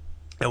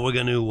 and we're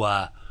going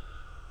to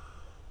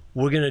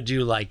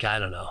do like, I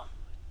don't know,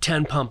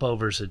 10 pump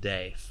overs a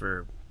day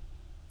for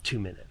 2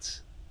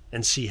 minutes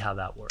and see how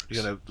that works.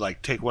 You're going to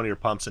like take one of your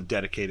pumps and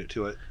dedicate it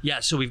to it? Yeah.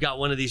 So we've got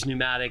one of these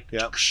pneumatic,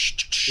 Yep.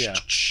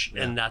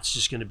 and that's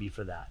just going to be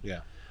for that. Yeah.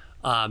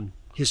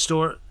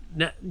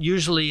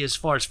 Usually, as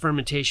far as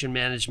fermentation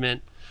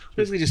management,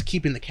 Basically, just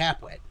keeping the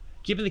cap wet.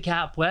 Keeping the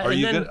cap wet. Are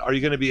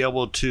you going to be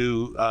able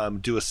to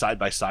do a side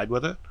by side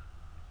with it?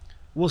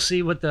 We'll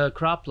see what the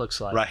crop looks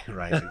like.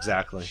 Right,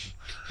 exactly.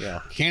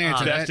 Yeah.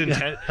 Can't answer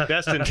that.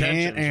 Best intentions.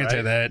 Can't answer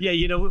right? that. Yeah,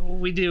 you know,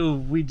 we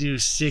do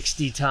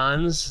 60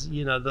 tons.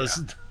 You know,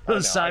 those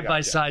side by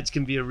sides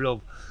can be a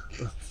real.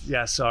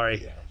 Yeah,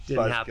 sorry,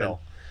 didn't happen.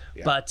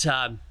 Yeah. But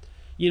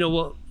you know,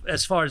 well,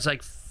 as far as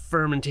like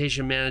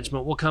fermentation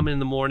management, we'll come in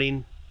the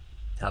morning,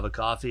 have a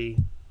coffee,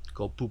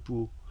 go poo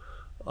poo.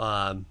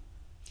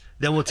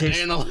 Then we'll taste.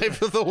 Day in the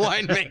life of the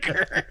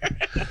winemaker.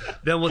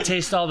 Then we'll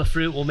taste all the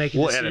fruit. We'll make.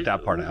 We'll edit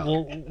that part out.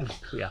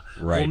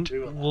 Right.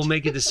 We'll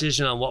make a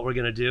decision on what we're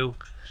gonna do,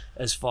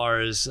 as far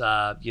as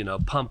you know,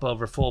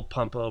 full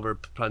pump over,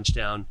 punch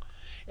down,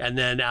 and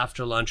then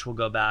after lunch we'll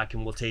go back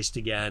and we'll taste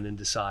again and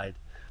decide.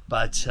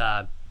 But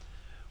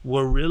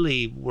we're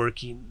really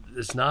working.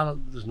 There's not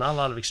a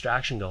lot of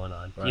extraction going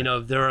on. Right. You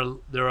know, there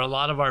are a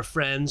lot of our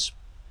friends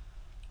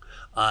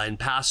in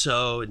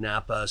Paso,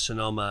 Napa,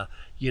 Sonoma.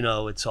 You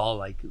know, it's all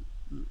like,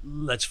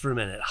 let's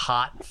ferment it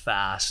hot and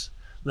fast.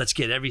 Let's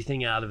get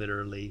everything out of it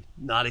early,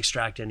 not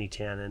extract any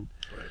tannin.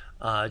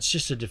 Right. It's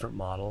just a different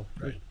model.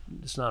 Right.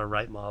 It's not a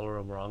right model or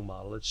a wrong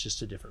model. It's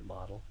just a different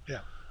model. Yeah.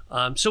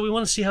 So we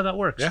want to see how that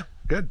works. Yeah.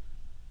 Good.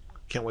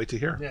 Can't wait to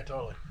hear. Yeah,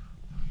 totally.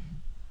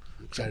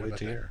 Can't wait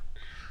to hear.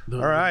 The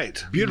All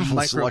right.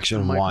 Beautiful selection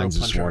of wines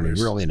this morning.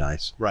 punch-overs. Really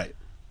nice. Right.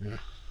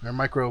 They're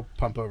micro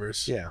pump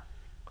overs. Yeah.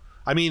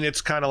 I mean, it's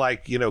kind of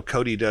like, you know,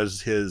 Cody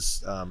does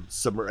his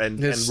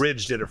and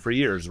Ridge did it for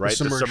years, right?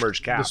 The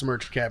submerged cap. The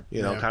submerged cap.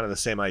 You know, kind of the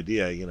same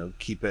idea. You know,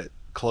 keep it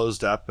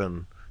closed up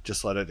and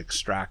just let it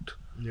extract.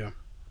 Yeah.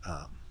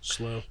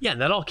 Slow. Yeah,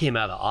 and that all came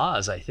out of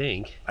Oz, I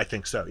think. I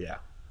think so. Yeah.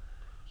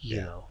 You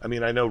know. I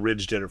mean, I know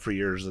Ridge did it for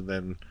years,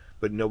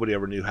 but nobody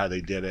ever knew how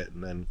they did it.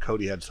 And then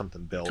Cody had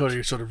something built.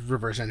 Cody sort of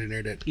reverse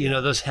engineered it. You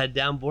know, those head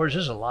down boards.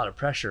 There's a lot of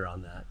pressure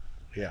on that.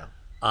 Yeah.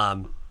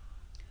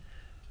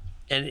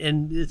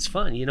 And it's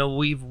fun. You know,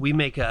 we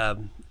make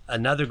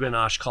another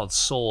Grenache called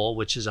Soul,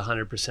 which is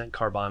 100%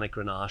 carbonic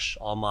Grenache,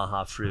 all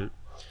MAHA fruit.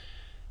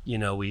 You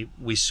know,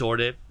 we sort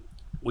it,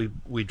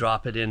 we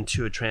drop it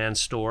into a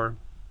trans store,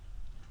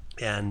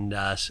 and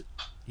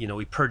you know,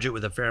 we purge it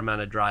with a fair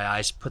amount of dry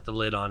ice, put the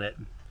lid on it,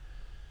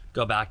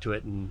 go back to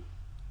it in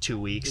 2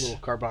 weeks. A little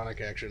carbonic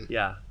action.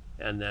 Yeah,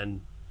 and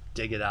then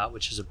dig it out,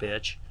 which is a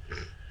bitch.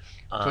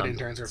 Put in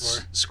transfer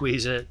for.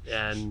 Squeeze it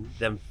and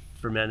then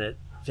ferment it.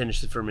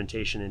 Finish the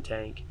fermentation in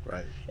tank.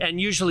 Right.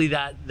 And usually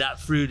that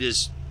fruit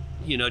is,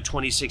 you know,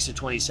 26 to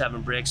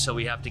 27 brix, so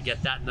we have to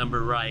get that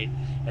number right,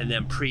 and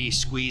then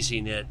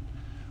pre-squeezing it,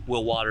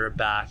 we'll water it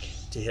back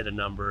to hit a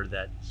number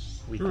that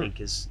we think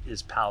is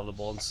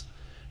palatable. And,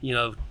 you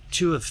know,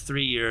 2 of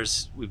 3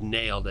 years we've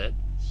nailed it.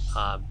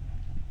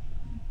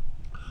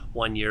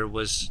 1 year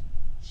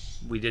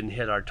we didn't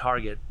hit our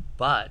target,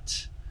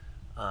 but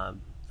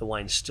the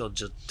wine is still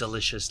just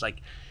delicious.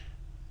 Like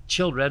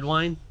chilled red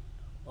wine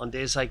on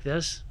days like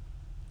this,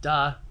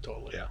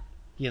 Totally. Yeah.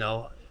 you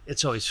know,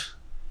 it's I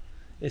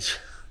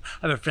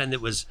have a friend that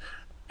was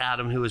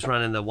Adam, who was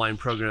running the wine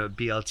program at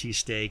BLT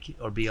Steak,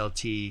 or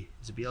BLT,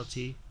 is it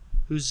BLT?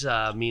 Who's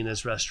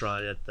Mina's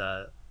restaurant at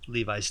the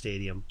Levi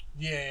Stadium?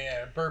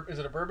 Yeah. Is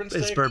it a bourbon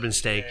steak? It's bourbon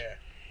steak. Yeah.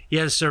 He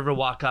had a server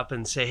walk up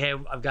and say, hey,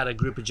 I've got a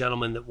group of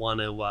gentlemen that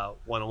want a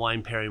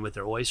wine pairing with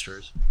their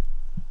oysters.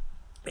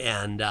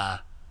 And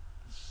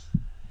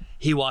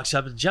he walks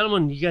up,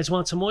 gentlemen, you guys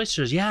want some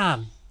oysters?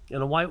 Yeah.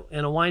 And a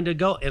wine to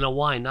go, and a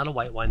wine, not a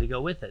white wine, to go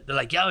with it. They're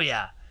like, oh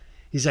yeah.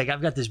 He's like,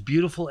 I've got this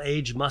beautiful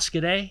aged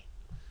Muscadet,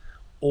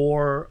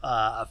 or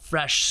a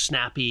fresh,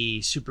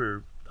 snappy,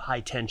 super high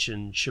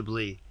tension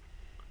Chablis.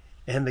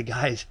 And the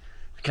guy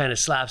kind of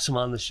slaps him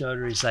on the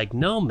shoulder. He's like,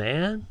 no,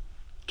 man,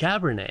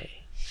 Cabernet.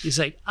 He's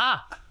like,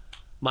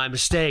 my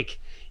mistake.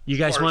 You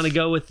guys want to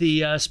go with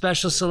the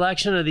special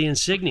selection or the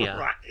Insignia?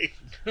 Right.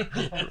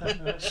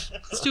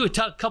 Let's do a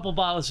couple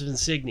bottles of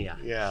Insignia.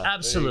 Yeah,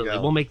 absolutely. there you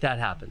go. We'll make that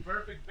happen.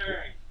 Perfect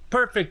pairing.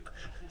 Perfect.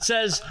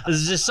 Says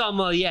the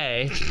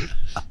sommelier.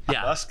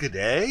 Yeah.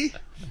 Muscadet?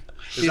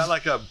 Is that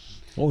like a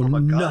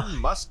no.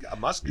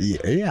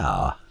 musket?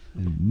 Yeah.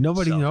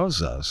 Nobody knows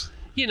those.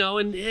 You know,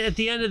 and at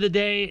the end of the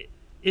day,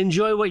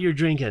 enjoy what you're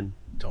drinking.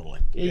 Totally.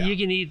 Yeah. You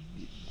can eat.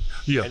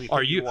 Yeah. Anything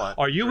Are you you want.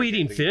 are you Drink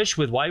eating anything fish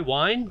with white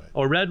wine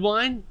or red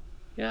wine?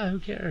 Yeah. Who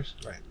cares?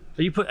 Right.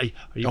 Are you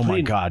Oh my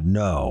God,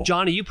 no.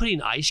 John, are you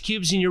putting ice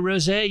cubes in your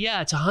rosé?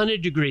 Yeah, it's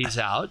 100 degrees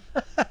out.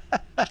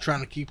 Just trying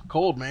to keep it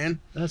cold, man.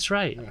 That's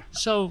right.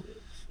 So,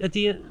 at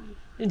the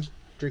end,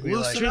 Drink what you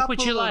like. drink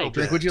what you like.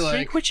 Drink what you like.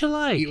 Drink what you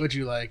like. Eat what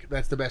you like.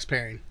 That's the best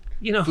pairing.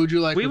 You know, Food you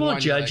like we with won't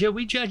wine you judge like. you.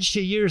 We judged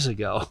you years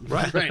ago.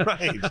 Right.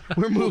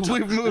 We've moved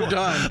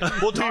on.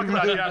 We'll talk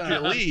about it after you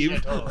leave. Yeah,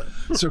 totally.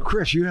 So,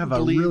 Chris, you have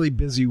a really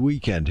busy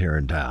weekend here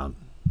in town.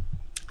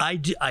 I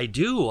do.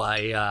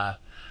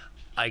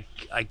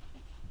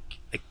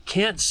 I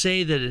can't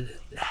say that it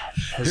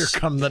has. Here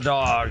come the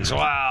dogs.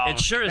 Wow. It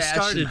sure has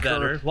started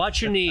better.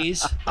 Watch your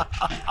knees.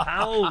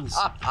 Hounds.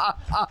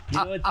 You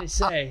know what they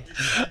say.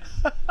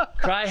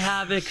 Cry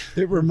havoc.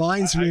 It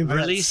reminds me of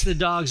Release the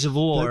dogs of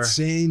war. that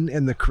scene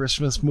in the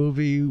Christmas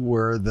movie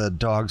where the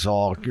dogs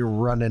all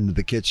run into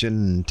the kitchen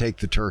and take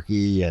the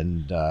turkey,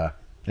 and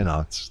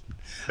it's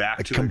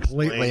Back to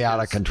completely explain out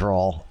of his-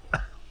 control.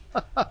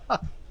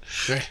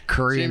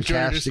 Curry and Cherry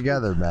cash just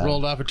together, man.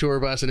 Rolled off a tour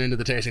bus and into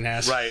the tasting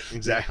house. Right,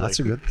 exactly. That's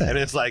a good thing. And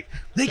it's like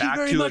Thank you back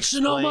very to much,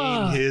 explain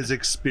Sonoma. his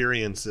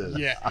experiences.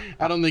 Yeah,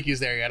 I don't think he's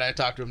there yet. I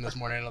talked to him this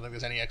morning. I don't think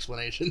there's any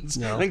explanations.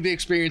 No. I think the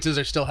experiences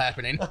are still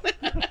happening.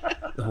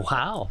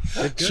 Wow.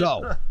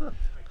 So,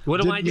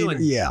 What am I doing?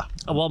 Yeah.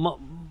 Well,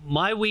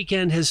 my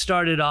weekend has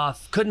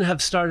couldn't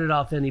have started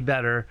off any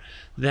better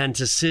than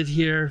to sit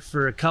here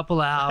for a couple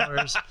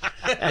hours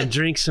and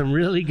drink some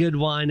really good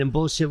wine and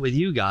bullshit with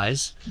you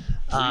guys.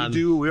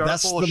 We are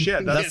That's full of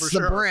shit. That's the for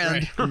sure.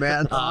 brand,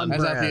 man. On As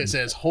brand. Althea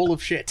says, hole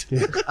of shit.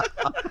 That's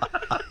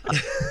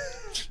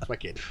my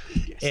kid.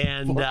 Yes.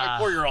 And My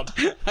 4-year-old.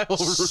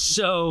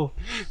 so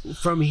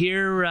from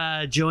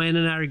here, Joanne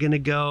and I are going to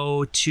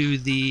go to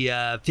the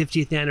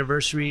 50th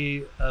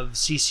anniversary of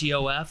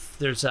CCOF.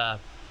 There's an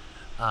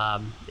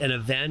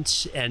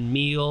event and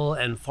meal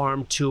and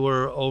farm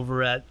tour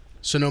over at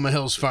Sonoma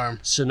Hills Farm.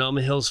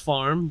 Sonoma Hills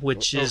Farm,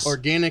 which is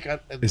Organic.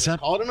 Is that-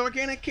 called an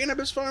organic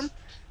cannabis farm?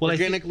 Well, I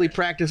Organically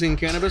practicing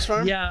cannabis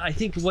farm? yeah. I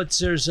think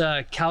there's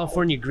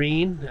California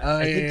Green.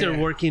 I think they're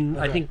working.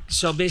 I think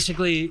so.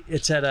 Basically,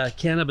 it's at a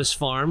cannabis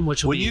farm,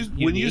 which will When be you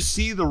when you unique.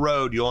 see the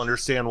road, you'll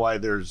understand why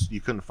you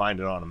couldn't find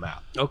it on a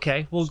map.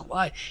 Okay. Well,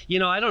 I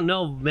don't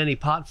know many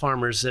pot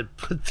farmers that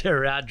put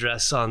their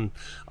address on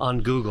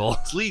Google.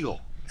 It's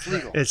legal. It's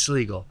legal. It's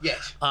legal.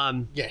 Yet.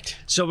 Yet.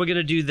 So we're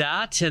gonna do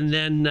that, and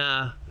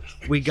then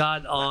we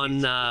got on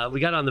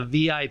the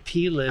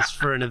VIP list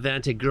for an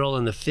event at Girl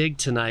in the Fig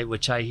tonight,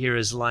 which I hear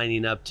is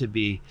lining up to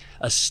be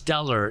a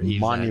stellar event.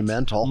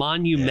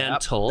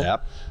 Monumental.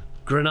 Yep.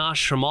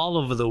 Grenache from all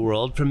over the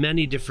world, from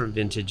many different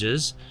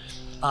vintages.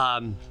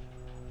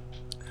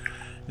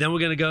 Then we're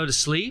gonna go to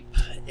sleep,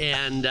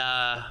 and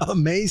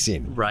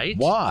Amazing. Right?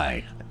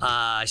 Why?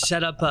 I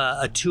set up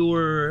a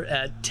tour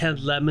at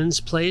 10 Lemons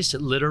Place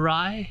at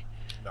Literai.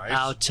 Nice.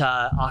 Out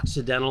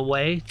Occidental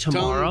Way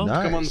tomorrow.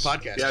 Nice. Come on the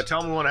podcast. Yeah,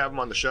 tell me when to have him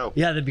on the show.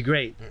 Yeah, that'd be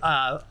great.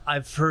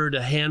 I've heard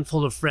a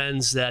handful of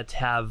friends that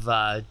have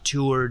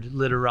toured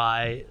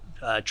Literai.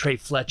 Trey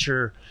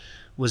Fletcher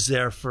was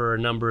there for a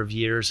number of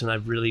years, and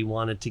I've really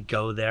wanted to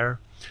go there.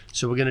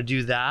 So we're going to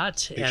do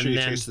that. Make and sure you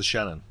then, taste the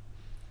Shannon.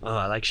 oh,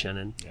 I like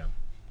Shannon. Yeah.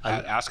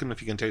 Ask him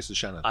if you can taste the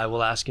Shannon. I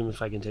will ask him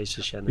if I can taste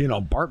the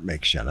Shannon. Bart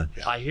makes Shannon.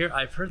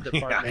 I've heard that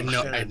Bart I makes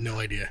Shannon. had no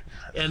idea.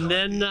 And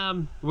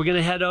then we're going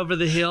to head over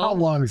the hill. How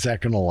long is that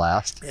going to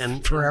last?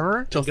 And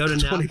Forever? Till go to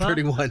Napa.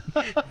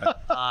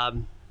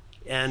 2031.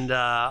 And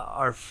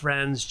our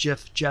friends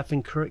Jeff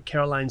and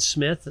Caroline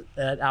Smith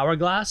at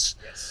Hourglass,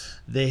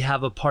 they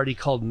have a party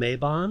called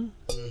Mabon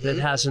that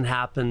hasn't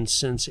happened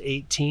since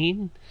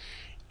 18,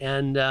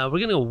 and we're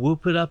gonna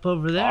whoop it up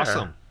over there.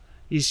 Awesome.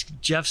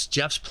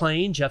 Jeff's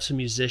playing. Jeff's a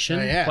musician,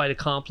 Oh, yeah. quite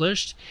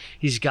accomplished.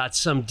 He's got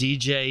some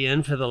DJ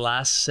in for the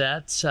last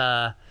set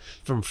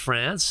from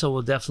France, so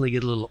we'll definitely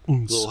get a little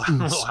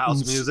Little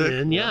house music.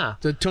 in. Yeah.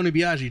 It's a Tony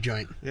Biaggi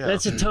joint. Yeah.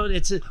 That's a tone.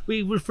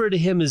 We refer to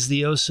him as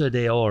the Oso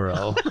de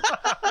Oro.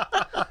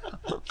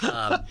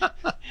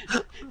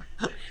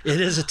 It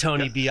is a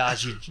Tony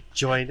Biaggi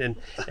joint,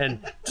 and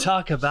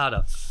talk about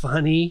a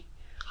funny,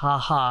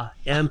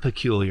 and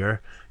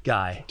peculiar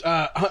guy.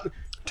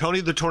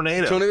 Tony the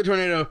Tornado. Tony the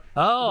Tornado.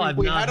 Oh, I've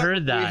not had him-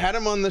 heard that. We had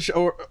him on the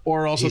show,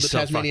 or also He's the so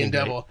Tasmanian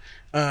fucking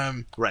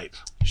Devil. Right.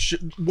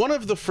 One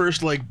of the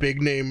first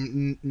big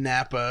name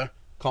Napa,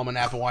 call him a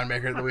Napa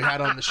winemaker that we had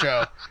on the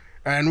show,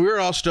 and we were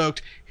all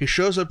stoked. He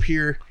shows up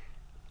here.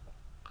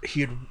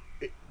 He had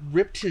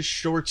ripped his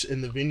shorts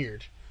in the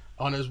vineyard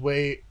on his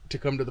way to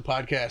come to the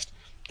podcast,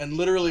 and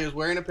literally is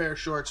wearing a pair of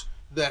shorts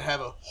that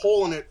have a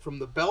hole in it from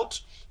the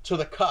belt to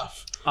the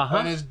cuff,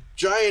 and his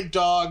giant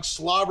dog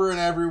slobbering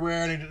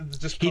everywhere, and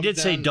he did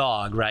say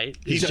dog, right?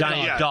 His said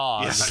giant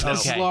dog. dog.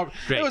 Yeah. Okay,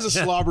 great. It was a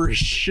slobbery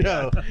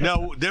show.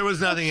 No, there was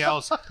nothing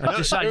else. I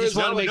just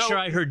want to make sure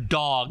I heard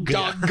dog.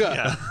 Dog.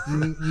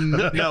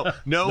 No,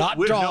 Not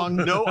dong.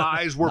 no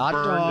eyes were Not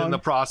burned dong. in the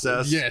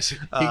process. Yes, he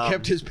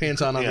kept his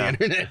pants on yeah.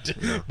 the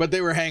internet, but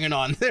they were hanging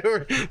on. They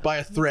were by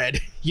a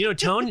thread. You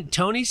know,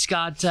 Tony's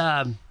got.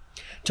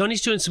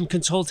 Tony's doing some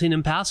consulting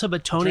in Paso,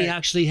 but Tony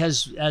actually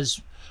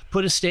has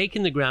put a stake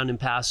in the ground in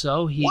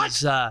Paso.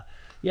 He's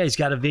he's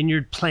got a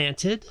vineyard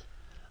planted.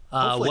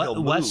 Hopefully he'll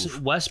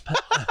move. West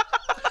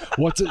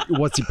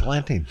What's he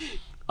planting?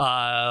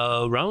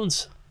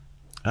 Rhones,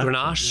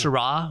 Grenache,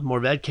 Syrah,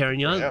 Mourvedre,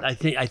 Carignan. Yeah.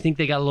 I think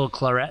they got a little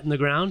claret in the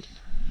ground.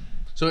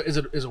 So is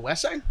it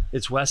west side?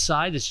 It's west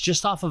side. It's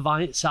just off of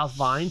South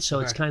Vine, so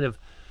it's kind of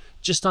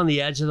just on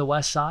the edge of the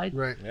west side.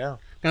 Right. Yeah.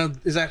 Now,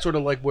 is that sort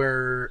of like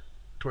where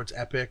towards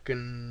Epic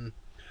and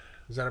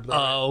is that up there?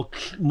 Oh,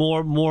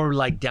 more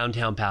like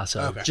downtown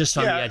Paso, Okay. just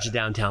on Yeah. the edge of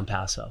downtown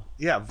Paso.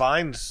 Yeah,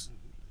 Vines.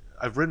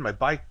 I've ridden my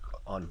bike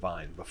on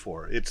Vine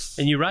before.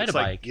 And you ride a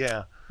bike.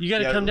 Yeah. You got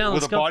to come down.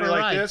 With Let's a go body for a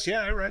like ride. this,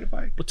 yeah, I ride a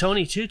bike. Well,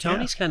 Tony too.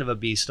 Tony's kind of a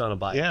beast on a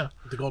bike. Yeah.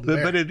 The Golden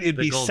Bear. But it'd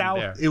be Golden south.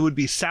 Bear. It would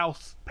be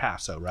South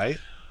Paso, right?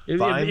 It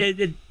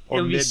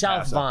would be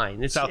South Mid-Paso?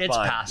 Vine. It's South Vine.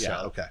 Paso.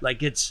 Yeah, okay.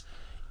 Like it's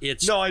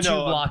No, I 2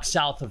 know. blocks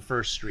south of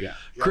First Street. Yeah.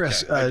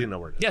 Chris, Okay, I do know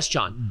where it is. Yes,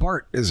 John.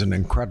 Bart is an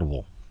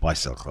incredible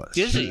bicyclist.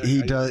 Is he?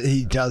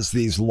 He does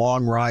these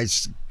long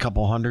rides,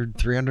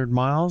 300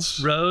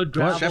 miles. Road,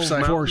 gravel, Chef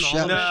cycle. mountain, For all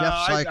chef, of it.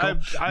 chef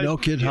cycle. No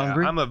kid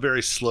hungry. I'm a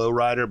very slow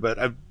rider, but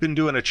I've been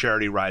doing a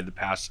charity ride the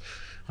past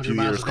 2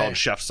 miles years a called day.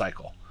 Chef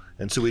Cycle.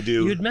 And so we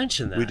do. You'd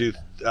mentioned that. We do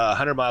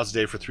 100 miles a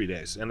day for 3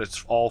 days, and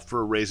it's all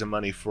for raising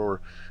money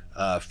for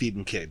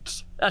feeding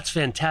kids. That's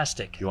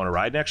fantastic. You want to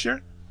ride next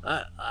year?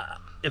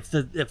 If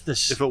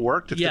it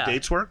worked, if the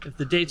dates work, if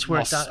the dates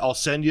worked, I'll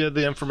send you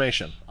the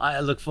information. I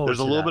look forward. There's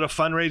to a little that. bit of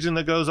fundraising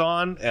that goes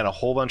on, and a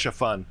whole bunch of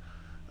fun.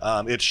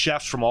 It's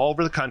chefs from all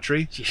over the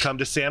country come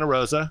to Santa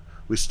Rosa.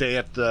 We stay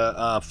at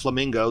the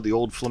Flamingo, the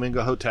old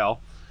Flamingo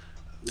Hotel.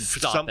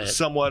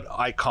 Somewhat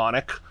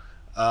iconic.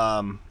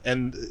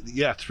 And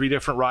yeah, 3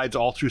 different rides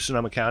all through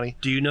Sonoma County.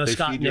 Do you know They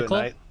Scott feed you at Nickel,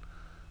 night.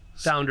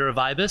 founder of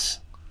Ibis?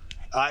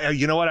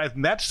 You know what? I've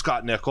met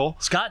Scott Nickel.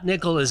 Scott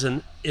Nickel is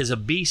a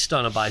beast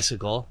on a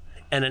bicycle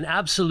and an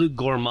absolute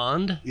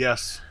gourmand.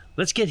 Yes.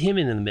 Let's get him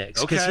in the mix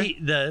because Okay.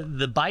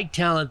 the bike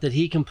talent that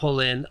he can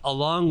pull in,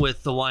 along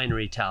with the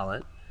winery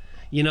talent.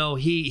 You know,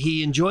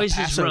 he enjoys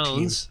his Paso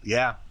roans.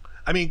 Yeah.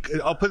 I mean,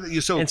 I'll put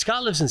it. So And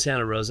Scott lives in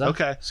Santa Rosa.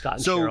 okay. Scott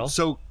and Carol.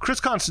 So Chris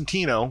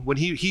Constantino, when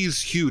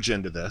he's huge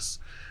into this.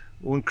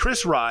 When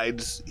Chris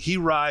rides, he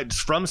rides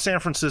from San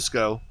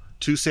Francisco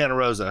to Santa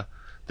Rosa.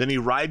 Then he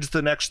rides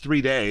the next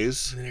 3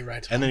 days. And then he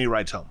rides And then he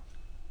rides home.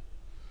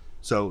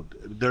 So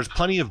there's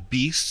plenty of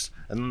beasts,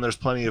 and then there's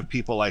plenty of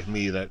people like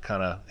me that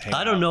kind of hang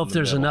I don't out know in if the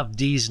there's middle. enough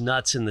D's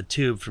nuts in the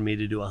tube for me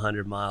to do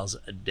 100 miles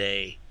a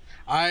day.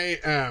 I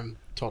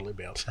totally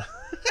bailed.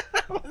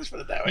 Let's put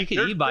it that way. You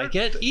can e-bike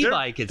it.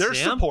 E-bike it, There's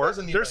Sam. support. There's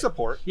an There's e-bike.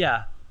 support.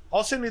 Yeah.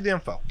 I'll send you the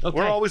info. Okay.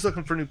 We're always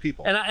looking for new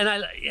people. And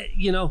I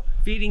you know,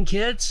 feeding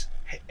kids.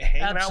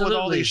 Hanging out with all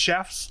absolutely. these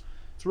chefs,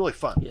 it's really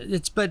fun.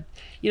 But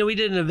you know, we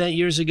did an event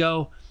years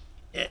ago,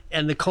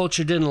 and the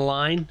culture didn't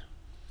align,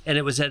 and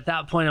it was at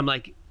that point I'm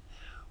like,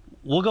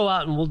 we'll go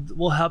out and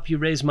we'll help you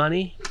raise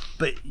money,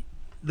 but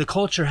the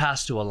culture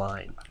has to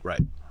align. Right.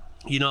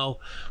 You know,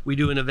 we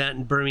do an event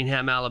in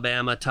Birmingham,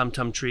 Alabama, Tum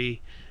Tum Tree,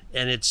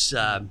 and it's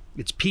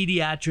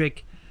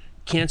pediatric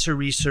cancer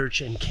research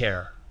and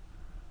care.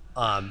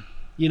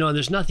 You know, and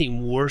there's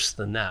nothing worse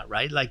than that,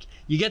 right? Like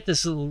you get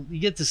this little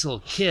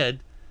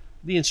kid,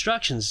 the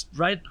instructions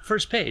right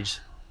first page.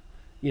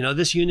 You know,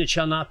 this unit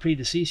shall not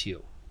predecease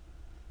you,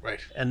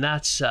 Right. and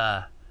that's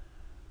I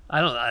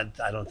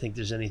don't think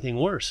there's anything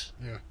worse.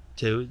 Yeah.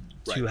 To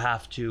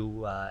have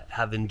to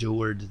have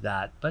endured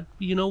that, but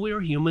you know, we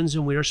are humans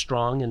and we are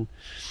strong, and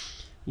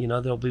you know,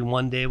 there'll be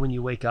one day when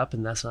you wake up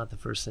and that's not the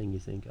first thing you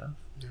think of.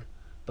 Yeah.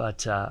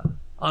 But on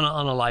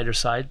a lighter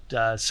side,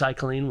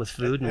 cycling with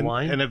food and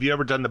wine. And have you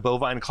ever done the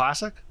Bovine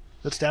Classic?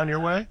 That's down your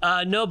way.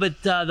 No,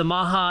 but the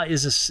MAHA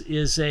is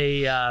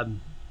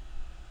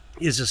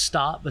a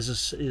stop, is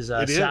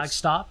a It SAG is.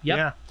 stop.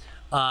 Yep.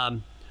 Yeah.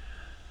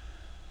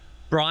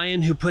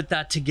 Brian, who put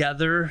that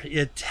together,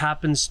 it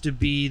happens to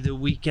be the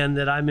weekend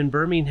that I'm in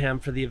Birmingham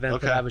for the event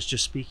Okay. that I was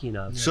just speaking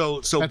of. So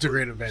That's a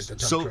great event.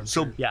 That's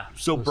Yeah.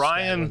 So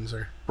Brian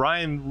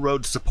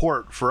rode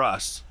support for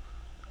us.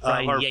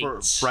 Brian or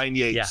Yates. For Brian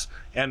Yates.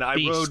 Yeah. And I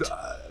Beast. rode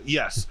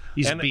yes.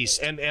 He's a and,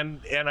 beast.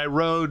 And I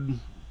rode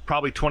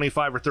probably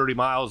 25 or 30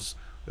 miles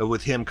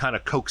with him kind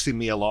of coaxing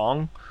me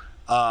along.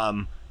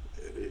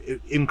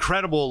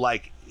 Incredible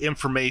like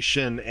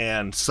information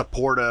and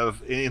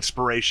supportive,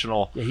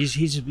 inspirational. Yeah, he's a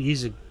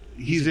He's an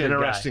good guy.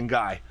 interesting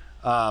guy.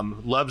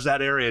 Loves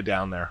that area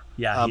down there.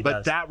 Yeah, he but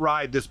does. that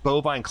ride, this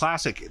Bovine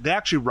Classic, they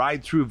actually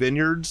ride through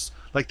vineyards.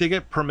 Like they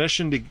get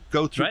permission to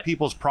go through Right.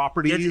 people's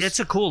properties. It's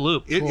a cool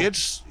loop.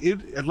 It's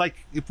like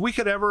if we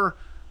could ever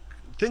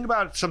think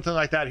about something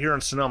like that here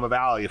in Sonoma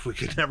Valley, if we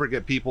could never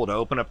get people to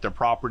open up their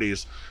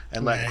properties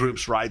and let Right.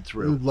 groups ride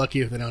You're through. lucky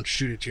if they don't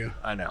shoot at you.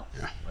 I know.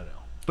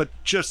 But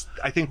just,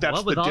 I think that's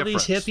What with the all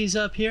difference. these hippies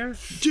up here?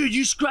 Dude,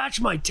 you scratched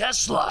my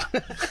Tesla.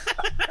 It's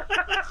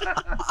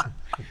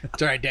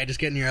all right, Dad. Just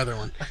get in your other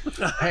one.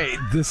 Hey,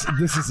 this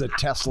is a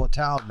Tesla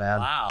town, man.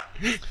 Wow.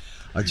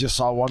 I just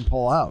saw one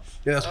pull out.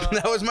 Yeah,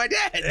 that was my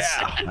dad's.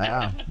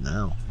 Yeah,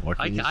 no. What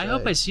can you I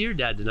hope say? I see your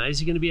dad tonight. Is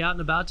he going to be out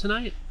and about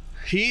tonight?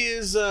 He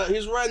is.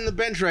 He's riding the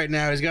bench right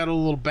now. He's got a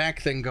little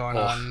back thing going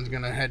on. He's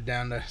gonna head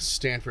down to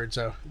Stanford.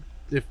 So,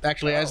 if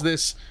actually as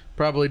this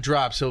probably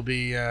drops, he'll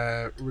be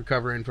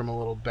recovering from a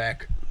little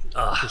back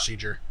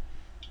procedure.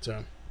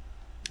 So,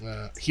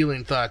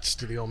 healing thoughts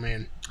to the old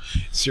man.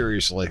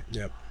 Seriously.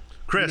 Yep.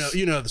 Chris,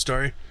 You know the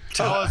story.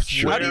 tell us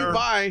How do you where-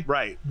 buy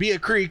Right. Villa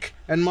Creek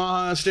and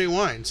MAHA Estate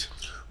wines?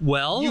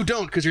 Well, You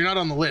don't, because you're not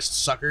on the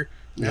list, sucker.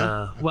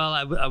 No. well,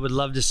 I would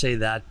love to say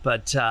that,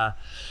 but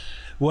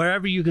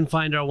wherever you can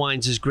find our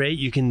wines is great.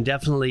 You can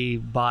definitely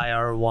buy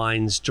our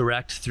wines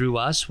direct through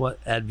us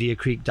at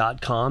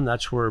villacreek.com.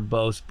 That's where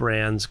both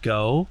brands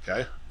go.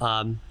 Okay.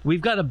 We've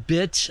got a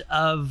bit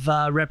of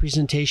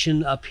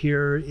representation up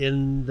here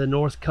in the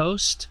North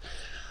Coast.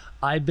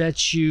 I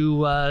bet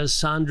you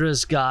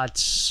Sandra's got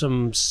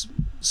some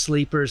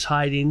sleepers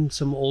hiding,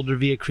 some older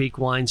Villa Creek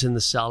wines in the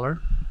cellar.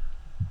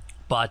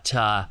 But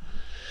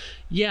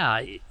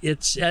yeah,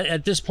 it's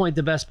at this point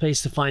the best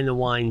place to find the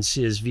wines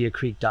is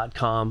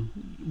villacreek.com.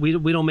 We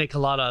don't make a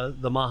lot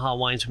of the MAHA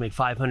wines. We make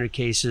 500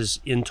 cases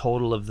in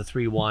total of the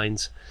 3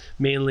 wines,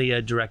 mainly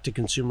a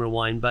direct-to-consumer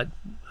wine. But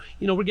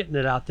we're getting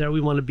it out there.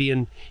 We want to be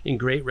in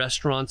great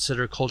restaurants that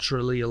are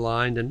culturally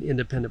aligned and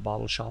independent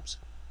bottle shops.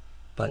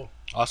 But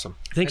awesome.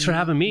 Thanks for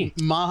having me.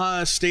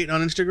 MAHA Estate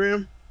on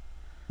Instagram.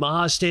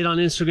 MAHA Estate on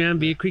Instagram.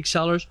 Villa Creek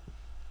Cellars.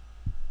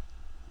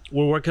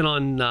 We're working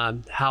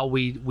on how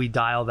we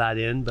dial that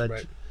in,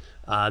 but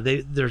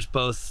there's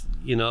both.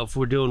 If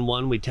we're doing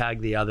one, we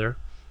tag the other.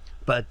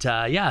 But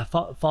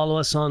follow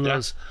us on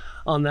those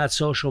on that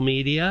social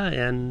media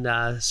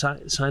and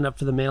sign up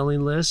for the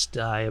mailing list.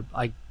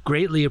 I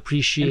greatly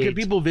appreciate. And can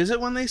people visit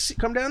when they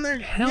come down there?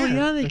 Hell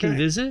yeah, they can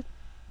visit.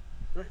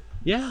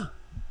 Yeah,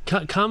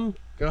 come.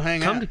 Go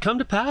hang out. Come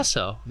to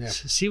Paso. Yeah.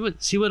 See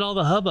what all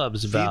the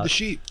hubbub's about. Feed the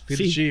sheep. Feed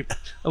the sheep.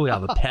 Oh, we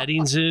have a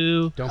petting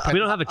zoo. We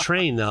don't have a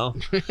train though.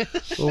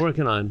 We're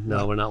working on.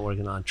 No, we're not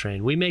working on a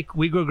train. We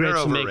grow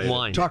grapes and make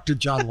wine. Talk to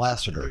John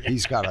Lassiter.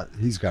 He's got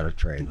a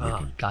train.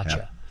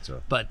 Gotcha.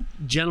 So. But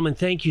gentlemen,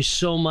 thank you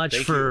so much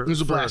for it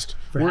was a blast.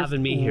 for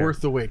having me here.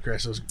 Worth the wait,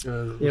 Chris.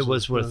 It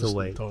was worth the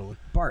wait. Totally.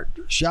 Bart,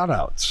 shout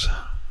outs.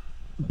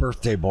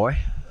 Birthday boy.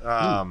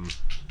 How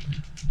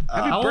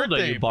old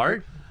are you,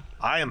 Bart?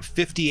 I am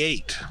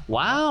 58.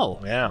 Wow.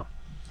 Yeah.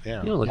 You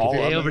don't look a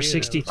day over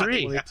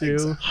 63.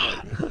 Exactly.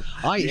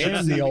 I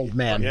am the old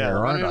man here,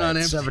 aren't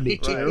I?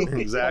 72. Right,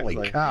 exactly.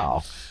 Holy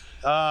cow.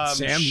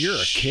 Sam, you're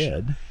a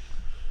kid.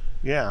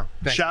 Yeah.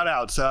 Shout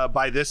outs.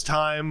 By this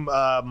time,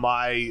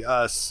 my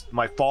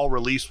fall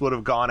release would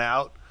have gone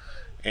out.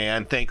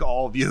 And thank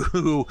all of you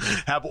who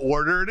have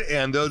ordered.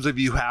 And those of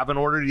you who haven't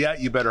ordered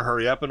yet, you better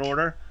hurry up and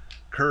order.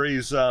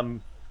 Curry's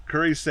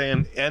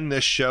saying end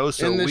this show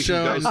so we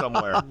can go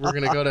somewhere. We're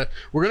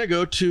gonna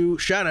go to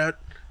shout out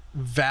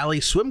Valley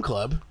Swim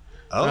Club.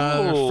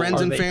 Friends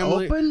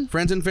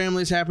and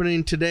families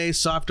happening today.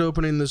 Soft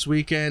opening this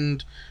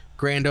weekend.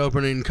 Grand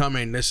opening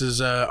coming. This is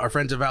our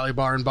friends at Valley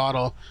Bar and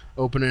Bottle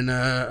opening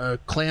a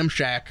clam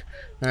shack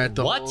at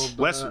the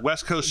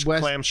West Coast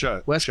Clam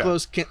Shack. West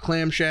Coast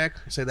Clam Shack.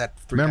 I say that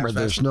 3 Remember, times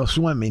there's fast. no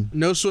swimming.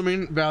 No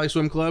swimming. Valley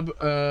Swim Club.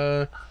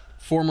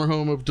 Former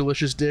home of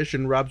Delicious Dish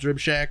and Rob's Rib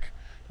Shack.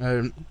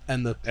 And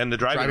the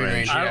driving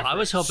range. I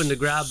was hoping to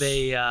grab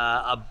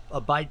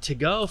a bite to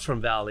go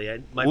from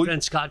Valley. My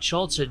friend Scott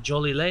Schultz at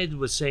Jolie Lade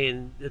was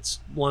saying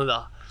it's one of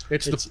the.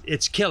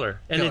 It's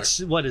killer, and it's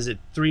what is it?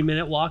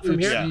 3-minute walk from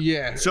here?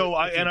 Yeah. So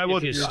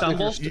if you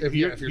stumble,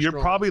 you're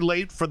probably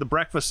late for the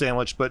breakfast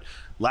sandwich, but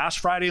last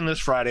Friday and this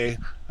Friday,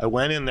 I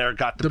went in there,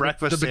 got the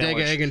breakfast sandwich.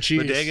 Bodega egg and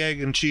cheese. Bodega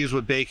egg and cheese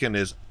with bacon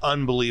is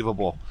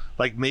unbelievable.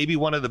 Like maybe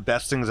one of the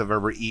best things I've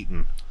ever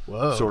eaten.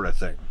 Whoa. Sort of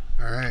thing.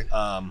 All right.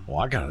 Well,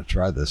 I gotta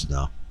try this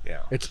now.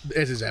 Yeah. It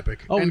is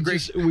epic. Oh, and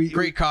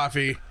great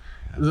coffee.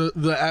 I was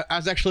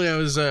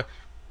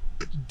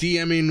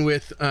DMing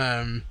with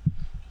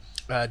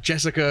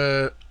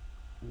Jessica.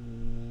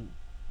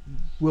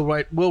 Will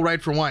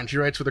write for wine. She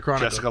writes for the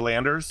Chronicle. Jessica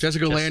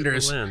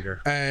Landers,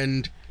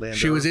 and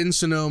she was in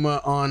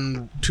Sonoma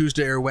on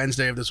Tuesday or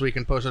Wednesday of this week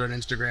and posted on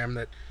Instagram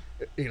that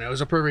it was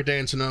a perfect day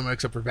in Sonoma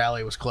except for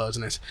Valley was closed,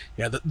 and it's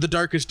the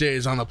darkest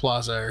days on the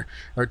plaza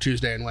are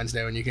Tuesday and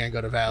Wednesday when you can't go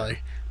to Valley,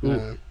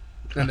 and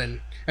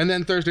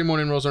then Thursday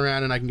morning rolls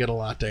around and I can get a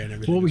latte and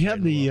everything. Well, we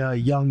had the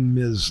young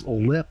Ms.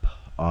 Lip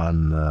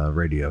on the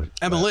radio.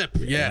 Emma Lip,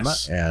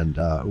 yes. And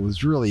it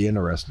was really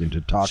interesting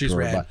to talk to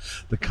her about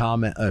the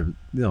comment,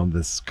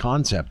 this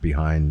concept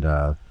behind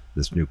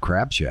this new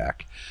crab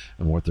shack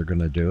and what they're going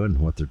to do and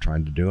what they're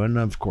trying to do, and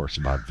of course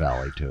about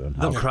Valley too. And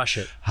they'll crush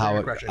it.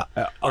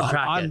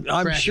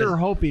 I'm sure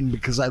hoping,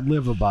 because I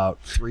live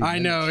about 3 minutes. I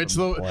know it's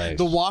the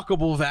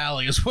walkable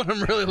Valley is what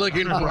I'm really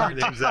looking for.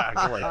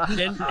 Exactly.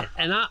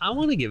 And I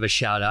want to give a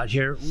shout out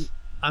here.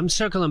 I'm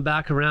circling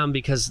back around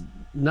because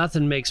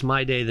nothing makes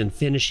my day than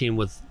finishing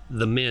with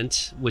the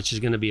mint, which is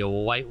going to be a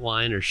white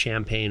wine or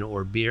champagne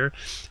or beer.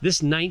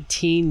 This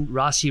 19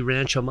 Rossi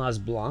Rancho Mas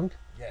Blanc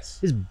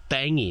is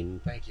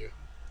banging. Thank you.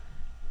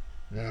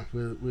 Yeah,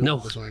 we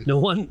love this wine. No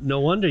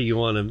wonder you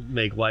want to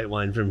make white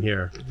wine from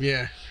here.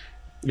 Yeah.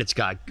 It's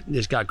got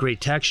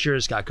great texture.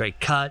 It's got great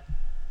cut.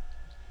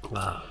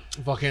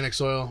 Volcanic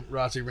soil,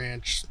 Rossi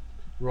Ranch,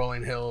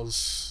 rolling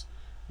hills,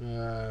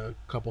 a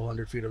couple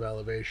 100 feet of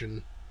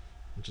elevation.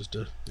 Just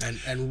no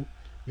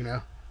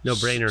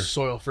brainer.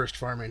 Soil first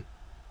farming.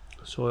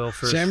 Samuel,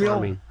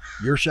 farming.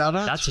 Your shout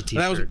out? That's a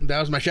t-shirt. That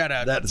was my shout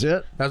out. That's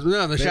it?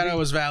 The shout out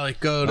was Valley.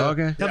 Go to.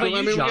 Okay. How about you,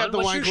 John? We got the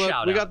What's wine your club.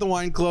 shout We out? got the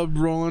wine club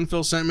rolling.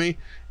 Phil sent me.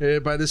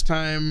 By this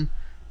time,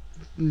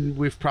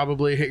 we've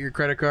probably hit your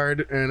credit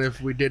card, and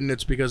if we didn't,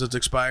 it's because it's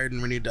expired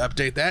and we need to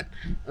update that.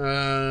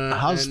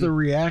 How's the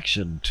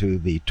reaction to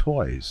the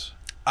toys?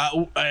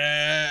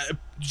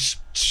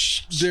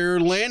 They're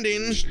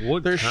landing.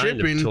 What they're kind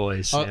shipping. of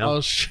toys, Sam?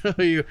 I'll show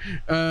you.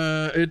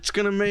 It's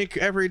gonna make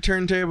every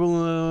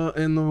turntable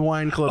in the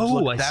wine club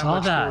look that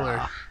much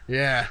cooler.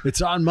 Yeah,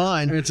 it's on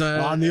mine. It's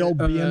on the old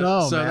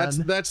B&O. So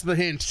man. that's the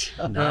hint.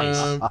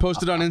 Nice.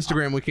 Post it on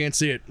Instagram. We can't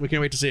see it. We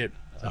can't wait to see it.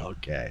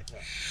 Okay.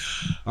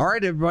 All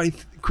right, everybody.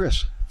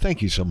 Chris,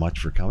 thank you so much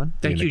for coming.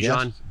 Thank being you, a guest.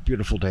 John.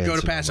 Beautiful day. Go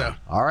in to Paso. Sonoma.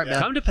 All right,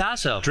 man. Come to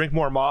Paso. Drink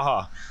more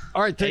Maha.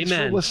 All right, thanks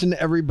Amen. for listening,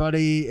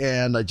 everybody.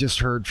 And I just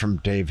heard from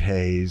Dave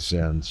Hayes,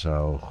 and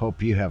so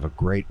hope you have a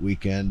great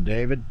weekend,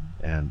 David,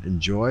 and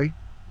enjoy.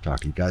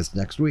 Talk to you guys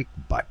next week.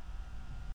 Bye.